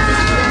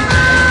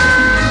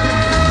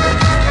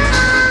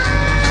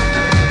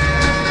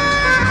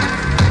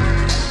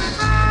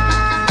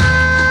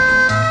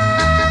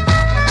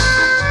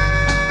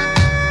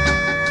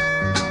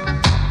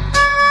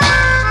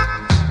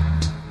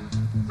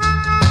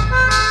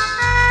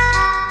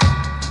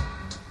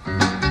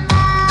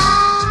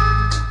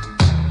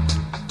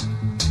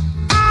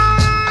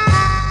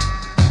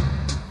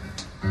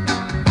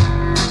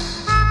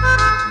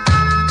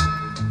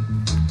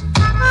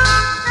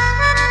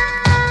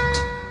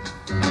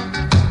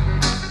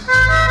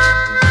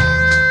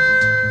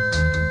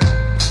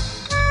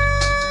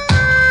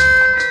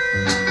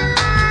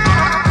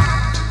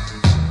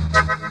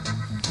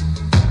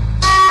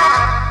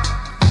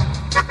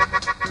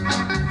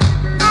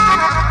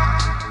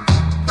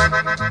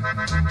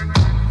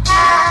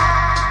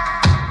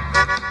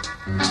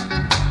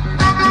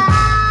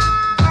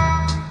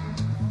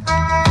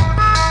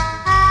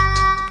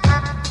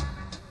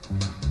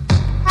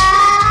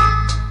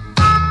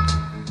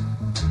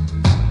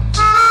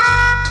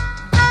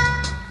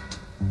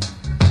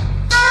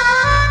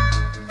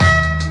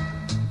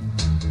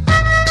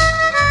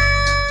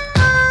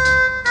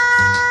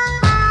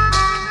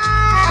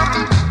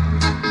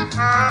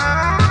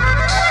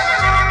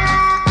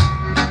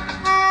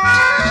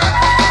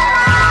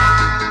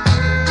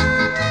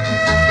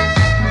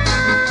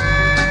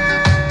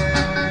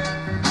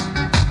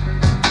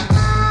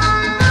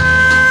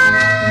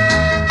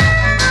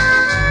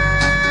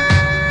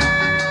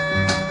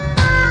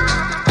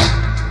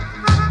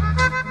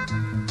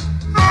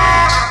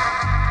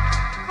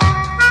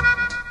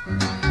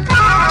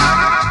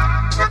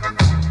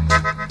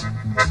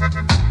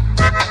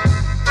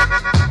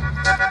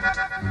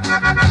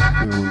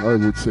 I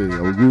would say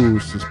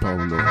Augustus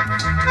Paulo.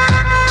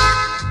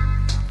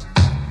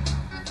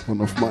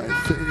 One of my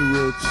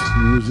favorite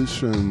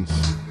musicians.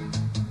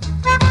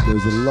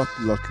 There's a lot,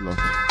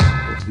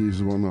 but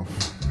he's one of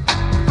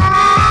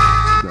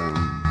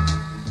them.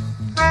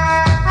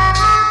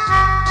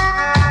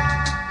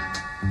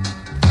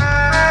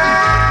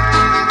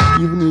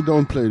 Even you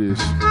don't play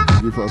this,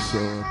 give us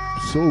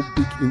so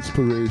big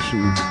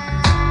inspiration.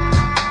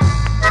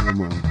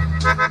 Come on,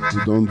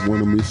 you don't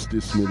want to miss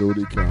this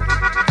melodica,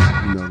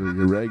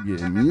 the reggae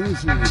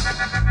music.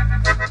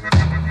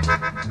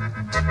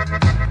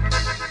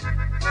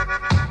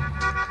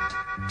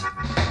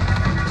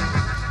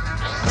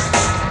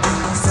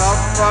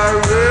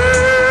 Suffering,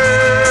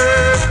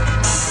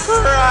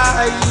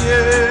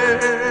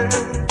 crying,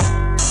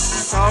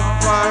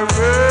 suffering,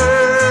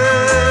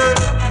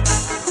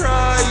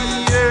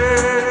 crying.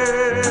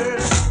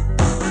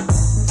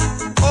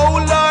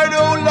 Oh Lord,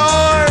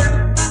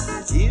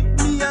 give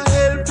me a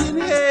helping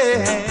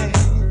hand.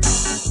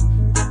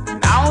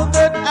 Now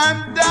that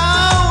I'm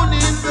down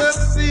in the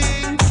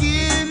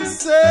sinking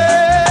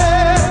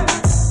sand,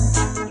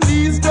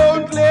 please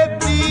don't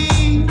let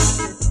me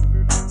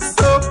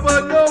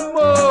suffer no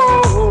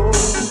more.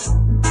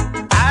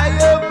 I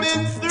have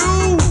been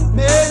through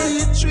many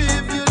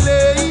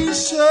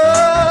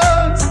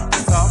tribulations,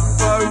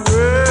 suffering,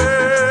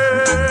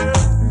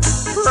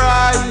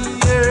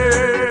 crying,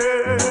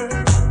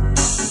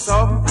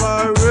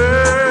 suffering,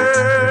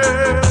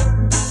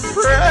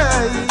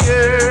 praying.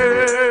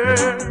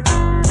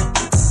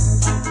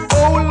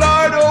 Oh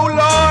Lord,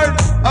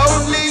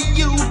 only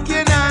you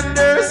can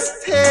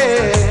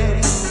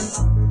understand.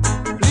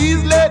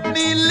 Please let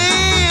me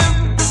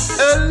live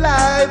a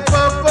life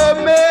of a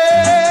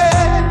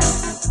man.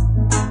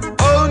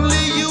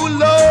 Only you,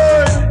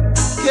 Lord,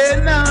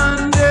 can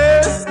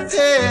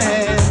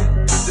understand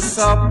the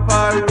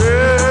suffering,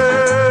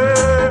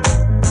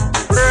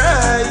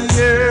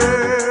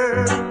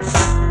 prayer,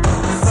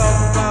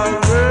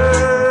 suffering,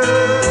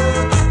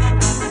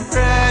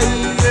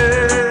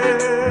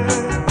 prayer.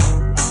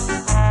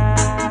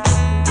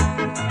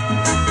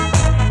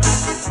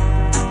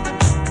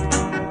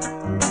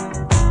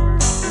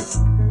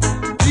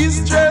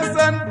 Distress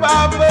and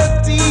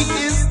poverty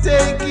is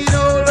taking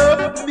hold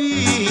of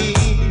me.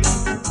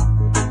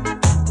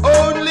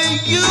 Only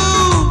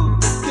you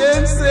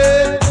can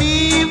set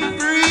me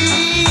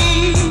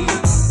free.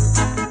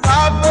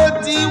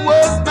 Poverty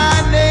was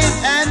my name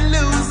and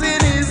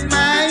losing is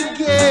my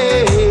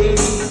game.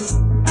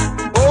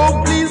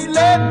 Oh, please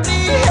let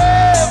me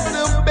have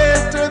the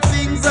better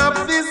things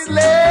of this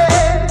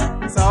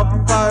land.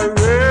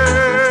 Sufferers,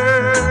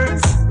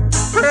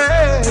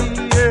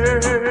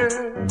 prayers.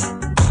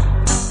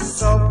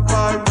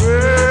 Suffering,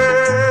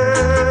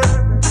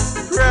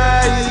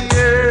 crying.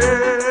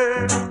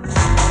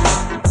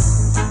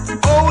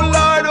 Oh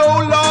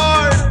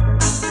Lord,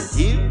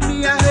 give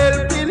me a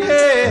helping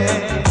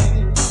hand.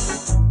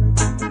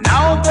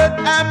 Now that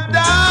I'm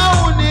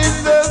down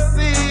in the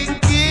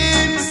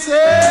sinking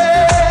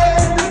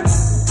sand,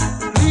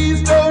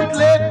 please don't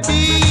let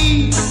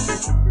me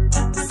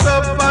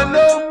suffer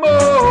no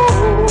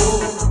more.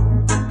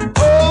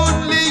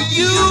 Only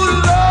you,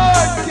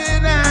 Lord,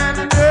 can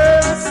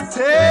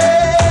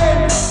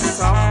understand.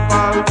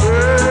 Suffering,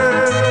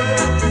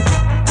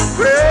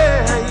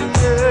 praying.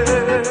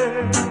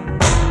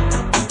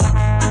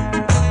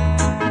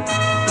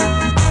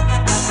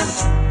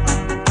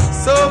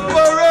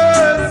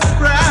 Sufferers,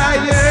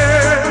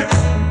 crying.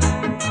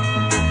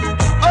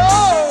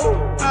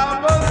 Oh,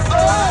 I'm a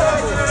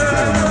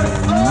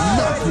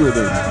Not with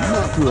it,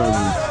 not with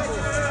it.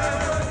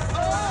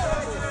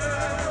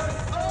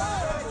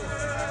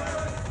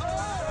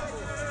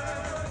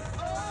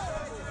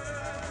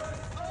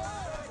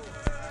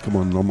 Come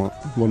on,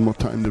 one more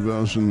time the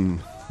version,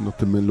 not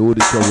the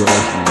melodica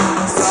version.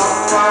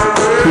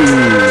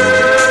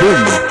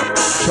 Boom,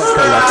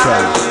 shakalaka,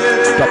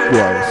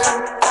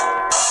 stopwise.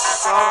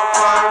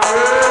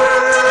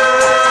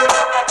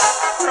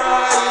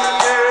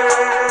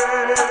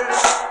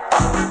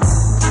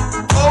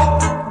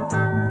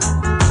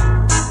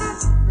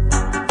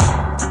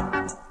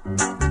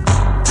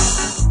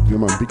 Yeah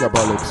man, big up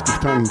Alex, give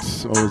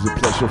thanks. Always a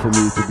pleasure for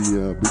me to be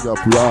here. Big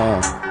up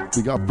Ra,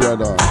 big up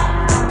brother.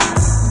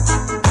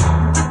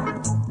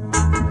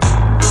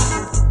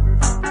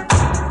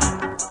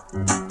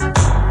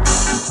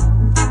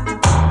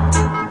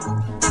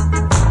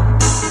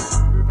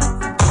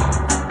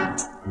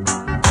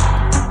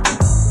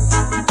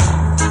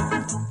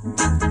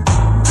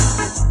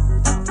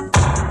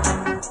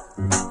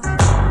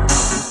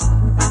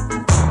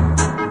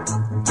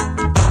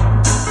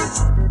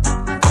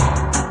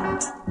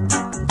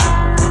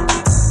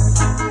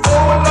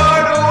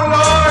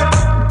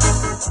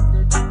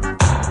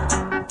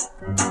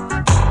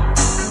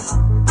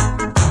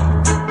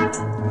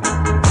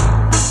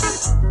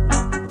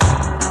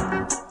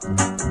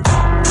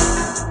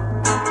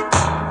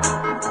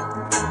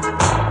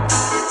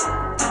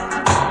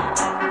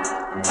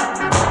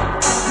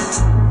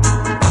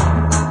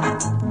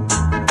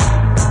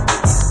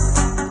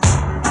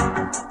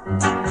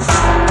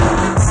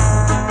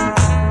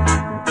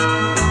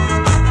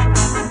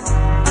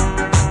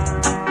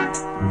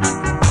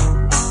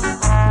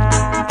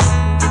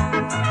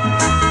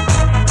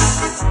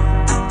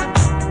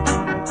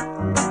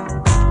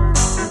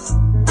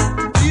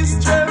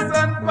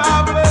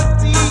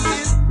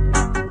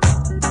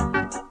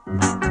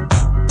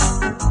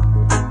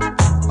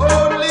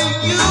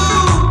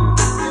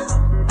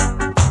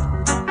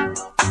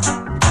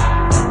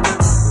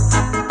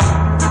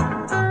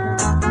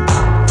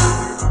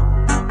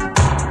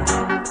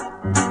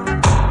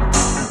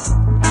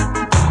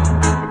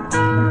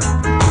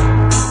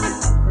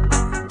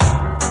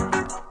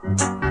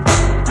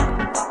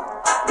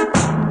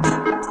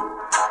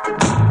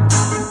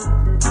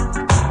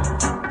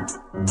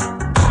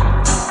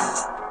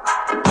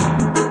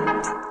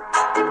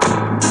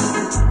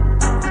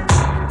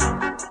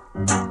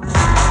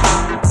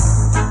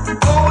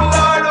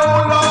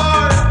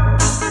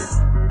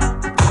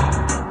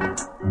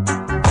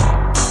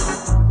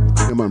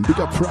 man, big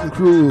up Frank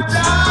Roots,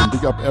 and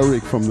big up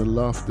Eric from the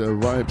Love the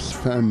Vibes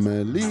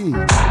family.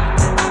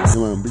 Yeah,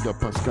 man, big up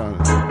Pascal,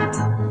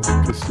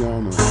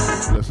 Cristiano,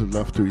 blessed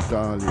love to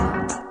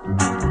Italia.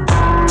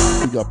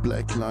 Big up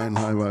Black Line,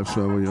 high vibes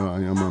wherever you are.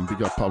 Yeah, man,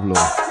 big up Pablo.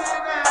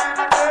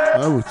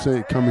 I would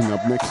say coming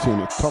up next year on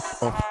the top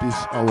of this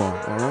hour,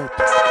 alright?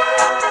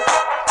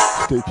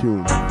 Stay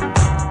tuned.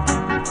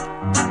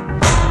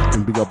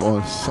 And big up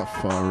all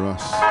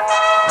sufferers,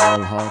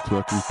 all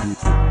hard-working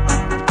people.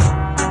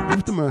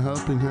 Give them a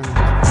helping hand.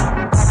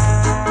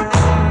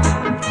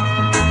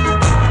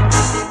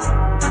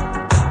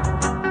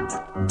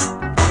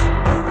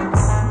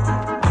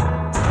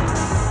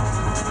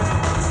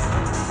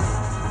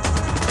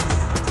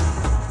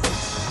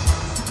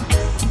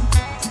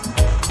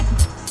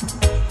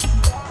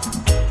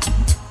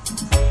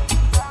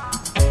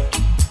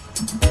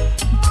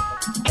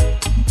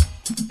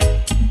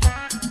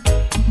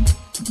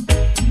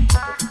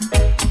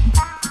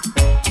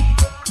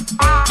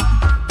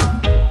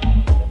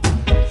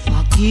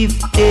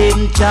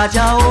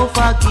 Jaja, oh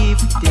forgive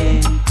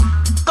them,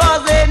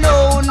 'cause they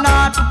know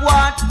not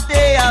what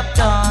they have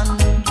done.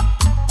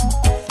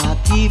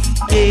 Forgive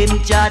them,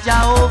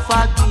 Jaja, oh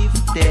forgive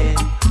them,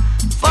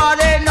 for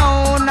they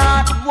know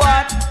not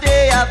what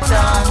they have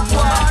done.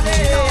 What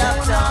they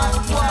have done,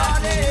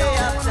 what they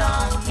have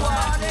done,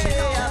 what they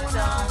have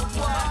done,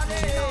 what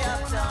they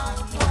have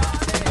done, what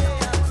they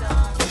have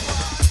done.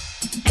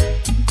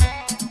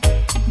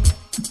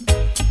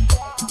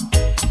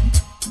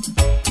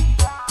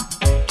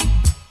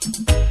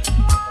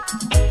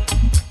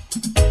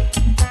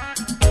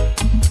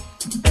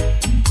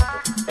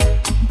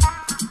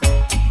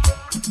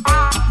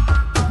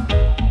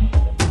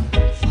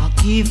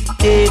 Forgive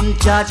them,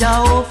 Jaja,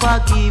 oh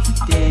forgive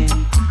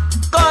them,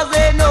 'cause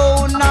they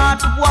know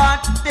not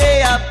what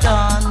they have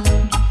done.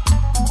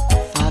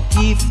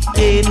 Forgive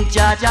them,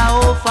 Jaja,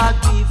 oh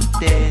forgive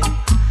them,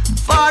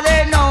 for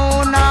they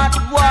know not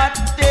what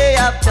they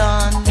have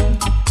done.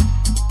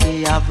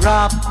 They have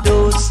robbed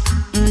us,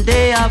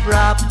 they have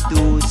robbed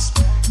us,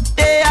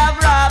 they have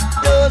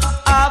robbed us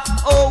of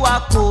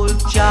our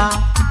culture.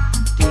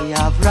 They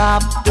have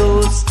robbed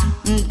us,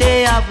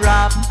 they have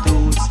robbed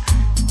us,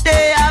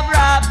 they have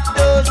robbed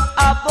us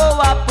of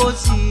our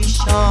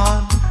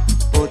position.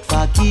 But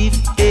forgive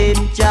them,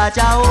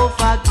 Jaja, oh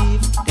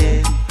forgive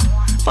them,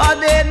 for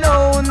they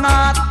know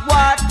not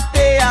what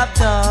they have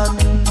done.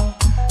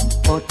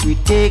 But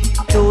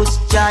protect us,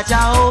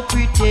 Jaja, oh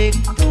protect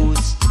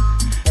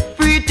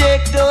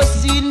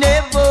us in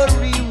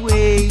every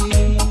way.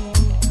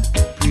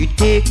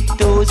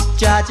 Protect us,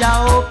 Jaja,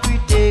 oh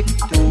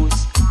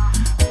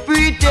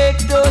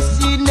protect us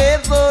in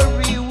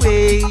every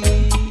way.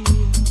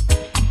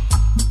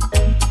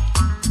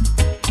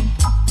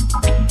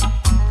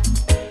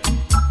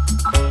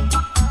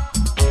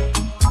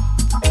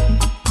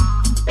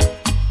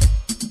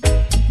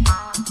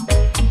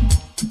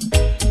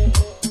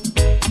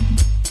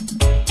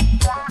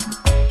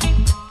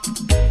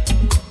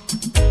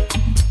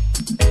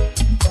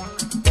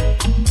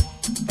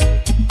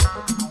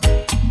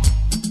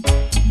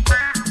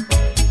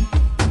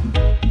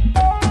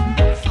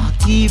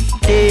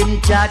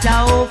 Jaja,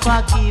 oh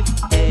forgive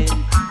them,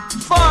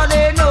 for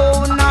they know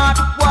not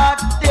what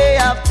they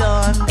have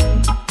done.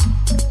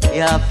 They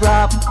have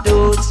robbed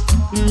us,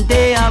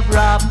 they have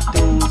robbed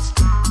us,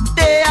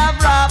 they have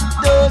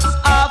robbed us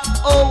of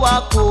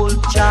our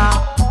culture.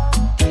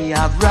 They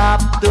have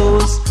robbed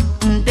us,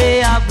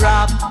 they have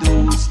robbed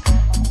us,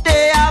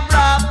 they have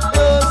robbed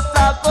us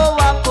of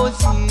our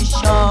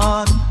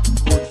position.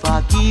 But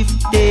forgive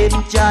them,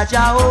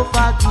 Jaja, oh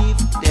forgive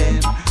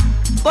them,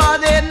 for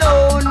they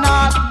know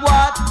not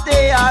what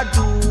they are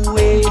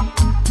doing.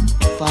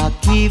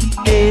 Forgive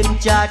them,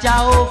 Jaja,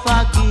 oh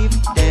forgive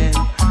them,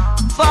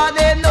 for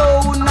they know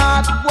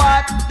not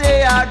what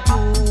they are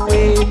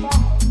doing.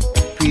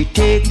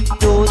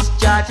 Protect us,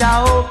 Jaja,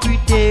 oh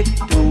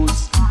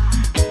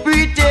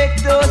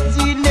protect us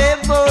in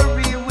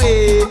every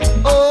way.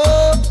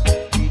 Oh,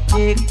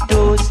 protect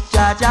us,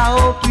 Jaja,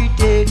 oh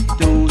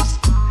protect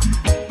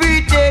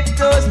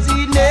us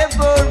in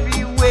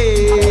every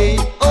way.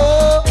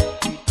 Oh,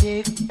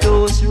 protect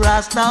us,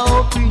 Rasta,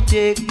 oh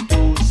protect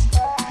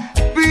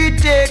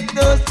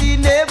us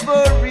in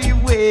every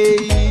way.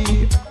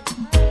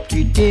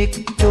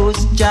 Protect us,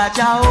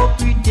 Jaja, oh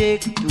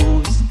protect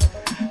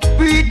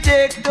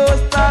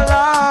us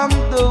along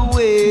the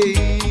way.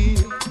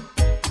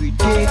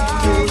 Protect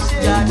us,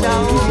 Jaja,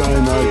 oh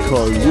design I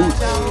call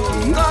Roots.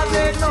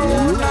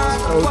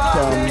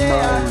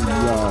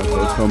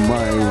 Out of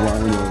my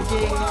vinyl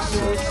box.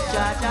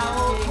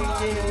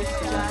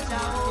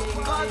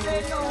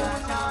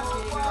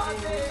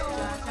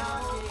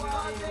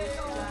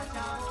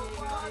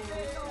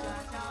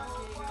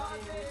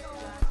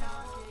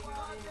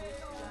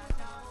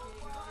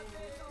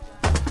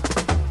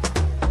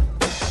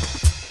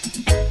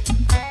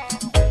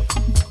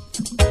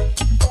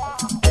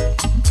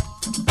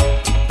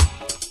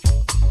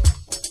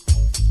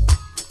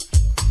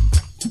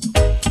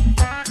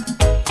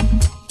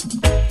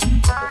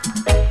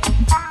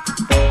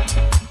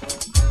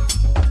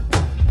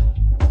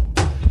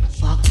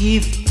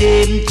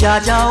 them,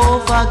 Jaja, oh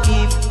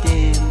forgive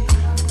them,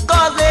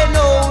 'cause they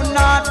know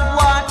not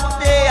what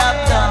they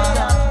have done.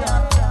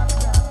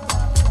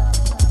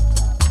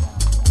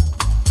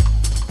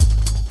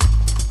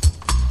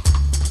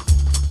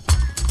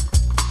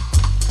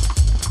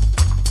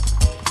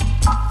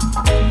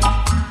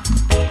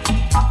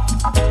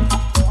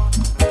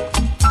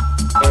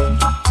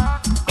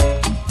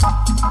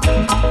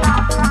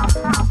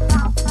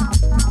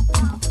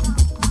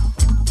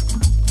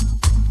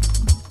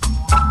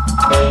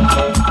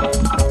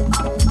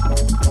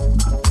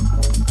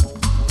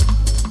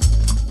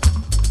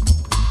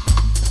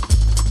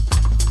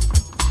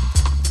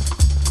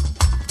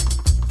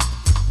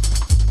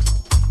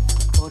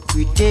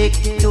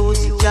 Protect us,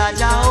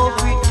 Jaja, oh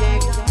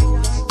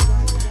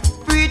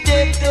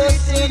protect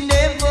us in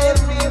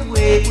every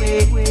way.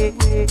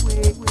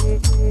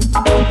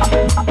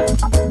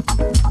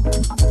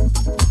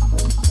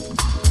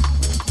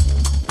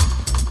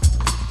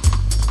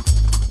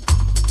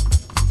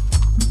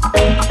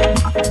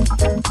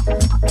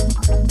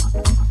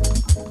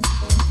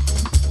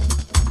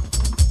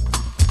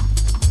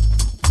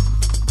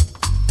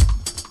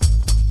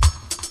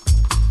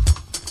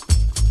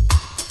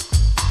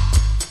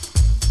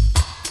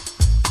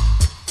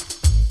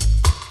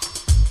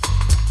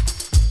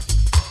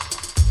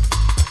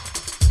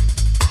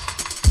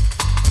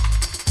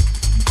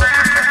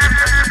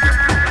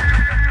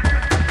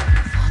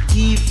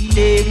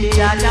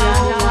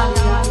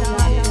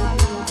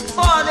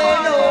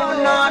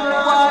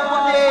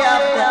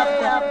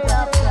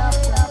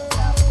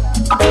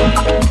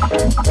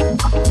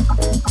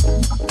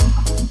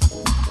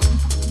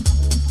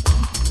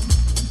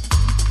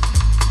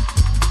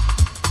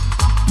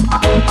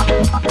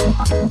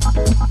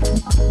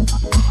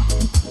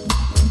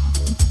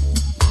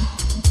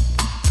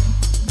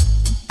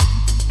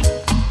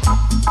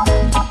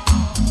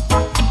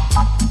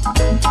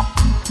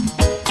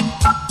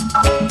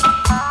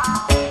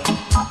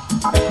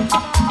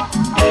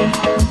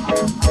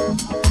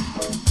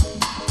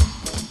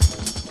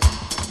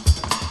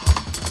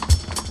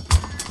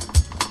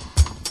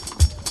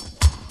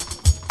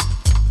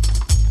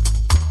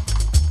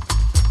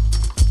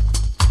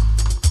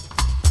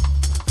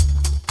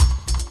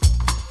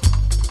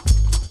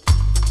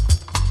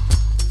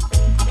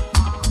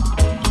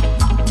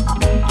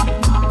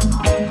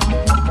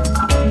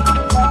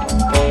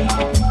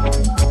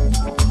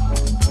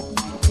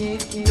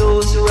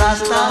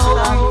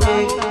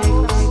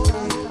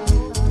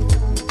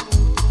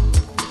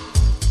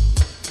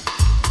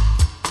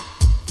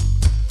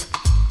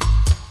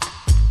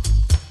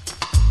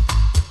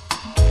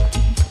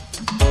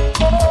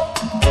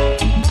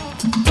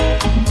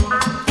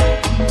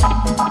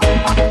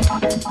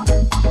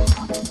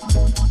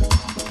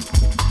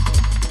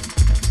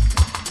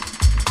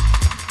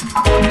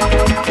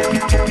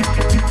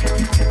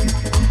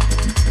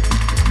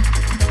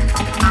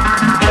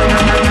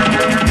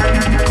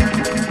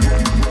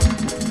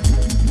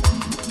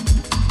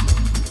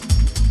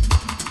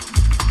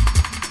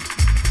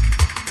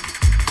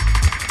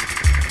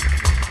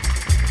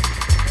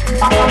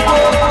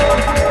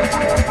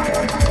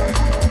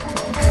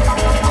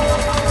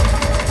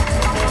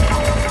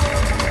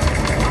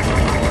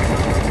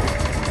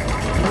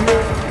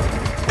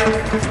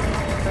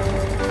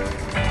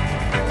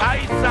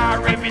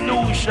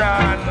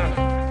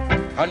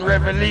 And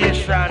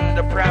revelation,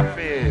 the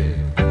prophet.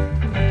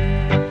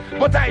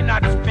 But I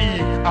not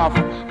speak of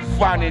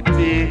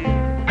vanity,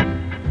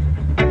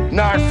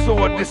 nor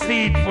so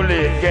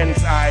deceitfully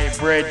against I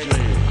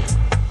brethren.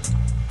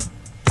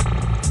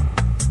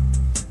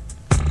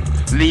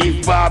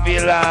 Leave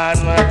Babylon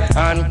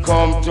and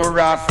come to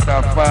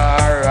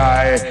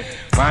Rastafari.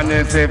 Man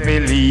is if he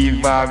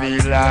leave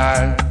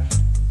Babylon,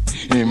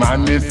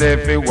 man is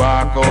if he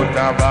walk out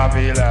of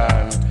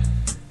Babylon.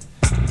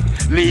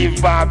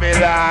 Leave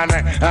Babylon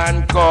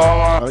and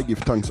come. I give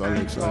thanks,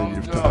 Alex. I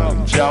give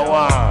thanks.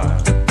 Jawan.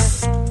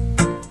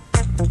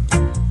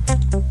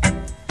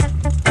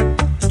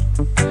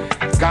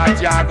 God,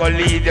 Jah go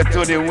lead you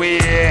to the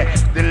way.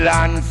 The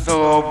land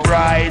so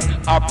bright,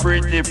 a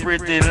pretty,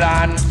 pretty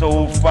land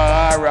so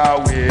far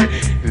away.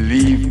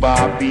 Leave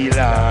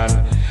Babylon,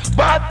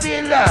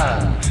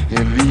 Babylon.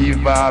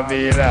 Leave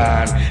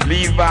Babylon,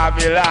 leave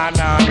Babylon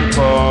and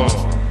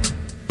come.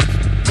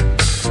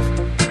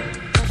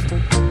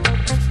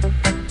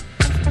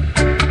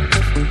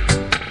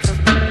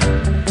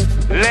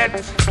 Let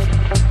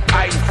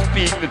I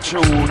speak the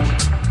truth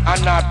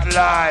and not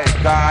lie,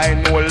 'cause I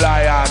know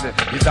liar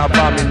is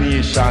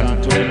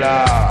abomination to the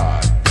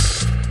Lord.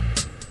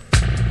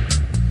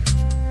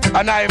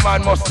 And I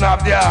man must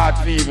not have the heart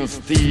to even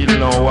steal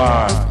no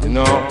one, you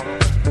know.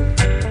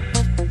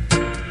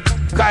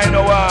 'Cause I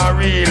know I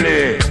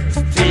really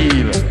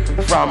steal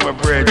from my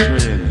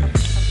brethren,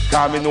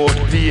 'cause I know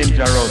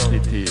dangerous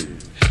it is,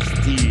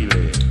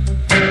 stealing.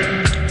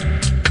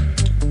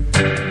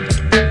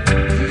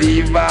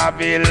 Leave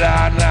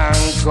Babylon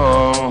and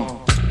come.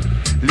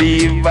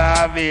 Leave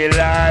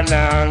Babylon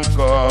and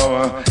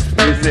come.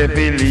 We say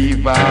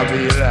leave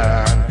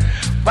Babylon.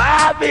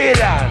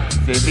 Babylon,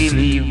 they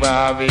believe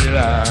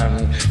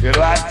Babylon. You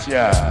watch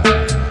ya.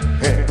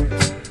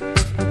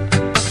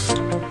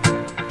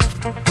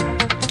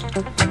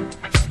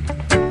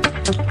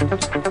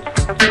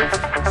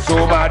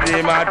 Some of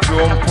them a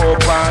jump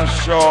up and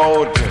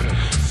shout.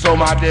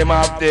 Some of them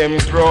have them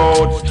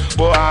crowds.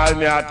 But all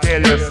me I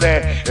tell you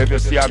say, if you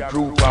see a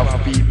group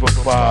of people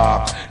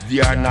park,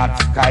 they are not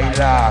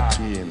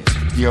skylarking.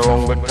 They are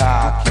only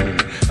talking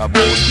about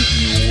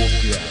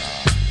Ethiopia.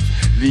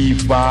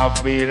 Leave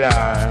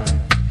Babylon.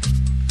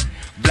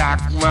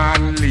 Black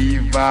man,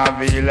 leave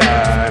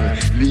Babylon.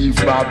 Leave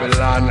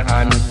Babylon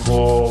and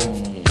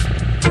come.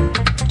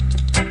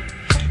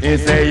 He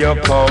say you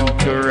come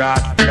to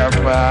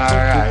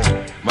Rastafari.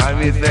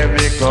 Man, he say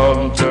we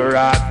come to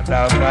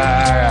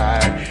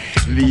Rastafari.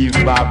 Leave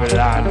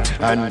Babylon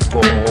and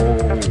go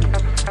home.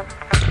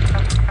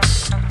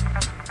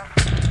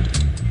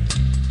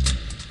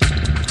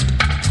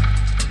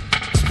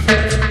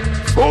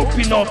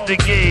 Open up the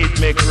gate,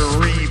 make a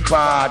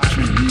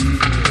repatriate.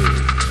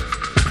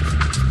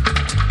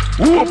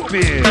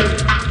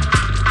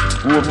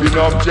 Open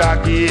up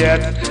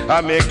jacket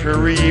and make a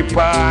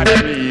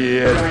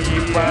repatriate.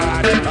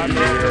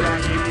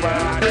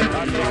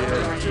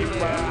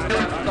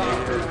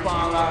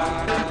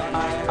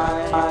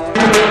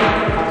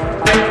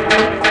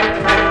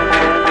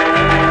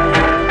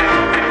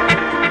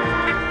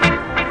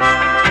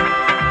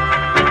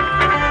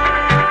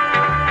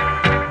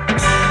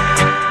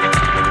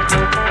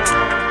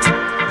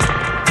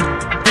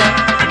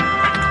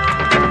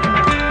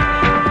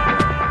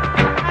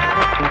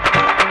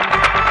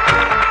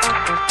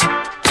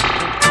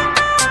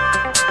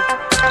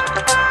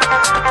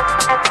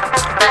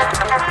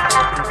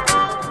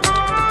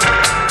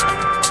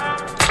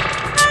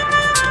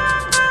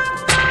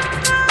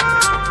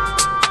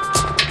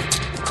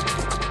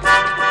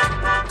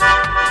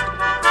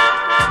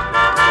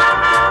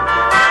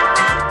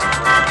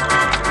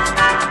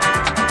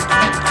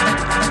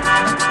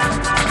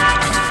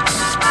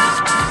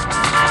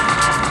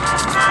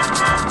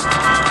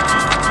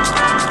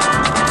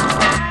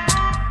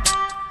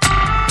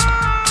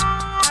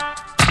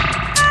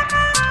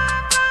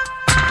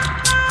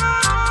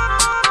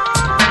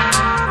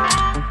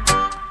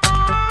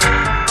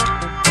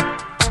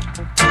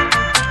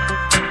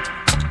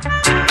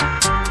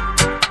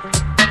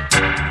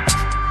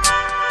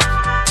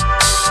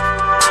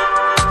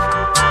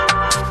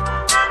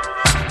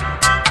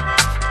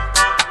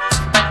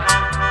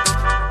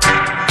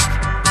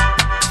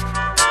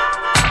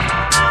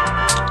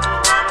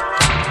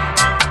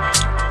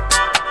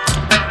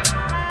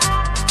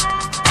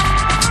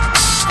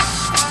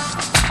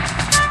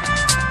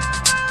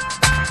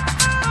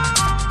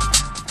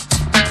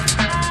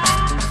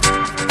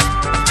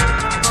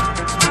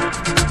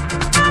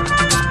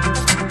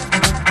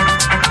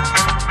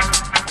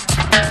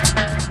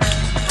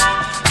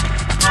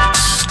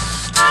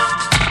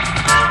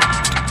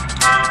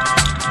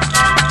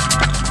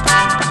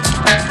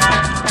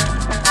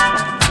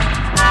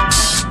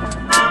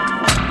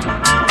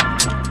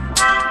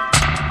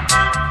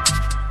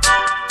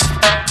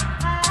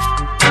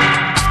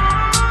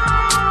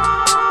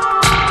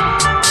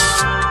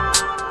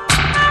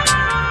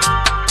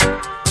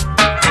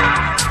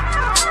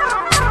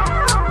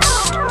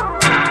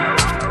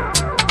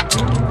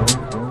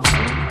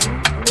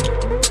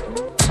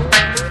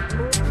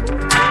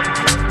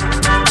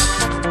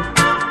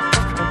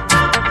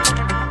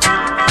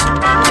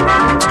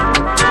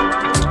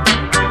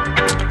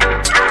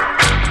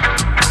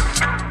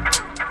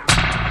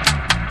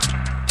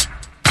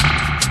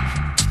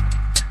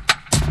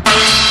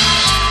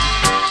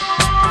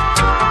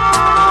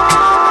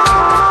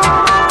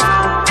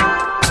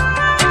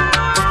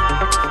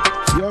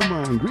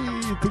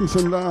 Peace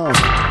and love.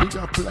 Big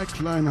up Black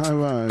Line High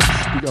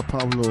Vibes. Big up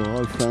Pablo,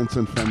 all friends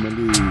and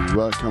family.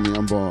 Welcome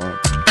on board.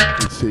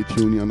 And stay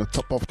tuned on the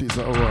top of this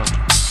hour.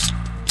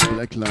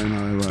 Black Line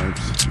High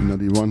Vibes. You know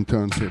the one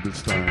turntable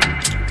style.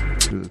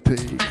 We'll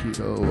take it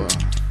over.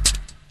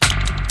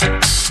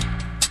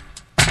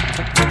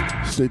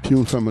 Stay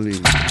tuned,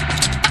 family.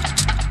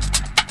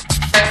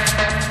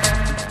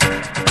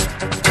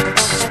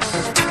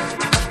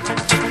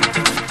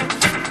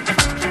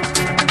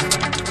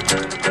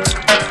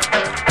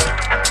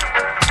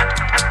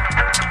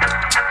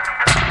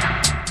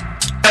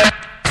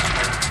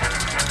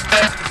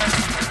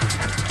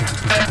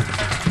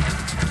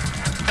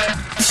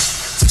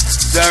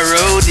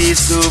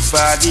 So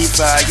faggy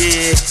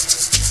faggy,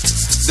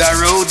 the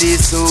road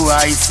is so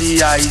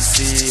icy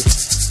icy,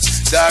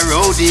 the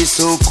road is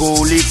so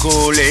coolly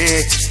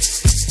coolly,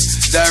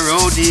 the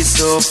road is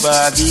so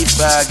faggy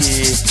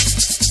faggy.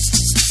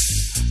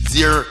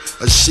 There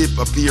a ship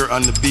appear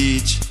on the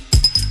beach,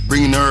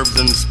 bringing herbs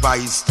and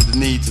spice to the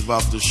native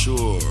of the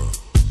shore.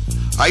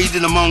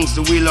 Hiding amongst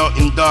the willow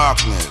in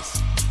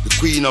darkness, the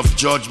queen of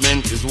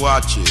judgment is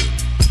watching.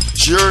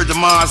 She heard the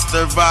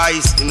master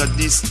voice in a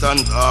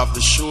distance of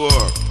the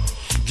shore,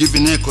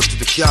 giving echo to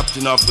the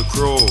captain of the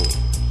crow,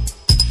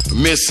 a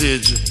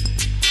message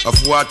of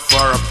what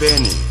for a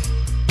penny.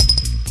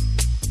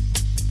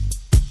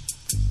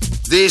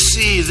 They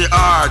see the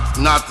art,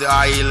 not the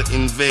oil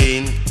in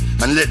vain,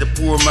 and let the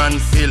poor man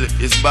fill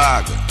his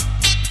bag.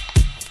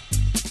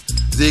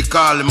 They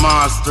call the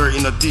master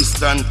in a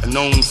distance,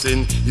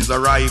 announcing his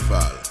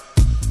arrival.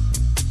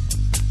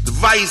 The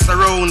vice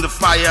around the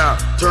fire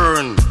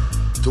turn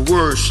to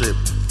worship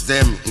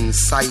them in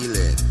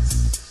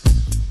silence.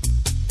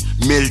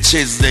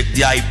 Melchizedek,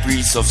 the high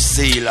priest of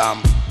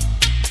Salem.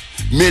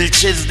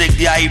 Melchizedek,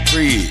 the high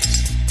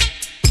priest.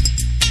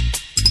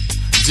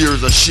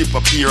 There's a ship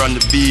appear on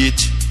the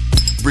beach,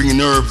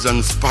 bringing herbs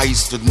and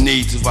spice to the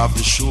native of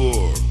the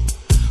shore.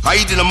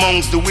 Hiding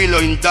amongst the willow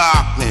in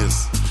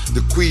darkness,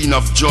 the queen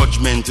of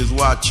judgment is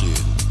watching.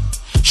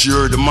 She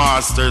heard the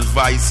master's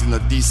voice in a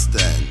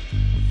distance,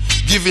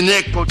 giving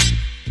echo.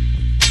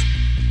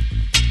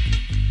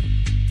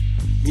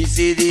 Me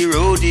say the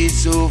road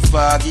is so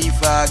foggy,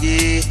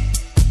 foggy.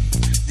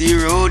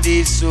 The road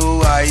is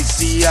so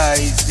icy,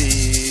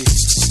 icy.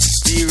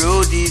 The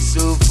road is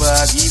so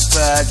foggy,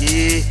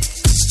 foggy.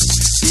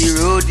 The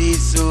road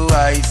is so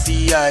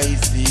icy,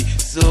 icy.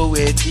 So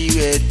wetty,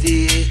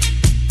 wetty.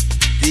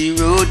 The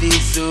road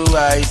is so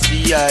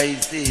icy,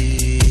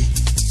 icy.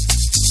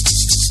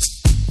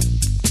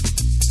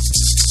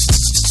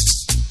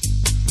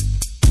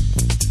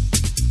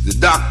 The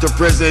doctor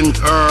present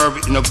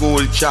herb in a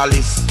gold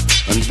chalice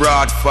and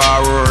brought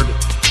forward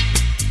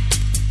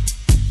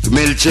to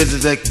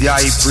Melchizedek the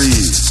high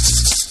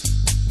priest.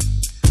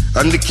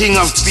 And the king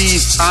of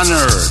peace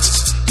honored,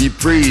 he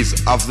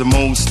praised of the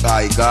most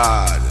high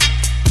God.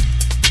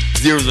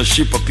 There's a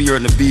ship appear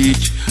on the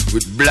beach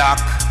with black,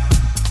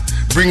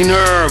 bringing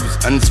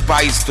herbs and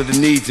spice to the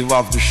native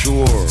of the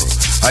shore,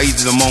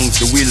 hiding amongst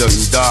the willow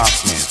in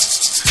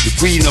darkness. The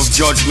queen of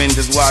judgment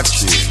is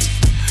watching.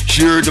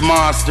 She heard the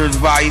master's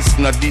voice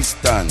in a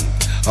distance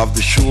of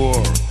the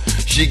shore.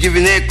 She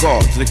giving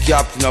echo to the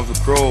captain of the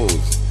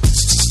crows.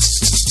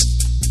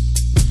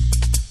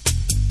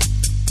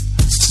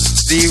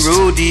 The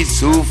road is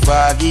so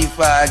foggy,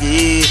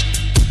 foggy.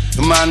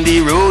 Man,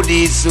 the road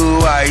is so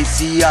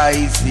icy,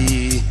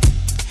 icy.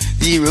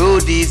 The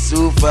road is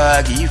so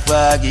foggy,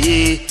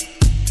 foggy.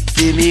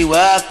 See me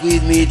walk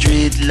with me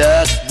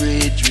dreadlocks,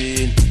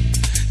 brethren.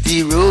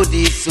 The road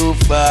is so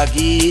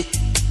foggy.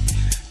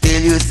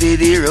 Tell you say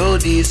the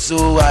road is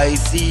so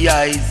icy,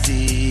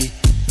 icy.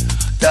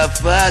 The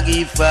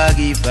foggy,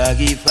 foggy,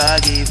 foggy,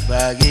 foggy,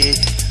 foggy,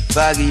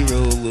 foggy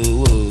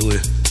road.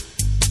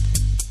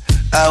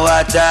 I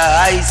want a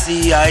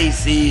icy,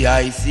 icy,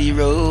 icy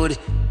road.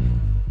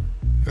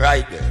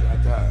 Right there,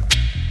 right there.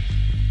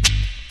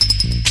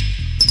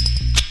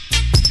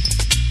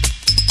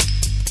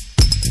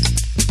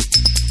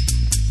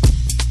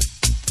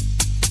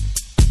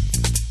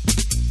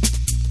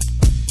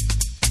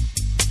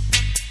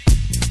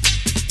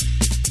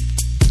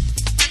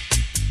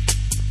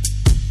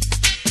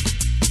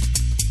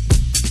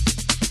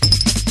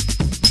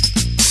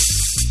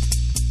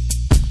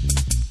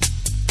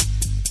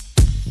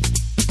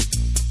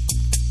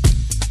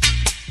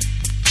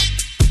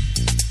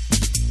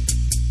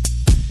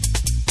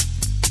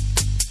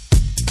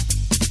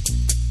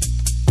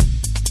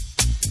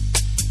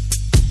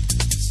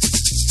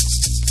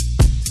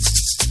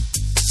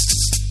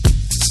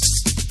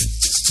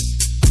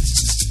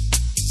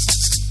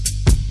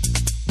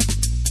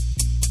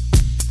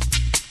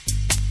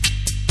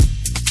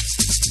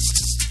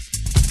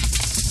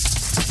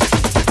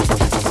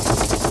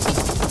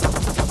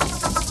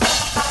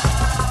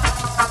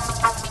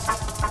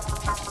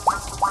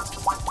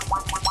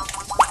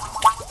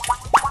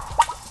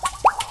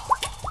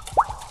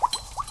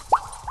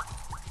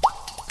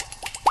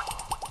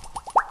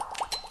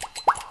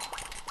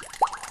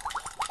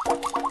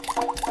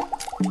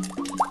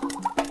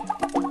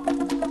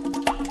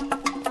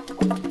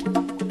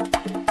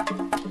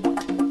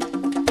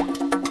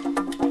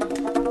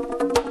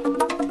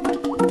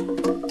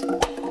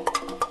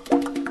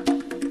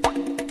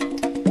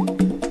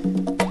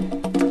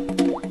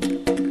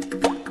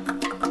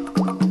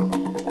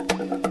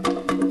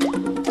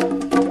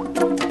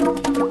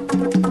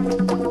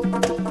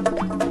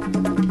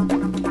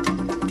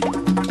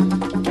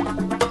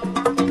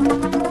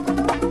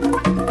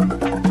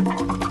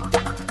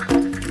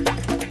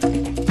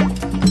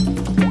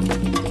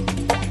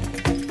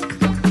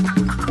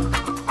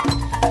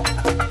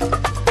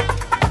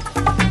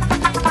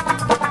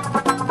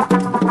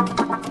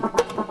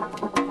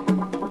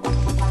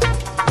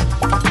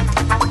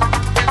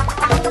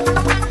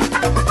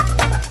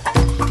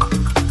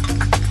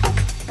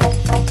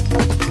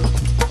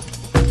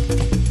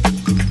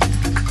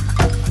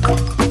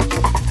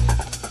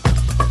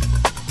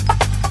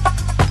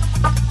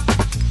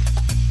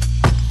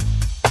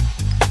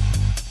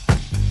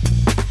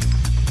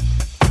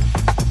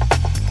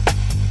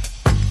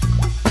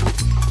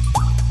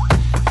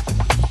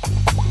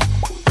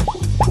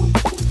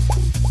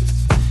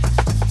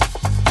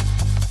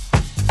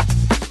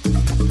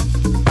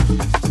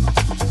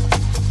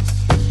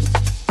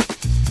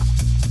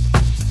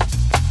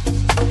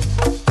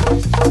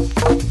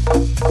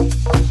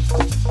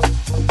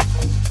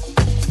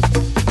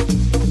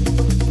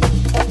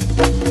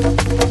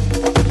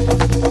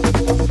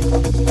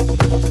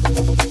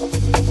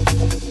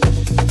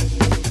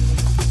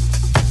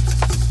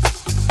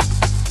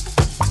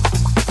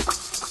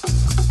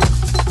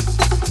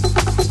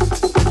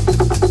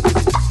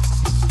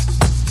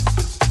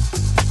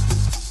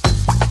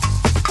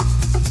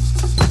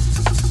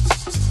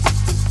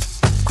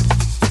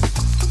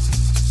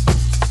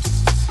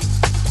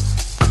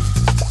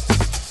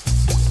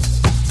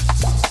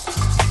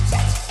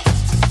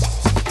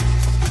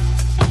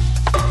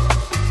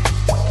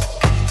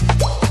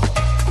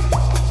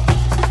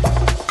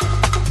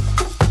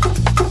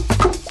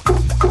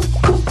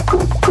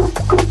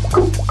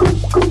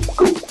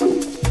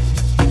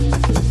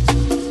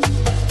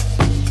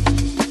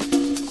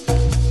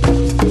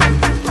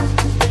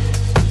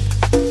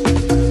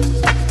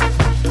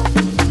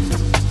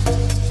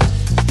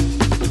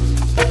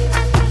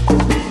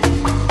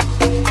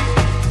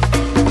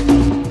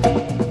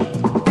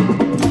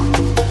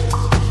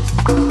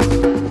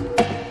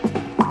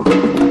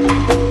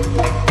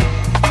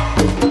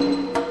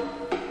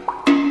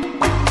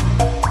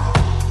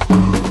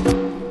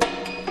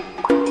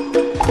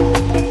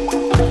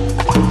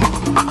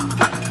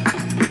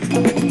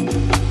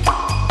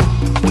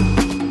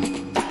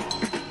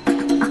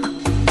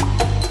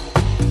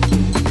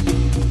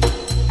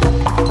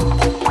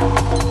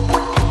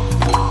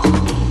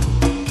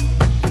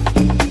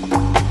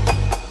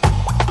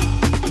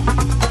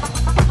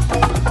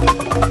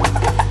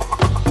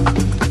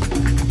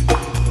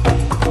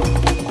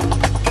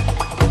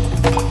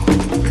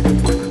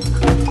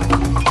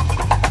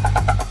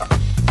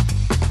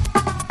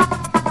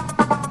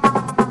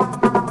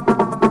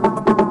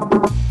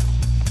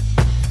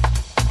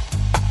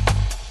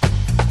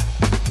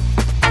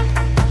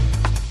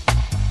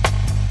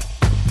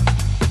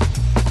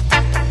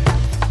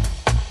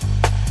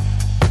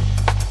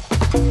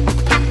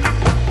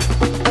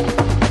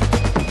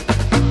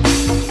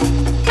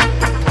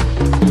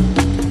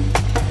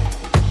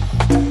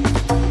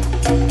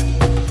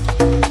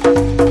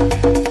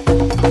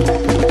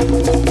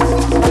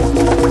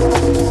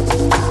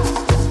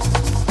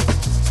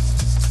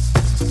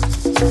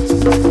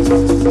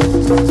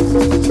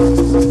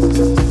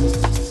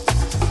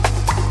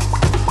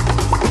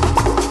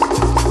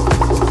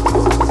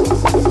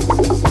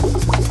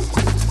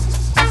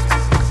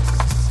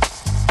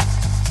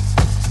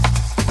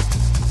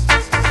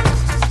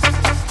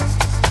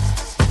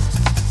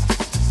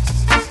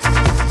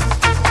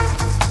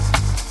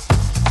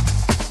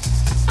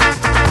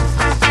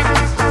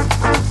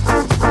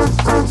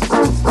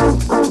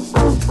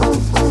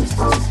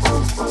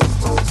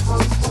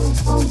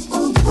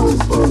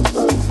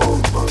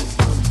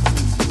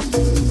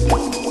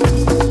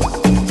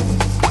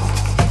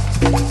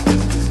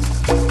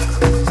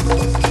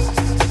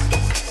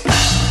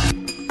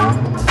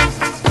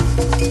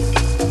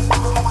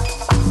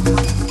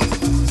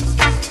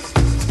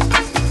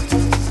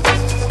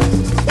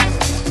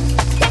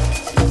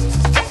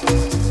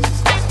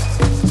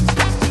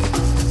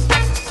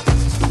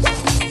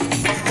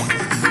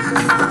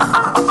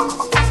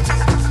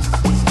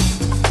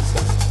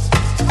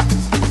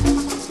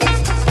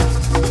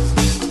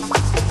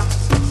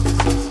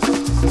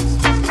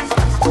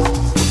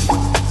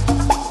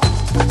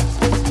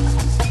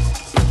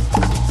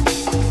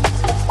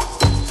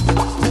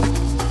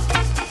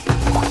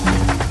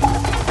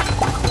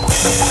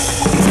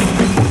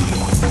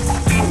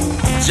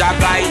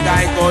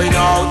 guy going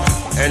out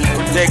and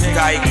protect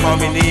guy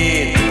coming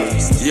in.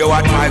 Hear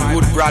what my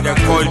good brother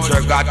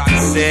culture got to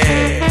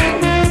say.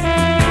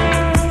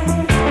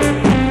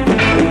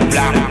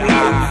 Black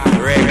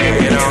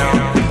reggae, you know.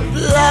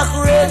 Black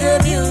reggae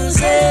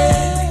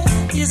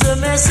music is a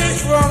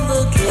message from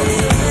the king.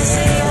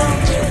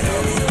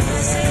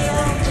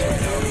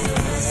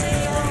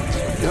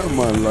 Yeah,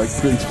 man, like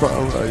Prince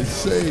Farai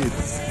said,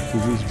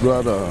 with his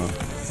brother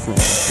from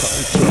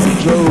Culture,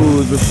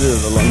 Joseph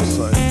there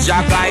alongside.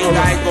 Jack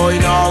guy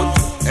going out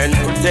and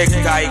protect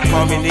guy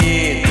coming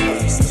in.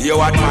 Hear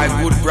what my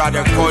good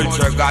brother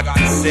culture got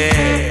to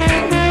say.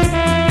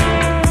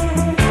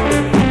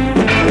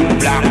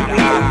 Black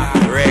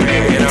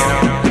reggae, you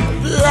know.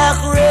 Black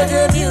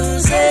reggae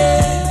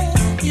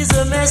music is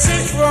a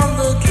message from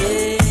the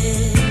king.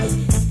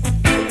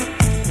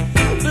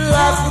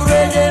 Black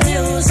reggae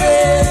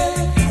music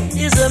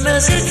is a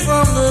message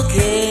from the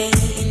king.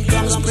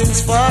 Comes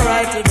Prince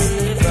Farai to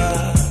deliver.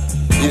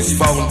 His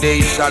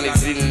foundation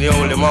is in the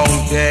holy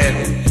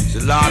mountain. The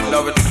Lord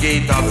loveth the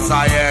gate of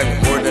Zion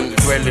more than the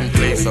dwelling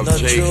place of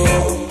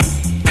Jacob.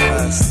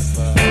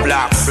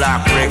 Black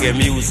reggae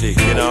music,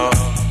 you know.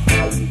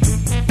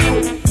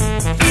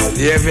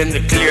 The heaven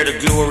declare the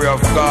glory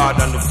of God,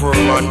 and the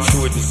firmament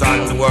through it is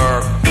on the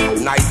work.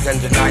 Night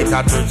and the night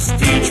at the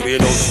stage where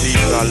no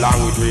speech or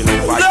language where no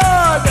fight.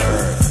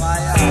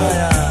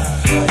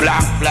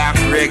 Black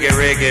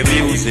reggae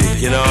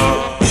music, you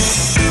know.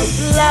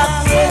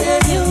 Black reggae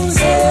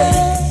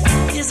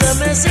music is a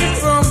message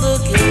from the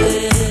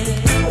king.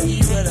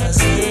 Even I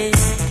say,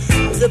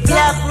 the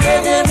black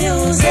reggae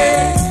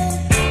music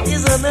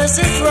is a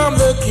message from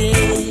the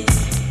king.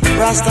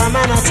 Rasta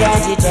man a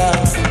chant it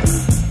out.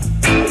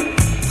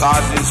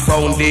 Cause his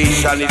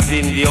foundation is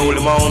in the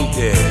holy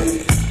mountain.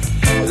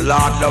 The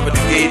Lord loveth the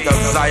gate of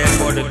Zion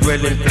for the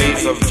dwelling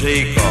place of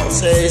Jacob.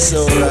 Say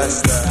so,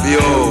 Rasta.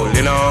 Behold,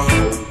 you know.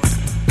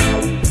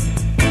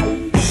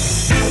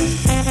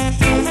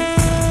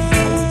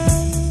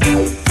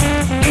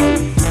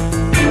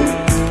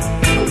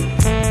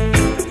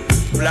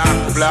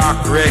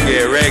 Black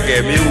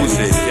reggae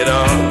music, you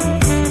know.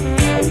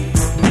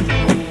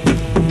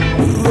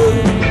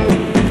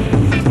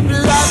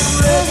 Black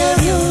reggae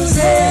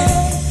music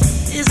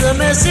is a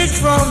message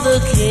from the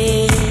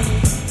king.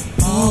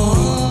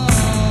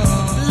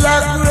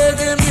 Black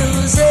reggae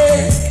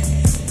music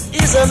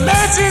is a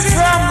message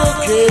from the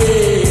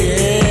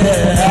king.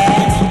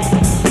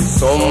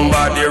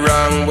 Somebody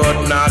wrong but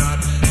not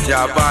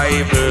your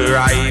Bible,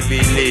 I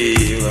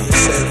believe.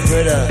 Say,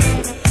 brother.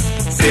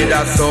 Say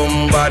that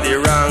somebody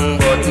wrong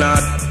but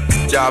not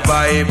your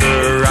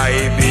Bible,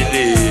 I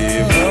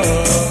believe.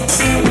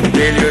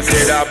 Tell you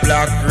say that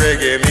black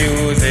reggae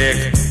music.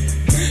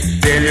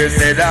 Tell you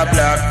say that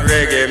black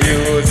reggae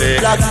music.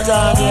 Black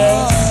time,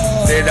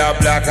 yes. Say that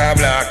black are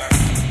black.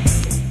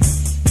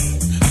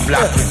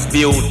 Black is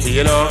beauty,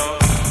 you know.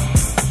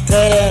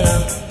 Tell you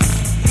now.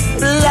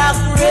 Black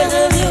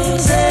reggae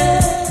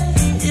music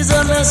is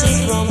a message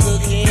from the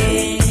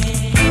king.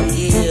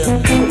 Yeah.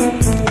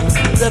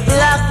 The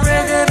black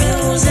reggae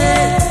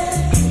music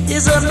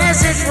is a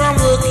message from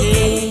the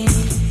king.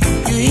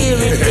 You hear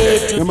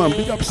it? Yeah, man,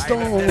 big up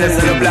Stone.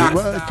 Listen to black.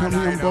 Welcome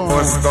on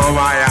board.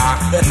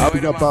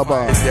 Big up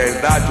Baba.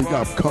 Big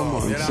up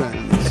Common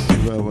Sense.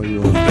 Wherever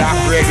you are. Black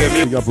reggae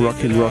music. Big up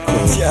Rockin' Rocko.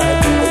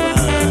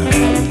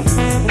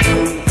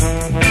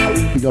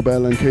 Big up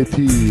LNKT.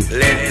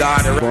 Let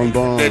God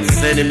Bon.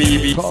 let's enemy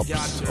be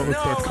Tops,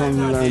 Outta,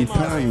 Conland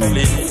Time.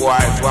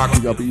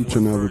 Big up each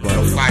and everybody.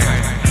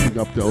 Big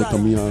up the Outta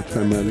Mia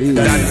family.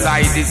 That's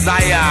I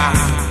desire.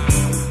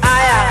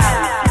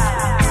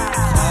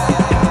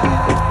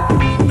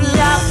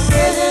 Black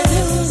reggae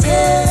music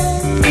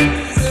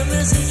is a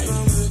message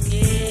from the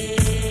king.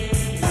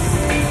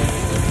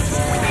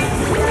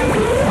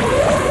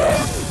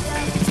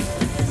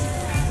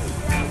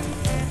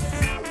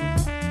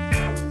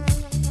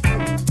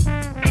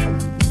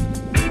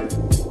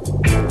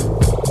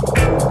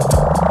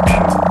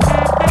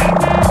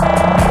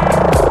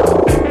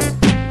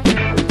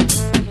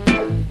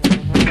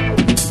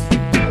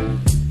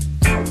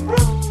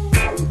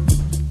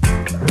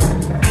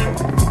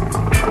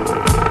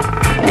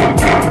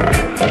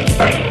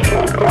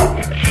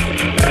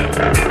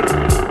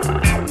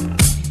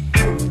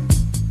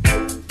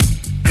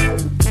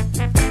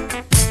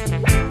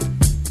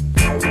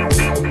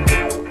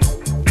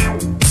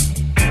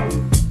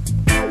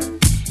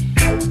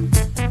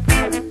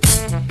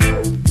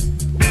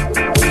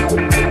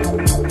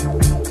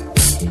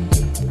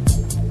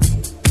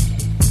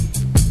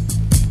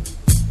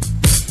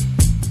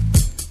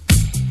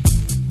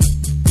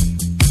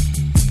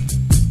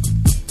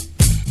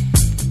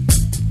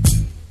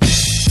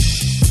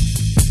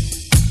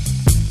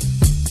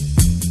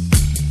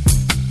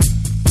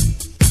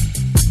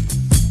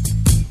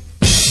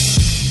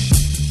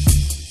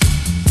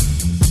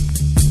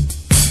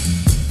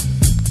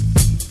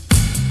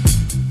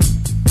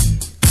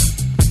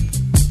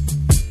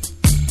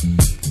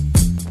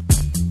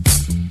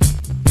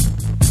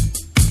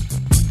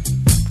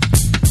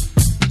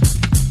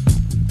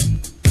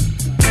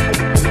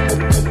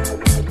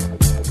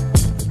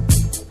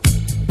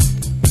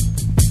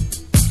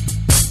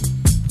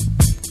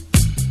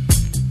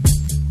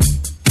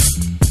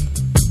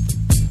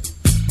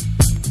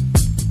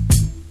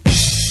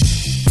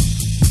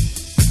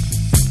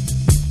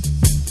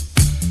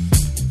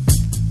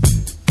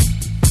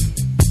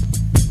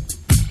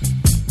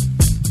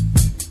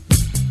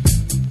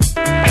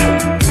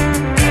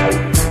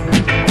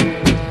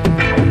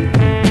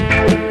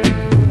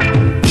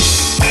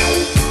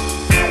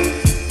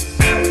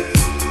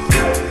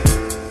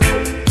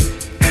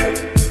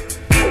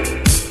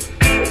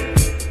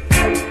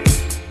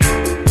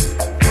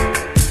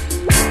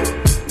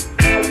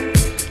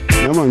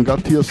 man,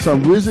 got here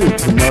some visit.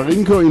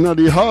 Marinko in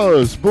the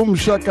house. Boom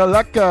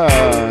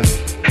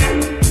shakalaka.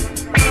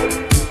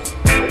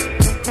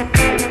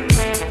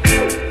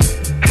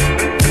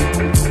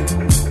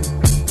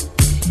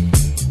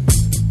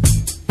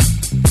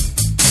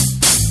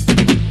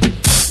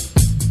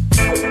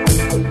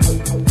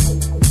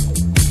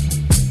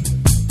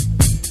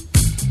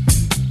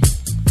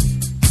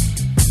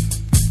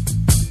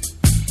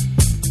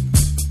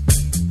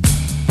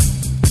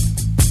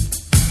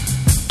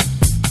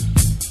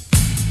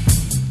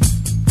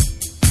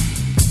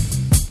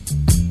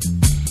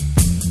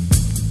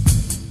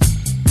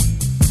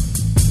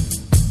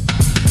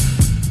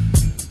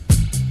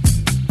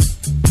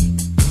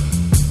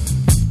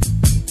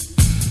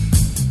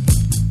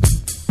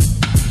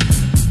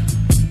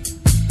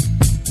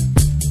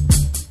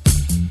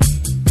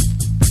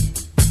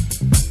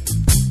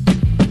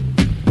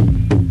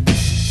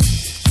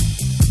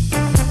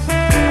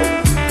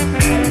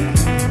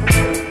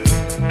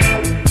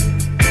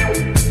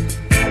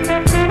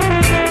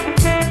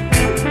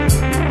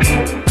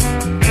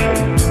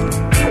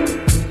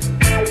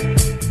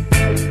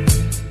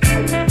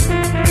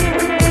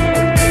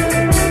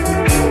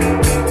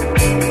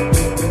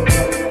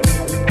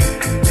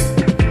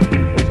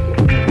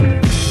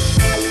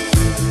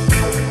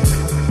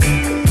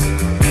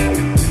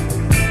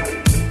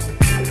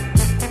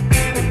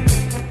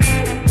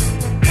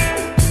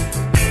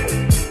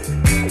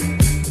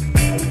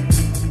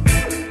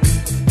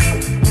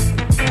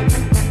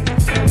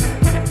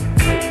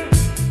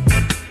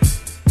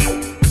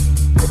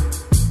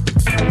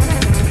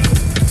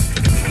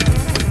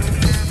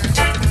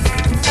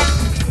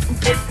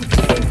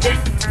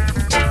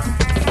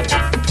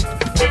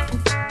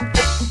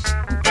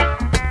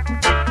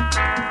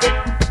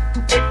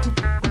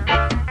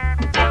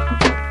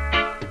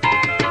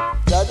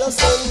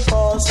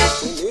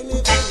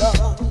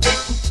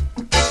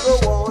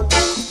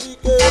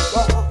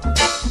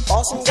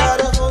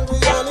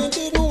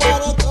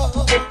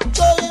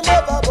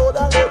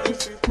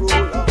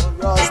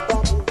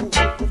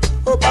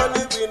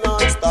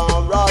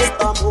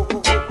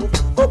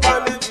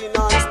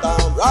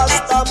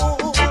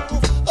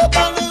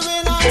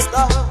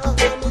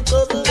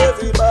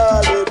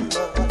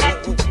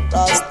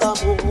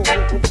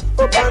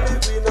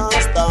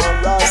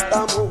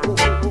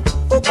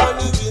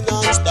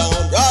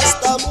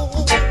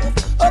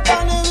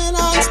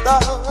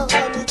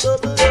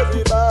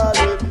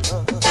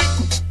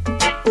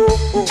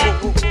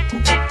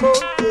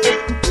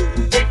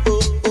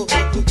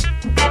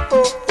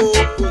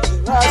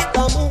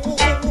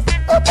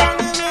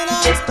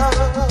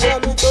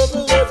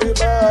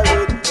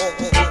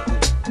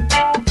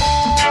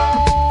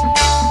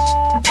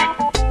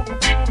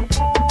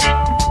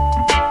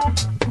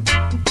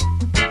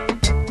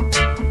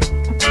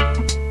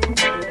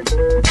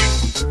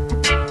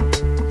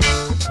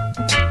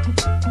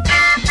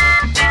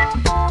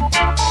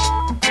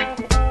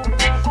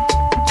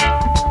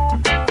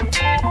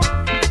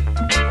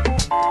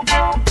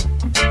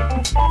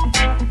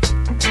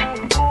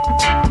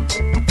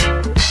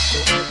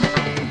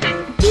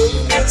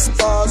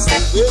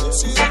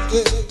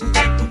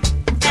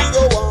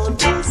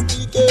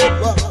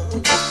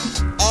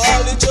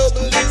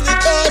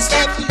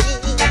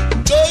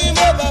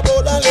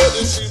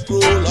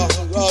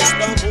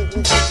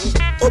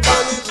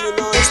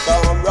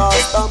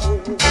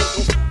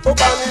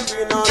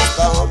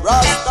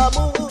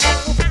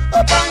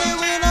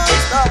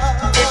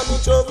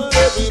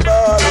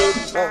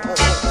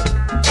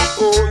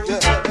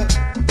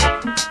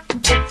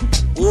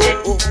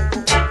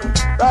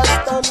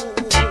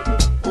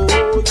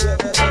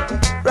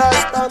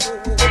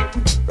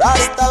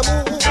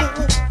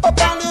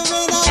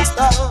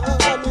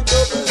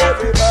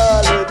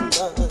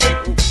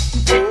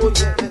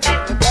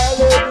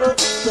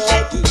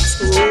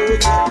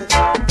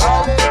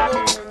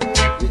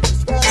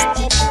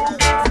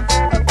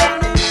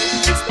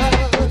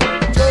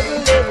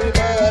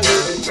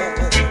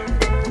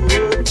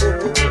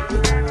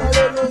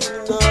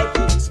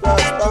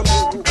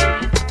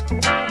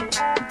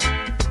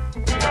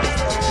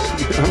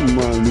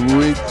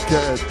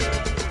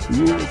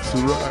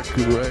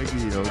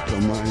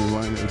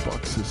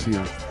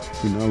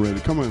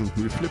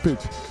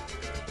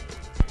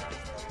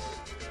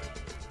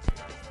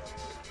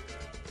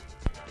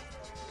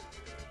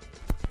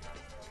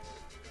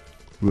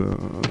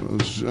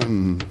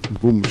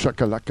 Boom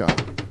shakalaka.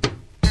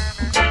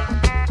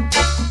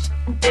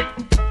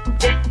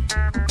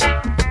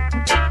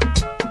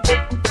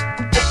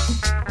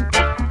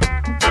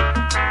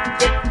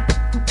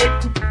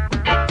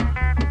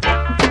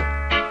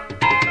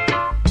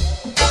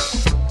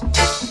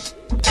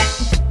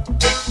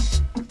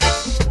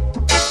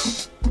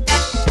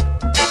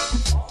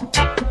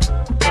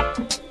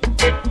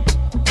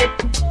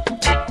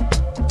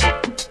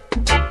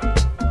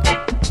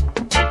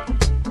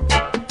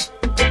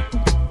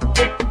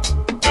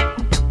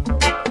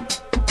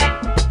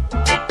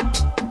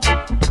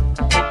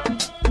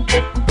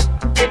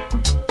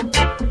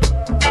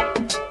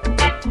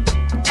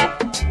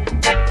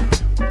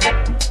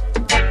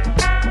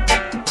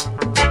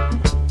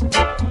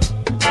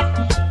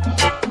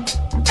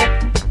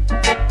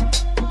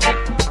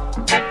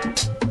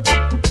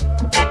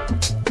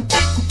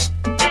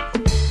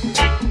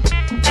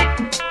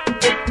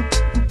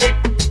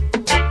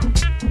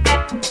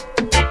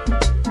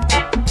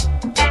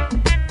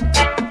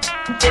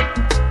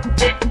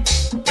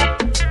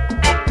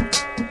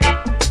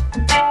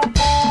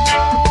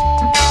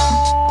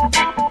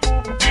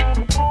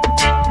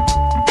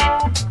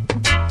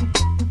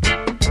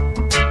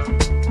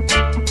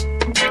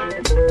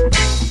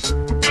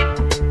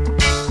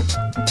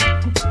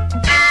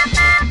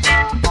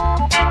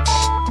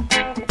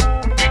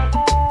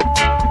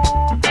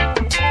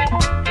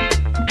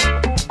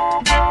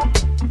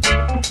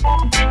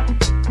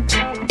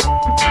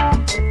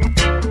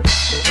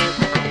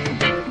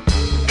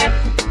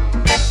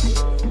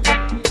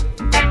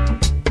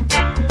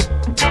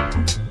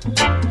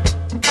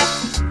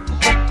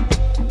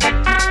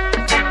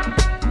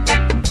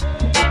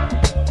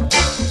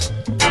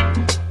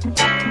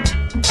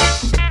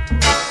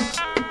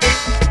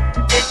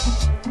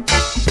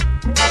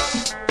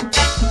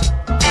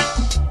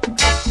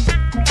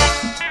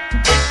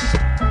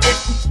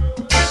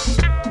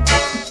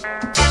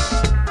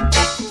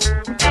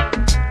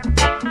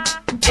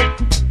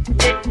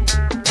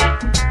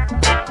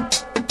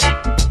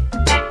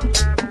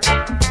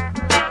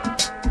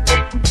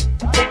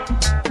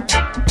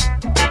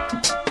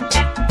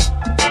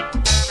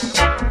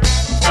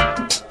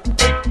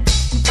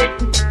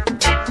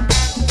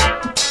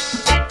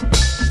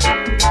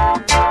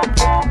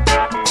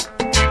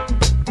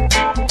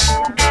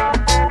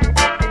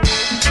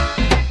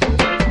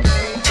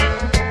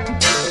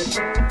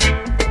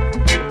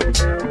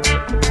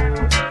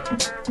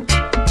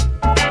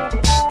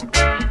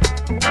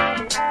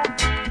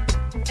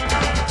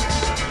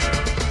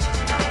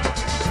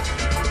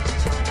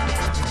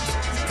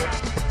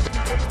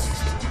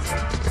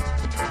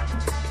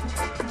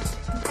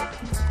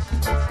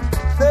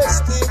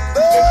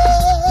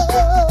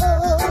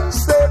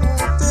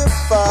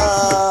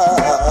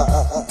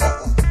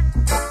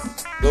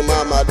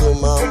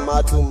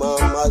 do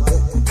mama,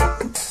 yeah.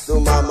 Do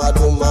mama,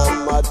 do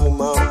mama, do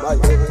mama,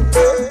 yeah.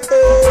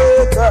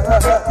 Hey, girl.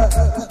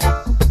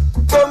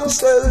 Come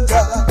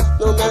shelter,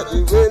 no make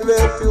the rain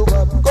wet you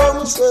up.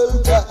 Come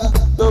shelter,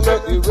 no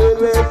make the rain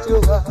wet you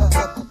up.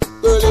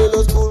 Girl in the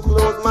school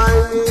clothes,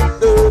 mine is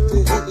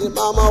dirty.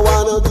 Mama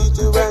wanna beat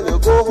you when you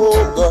go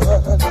home,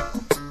 girl.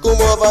 Come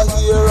over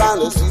here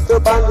and let's sit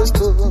up on the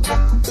stool.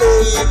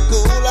 Play it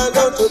cool and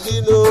don't you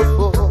be no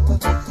fool.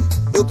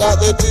 Look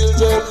at the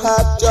children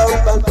hot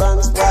jump and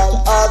dance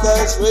while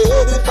others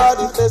ready for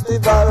the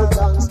festival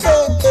dance.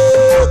 Hey,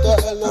 hey,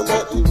 girl, no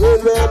make the rain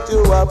wet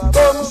you up.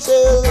 Come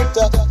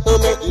shelter, no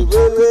make the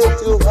rain wet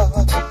you up.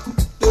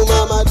 Do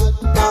mama, yeah.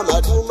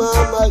 Do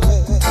mama, yeah.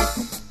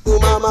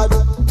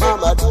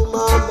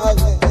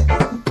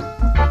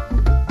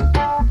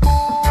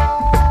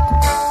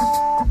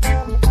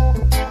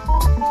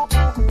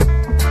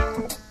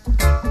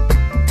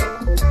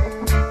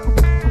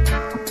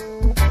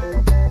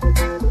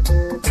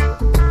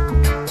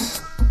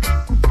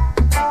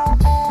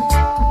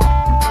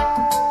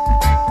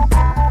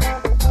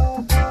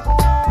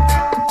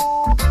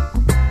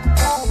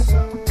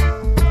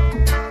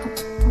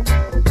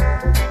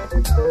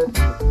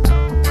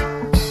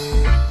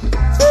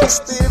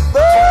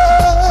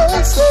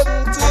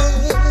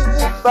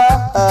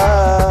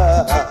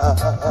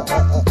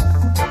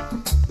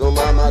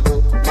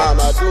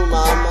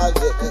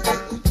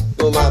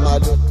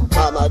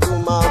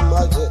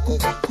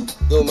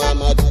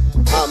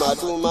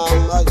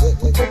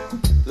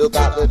 Look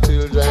at the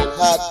children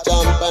hot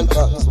jump and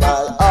dance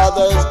while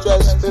others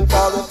dressed in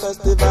for the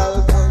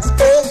festival dance.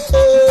 Hey,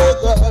 hey,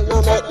 girl,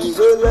 no make the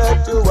rain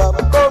wet you up.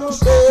 Come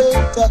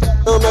shelter,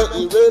 no make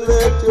the rain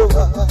wet you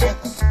up.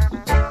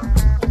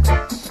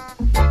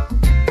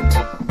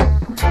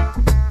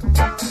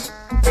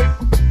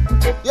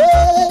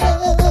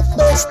 Yeah,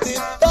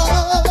 festival,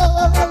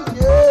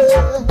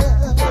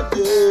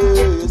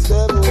 yeah,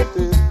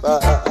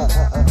 75,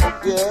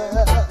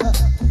 yeah.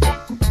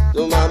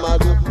 Do mama,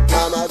 yeah.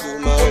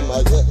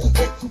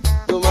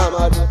 Do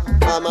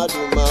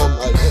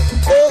mama, yeah.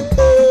 Hey,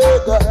 hey,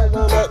 girl,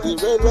 no make the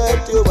rain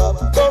wet you up.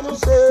 Come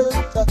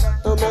shelter,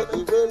 no make the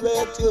rain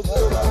wet you up.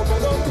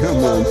 Yeah,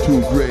 man,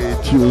 two great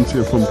tunes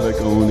here from Black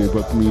Only,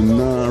 but me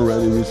not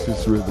ready with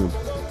this rhythm.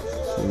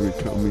 So we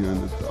come in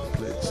on the top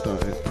plate style,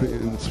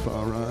 Prince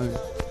Farai.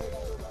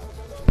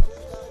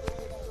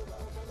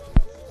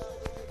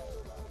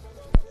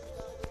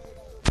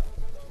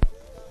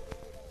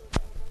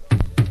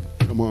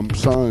 Come on,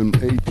 Psalm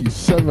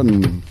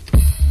 87.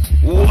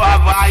 Who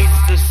have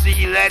eyes to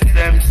see, let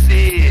them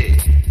see.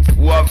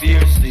 Who have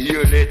ears to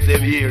hear, let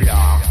them hear.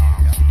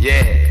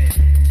 Yeah.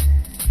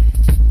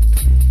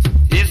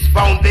 His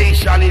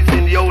foundation is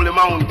in the holy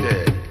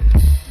mountain.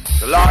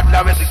 The Lord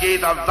loveth the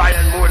gate of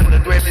Zion more than the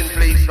dwelling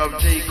place of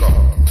Jacob.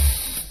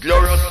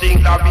 Glorious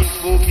things have been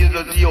spoken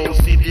to the old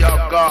city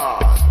of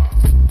God.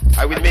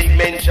 I will make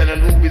mention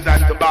and who is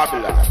unto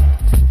Babylon.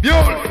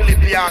 Behold,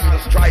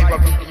 Philippians, the tribe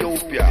of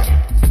Ethiopia,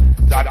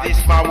 that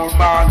this man will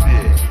born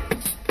there.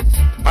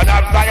 And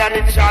of Zion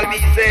it shall be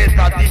said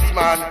that this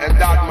man and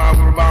that man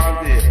were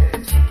born there.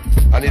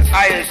 And his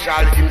eyes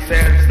shall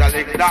himself shall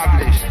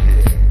establish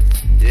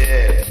there.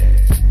 Yeah.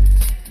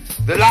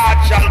 The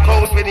Lord shall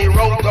count when he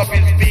wrote up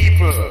his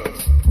people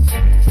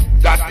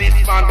that this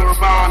man were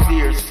born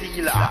there,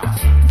 Selah.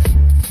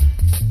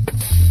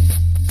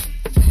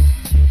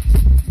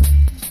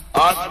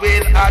 As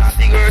well as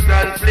singers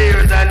and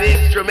players and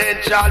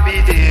instruments shall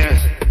be there.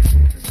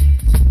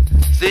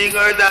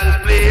 Singers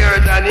and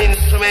players and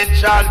instruments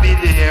shall be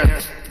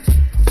there.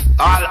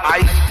 All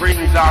ice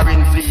springs are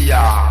in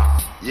Zia.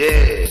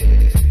 Yeah.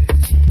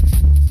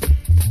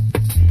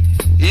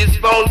 His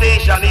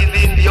foundation is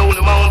in the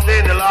holy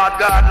mountain. The Lord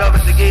God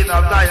loveth the gate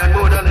of Zion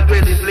more than the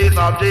dwelling place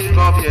of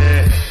Jacob.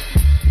 Yeah.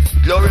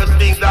 Glorious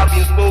things have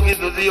been spoken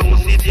to the old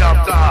city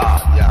of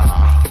God. Yeah.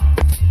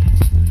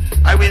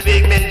 I will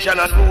make mention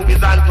and move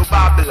it unto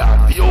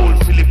Babylon, the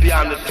old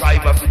Philippian, the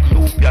tribe of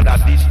Ethiopia,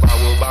 that this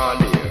man were born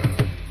here.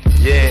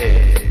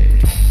 Yeah.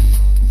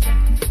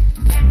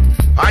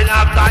 And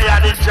after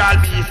Zion it shall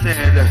be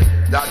said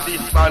that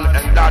this man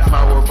and that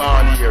man were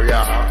born here,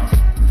 yeah.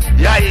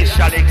 Yeah, he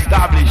shall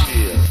establish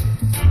here.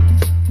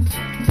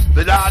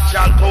 The Lord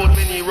shall count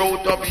when he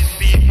wrote up his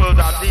people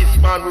that this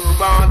man were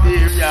born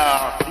here,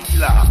 yeah.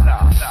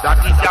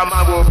 That this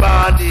man were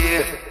born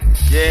here,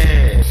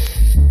 yeah.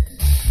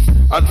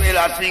 As well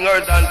as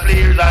singers and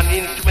players and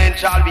instruments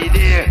shall be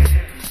there.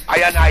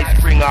 I and I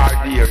spring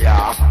are there,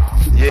 yeah.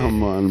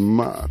 Come on,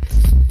 Matt.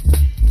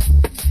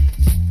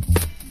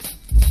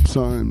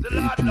 Psalm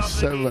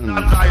 87.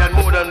 Zion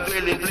more than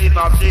dwelling place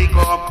of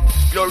Jacob.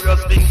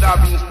 Glorious things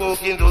have been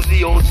spoken to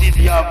the old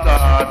city of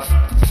God.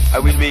 I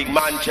will make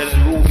mansion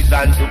and rubies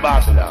unto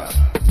Babylon.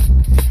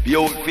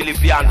 Behold,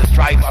 Philippian, the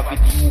tribe of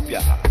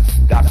Ethiopia,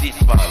 that this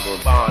man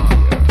was born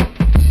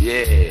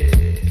here. Yeah.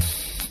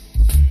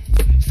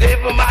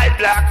 7 mile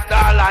black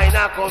star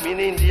liner coming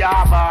in the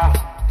harbor.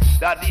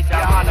 That this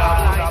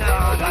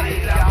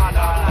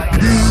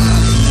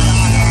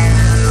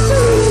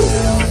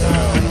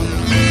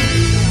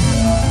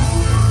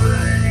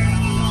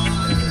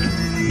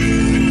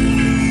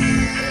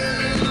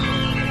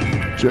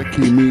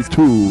Jackie, me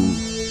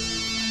too.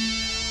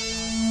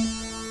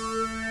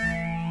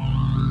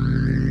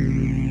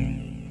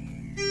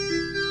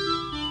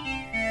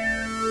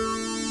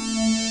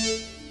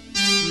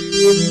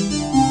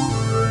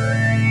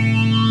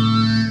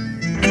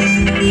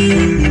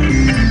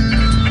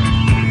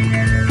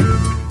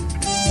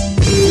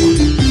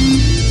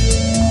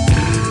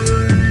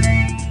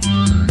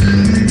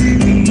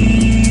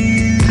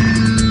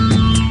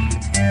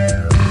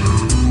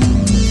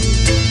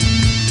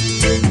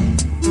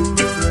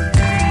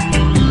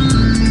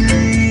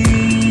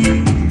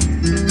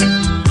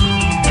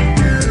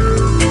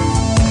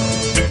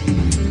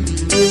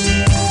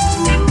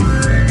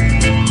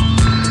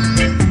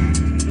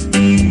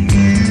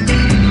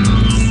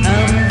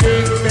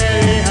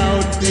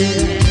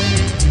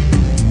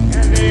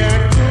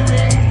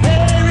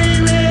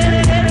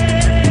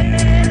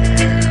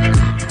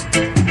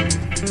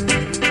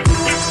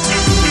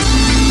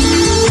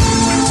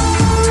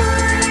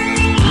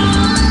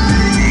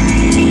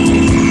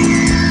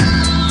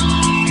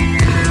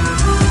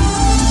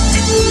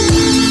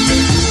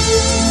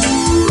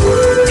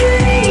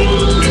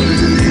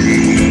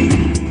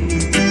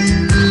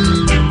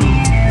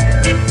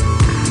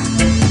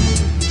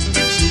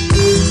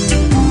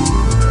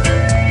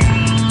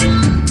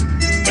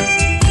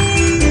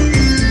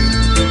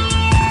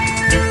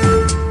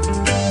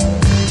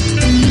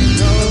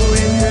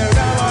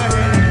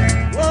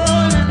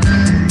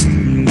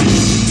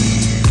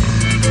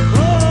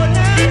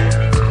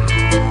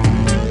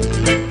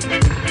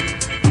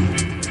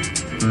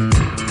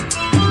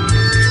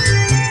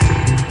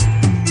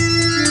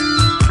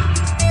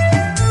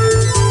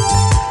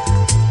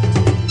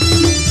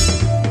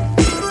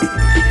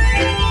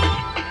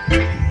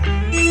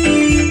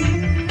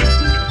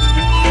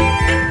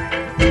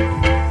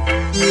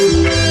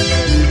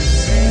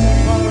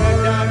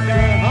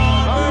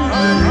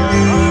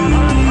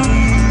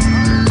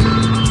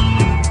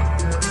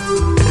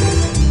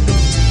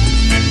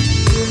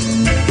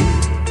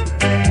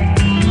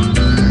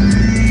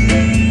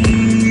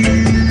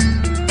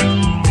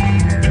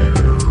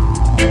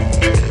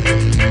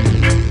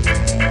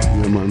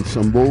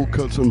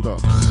 And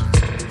Dubs,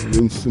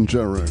 Winston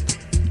Jarrett,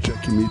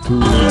 Jackie Me Too.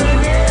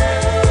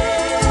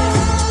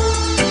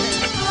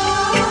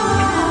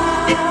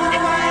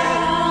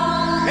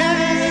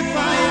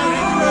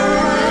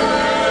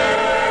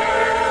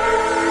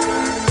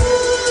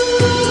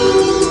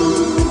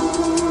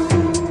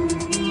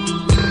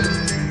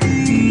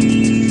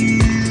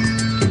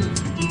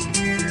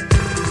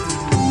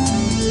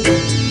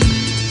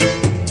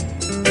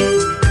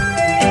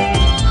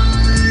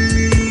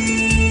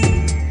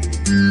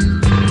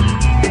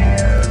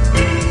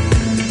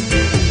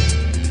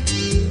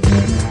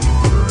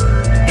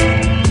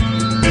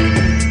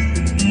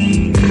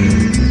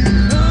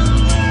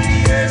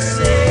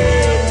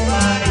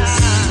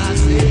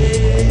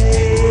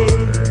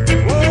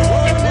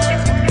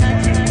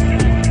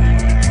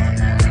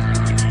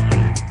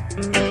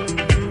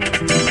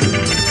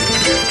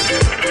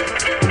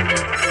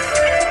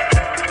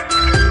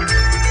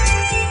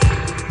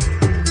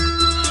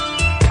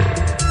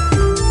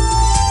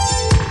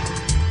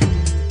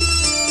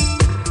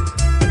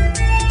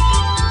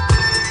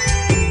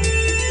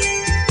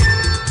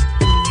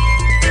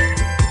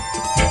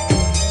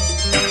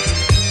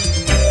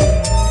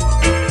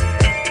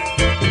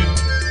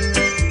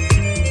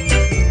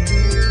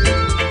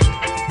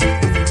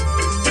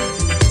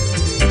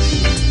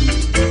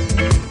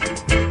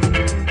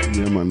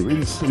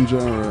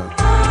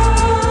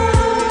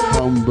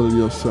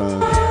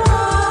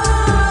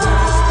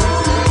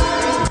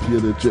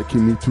 Jackie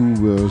Me Too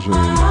version.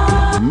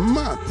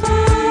 Matt!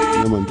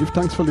 Yeah, man, give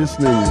thanks for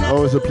listening.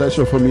 Always a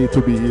pleasure for me to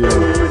be here.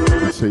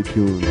 And stay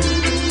tuned.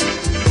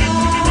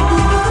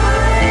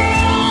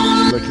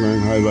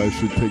 Blackline Highway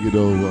should take it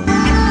over.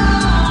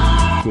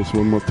 Just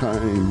one more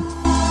time.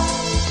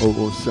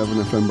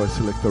 007 FM by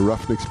Selector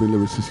Ruffneck, Smille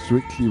with the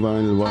strictly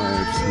vinyl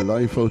vibes.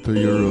 Live out of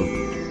Europe.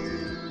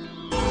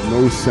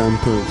 No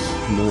samples,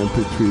 no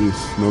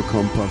MP3s, no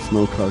compass,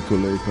 no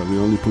calculator. We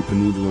only put the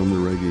needle on the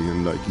reggae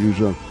and like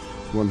usual,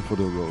 one for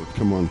the road.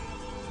 Come on.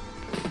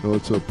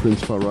 Also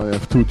Prince Farai, I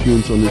have two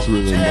tunes on this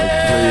rhythm, but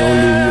play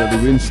only here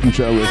the Winston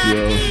Jarrett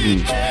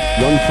version.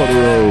 One for the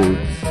road.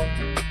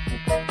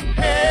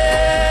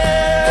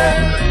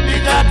 We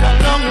got a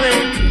long way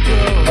to go.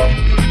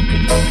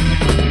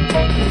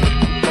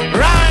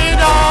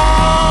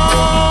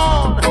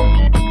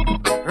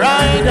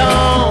 Ride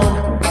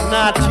on,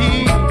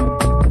 Natty.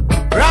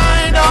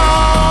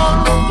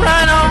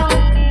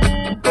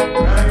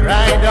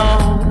 Ride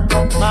on,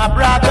 my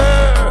brother.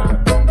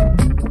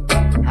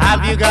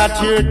 Have you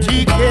got your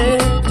ticket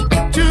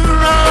to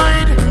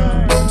ride,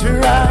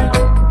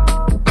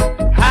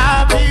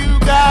 Have you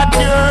got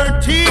your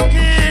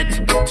ticket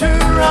to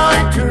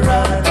ride,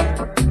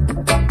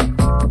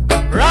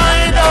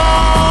 Ride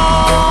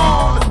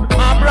on,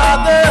 my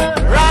brother,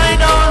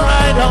 ride on.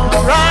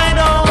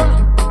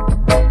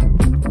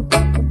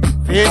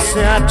 This a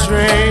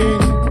train,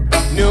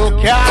 no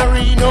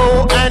carry,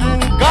 no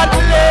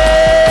ungodly.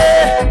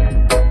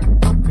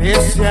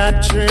 This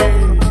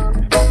train.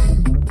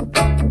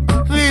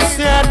 This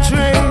here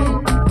train.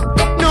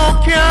 No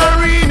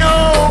carry no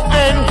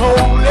and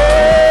holy.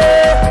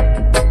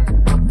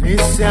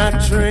 This here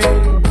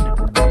train.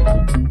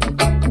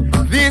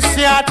 This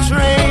here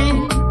train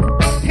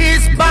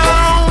is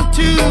bound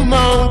to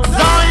Mount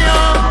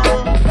Zion.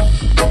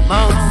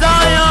 Mount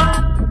Zion,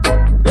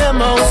 the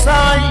Mount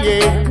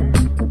Zion.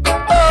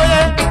 Oh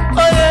yeah,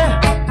 oh yeah.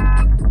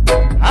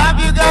 Have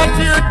you got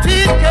your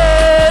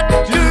ticket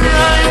to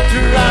ride, to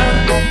ride?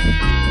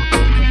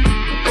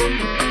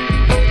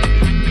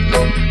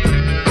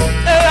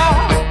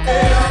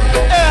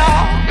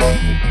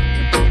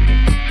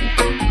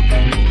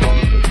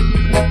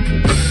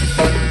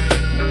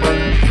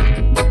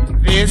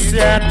 This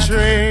here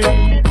train,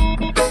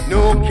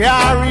 no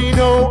carry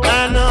no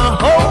and a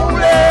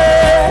holy.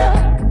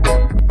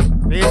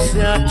 This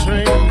here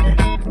train,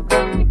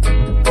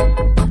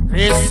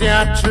 this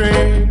here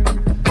train,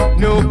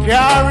 no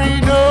carry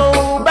no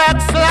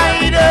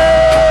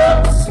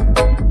backsliders.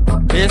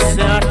 This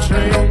here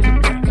train,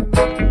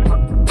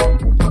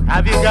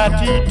 have you got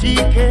your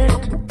ticket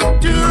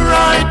to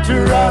ride, to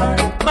ride?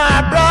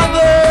 My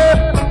brother,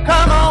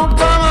 come on,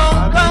 come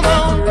on, come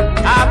on,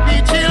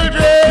 happy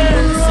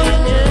children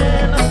singing.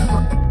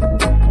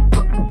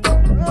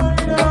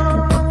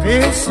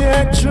 This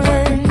here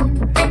train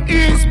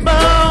is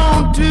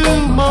bound to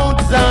Mount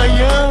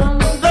Zion,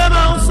 the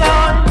Mount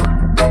Zion.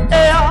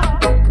 Yeah.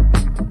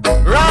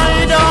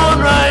 Ride on,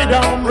 ride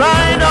on,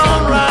 ride on,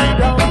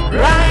 ride on,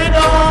 ride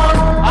on.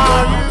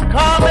 Are you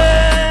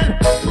coming?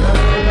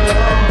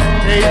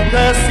 Take a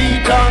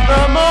seat on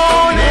the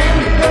morning,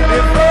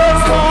 the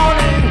first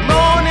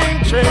morning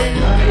train.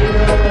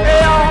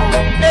 Yeah,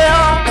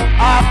 yeah,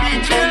 happy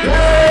children.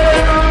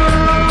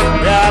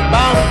 They're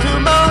bound to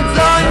Mount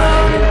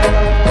Zion.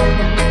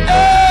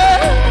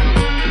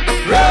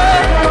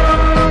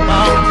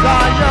 Mount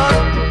Zion.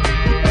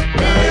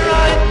 Here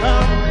I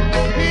come,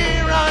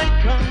 here I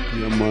come.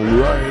 Yeah, man,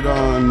 ride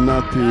on,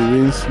 Natty,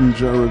 Winston,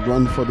 Jared,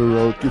 run for the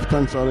road. Give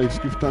thanks, Alex,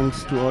 give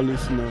thanks to all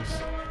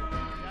listeners.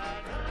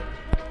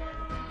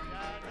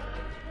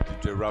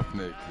 DJ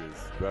Ruffneck is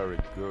very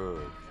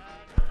good.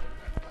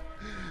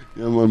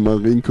 Yeah, man,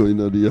 Marinko in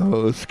the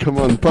house. Come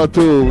on,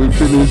 Pato, we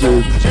finish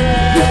it.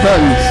 Give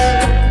thanks.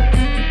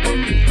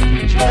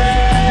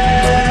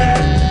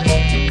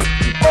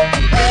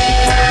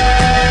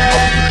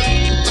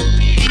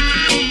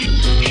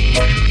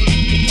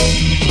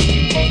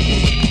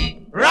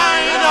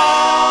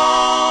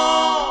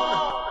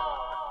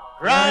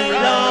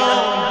 Ride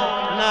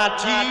on,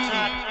 Natty.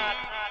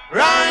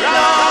 Ride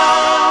on,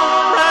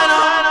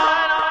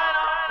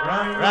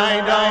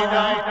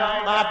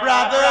 my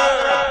brother.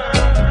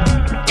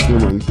 Yeah,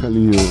 man,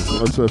 telling you.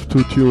 Also have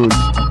two tunes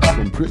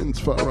from Prince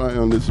Farai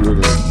on this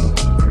rhythm.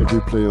 If we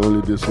play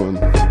only this one.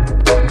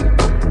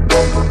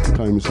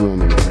 Time is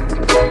running.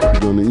 We're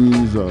gonna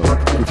ease up.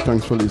 Give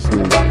thanks for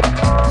listening.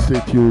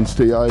 Stay tuned,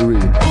 stay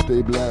irie,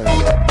 stay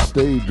black,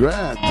 stay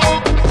drag.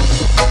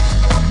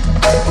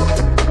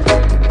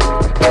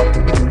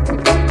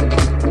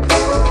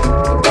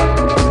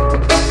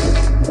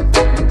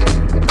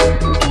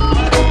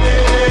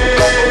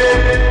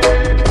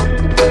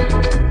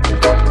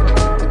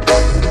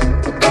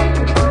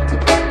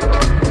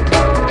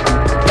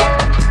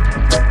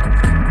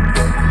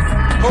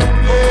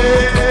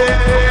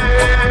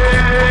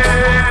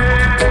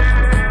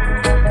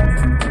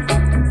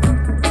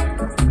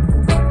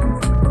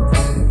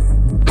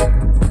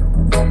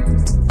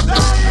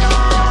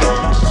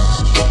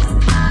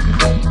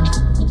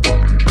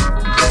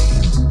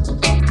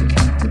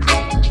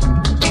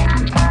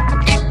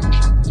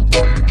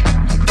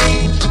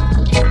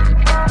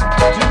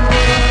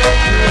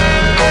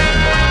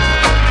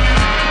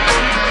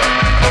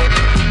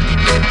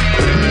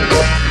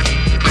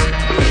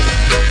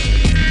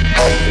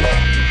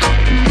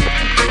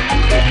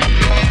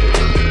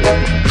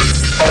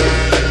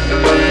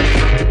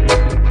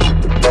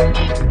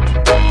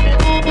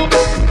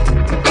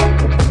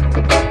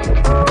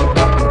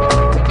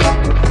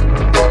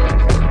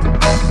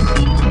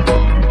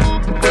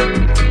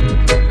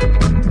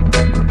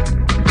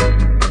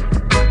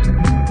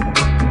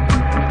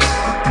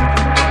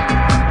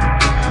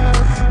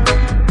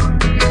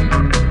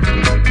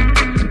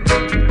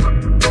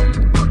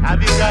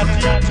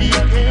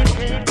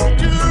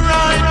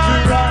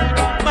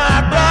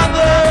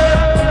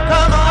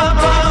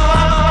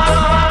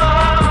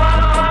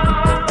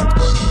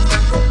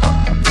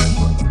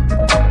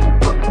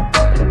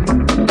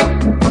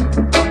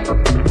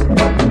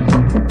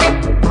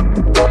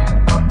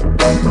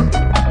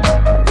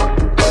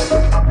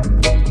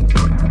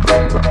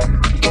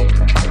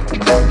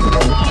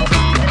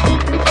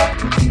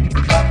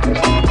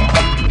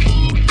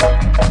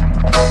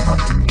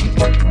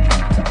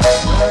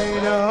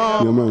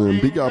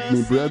 Big up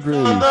me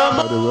brethren,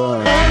 by the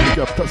way. Big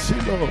up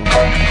Tassilo.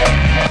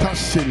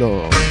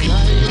 Tassilo.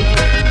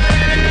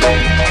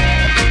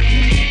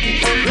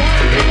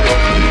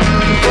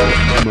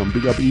 Come on,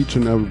 big up each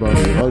and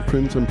everybody. All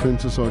prince and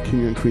princess, all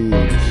king and queens.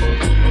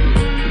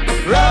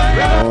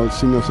 all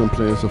singers and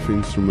players of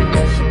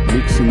instruments,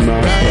 mixing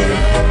masters,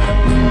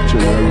 each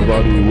and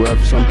everybody who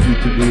have something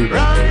to do with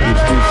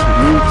this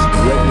roots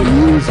reggae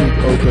music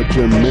out of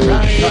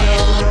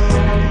Jamaica.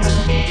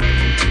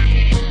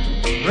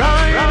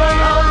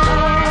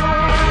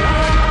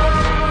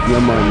 Yeah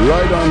man,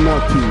 right on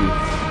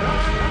Natty.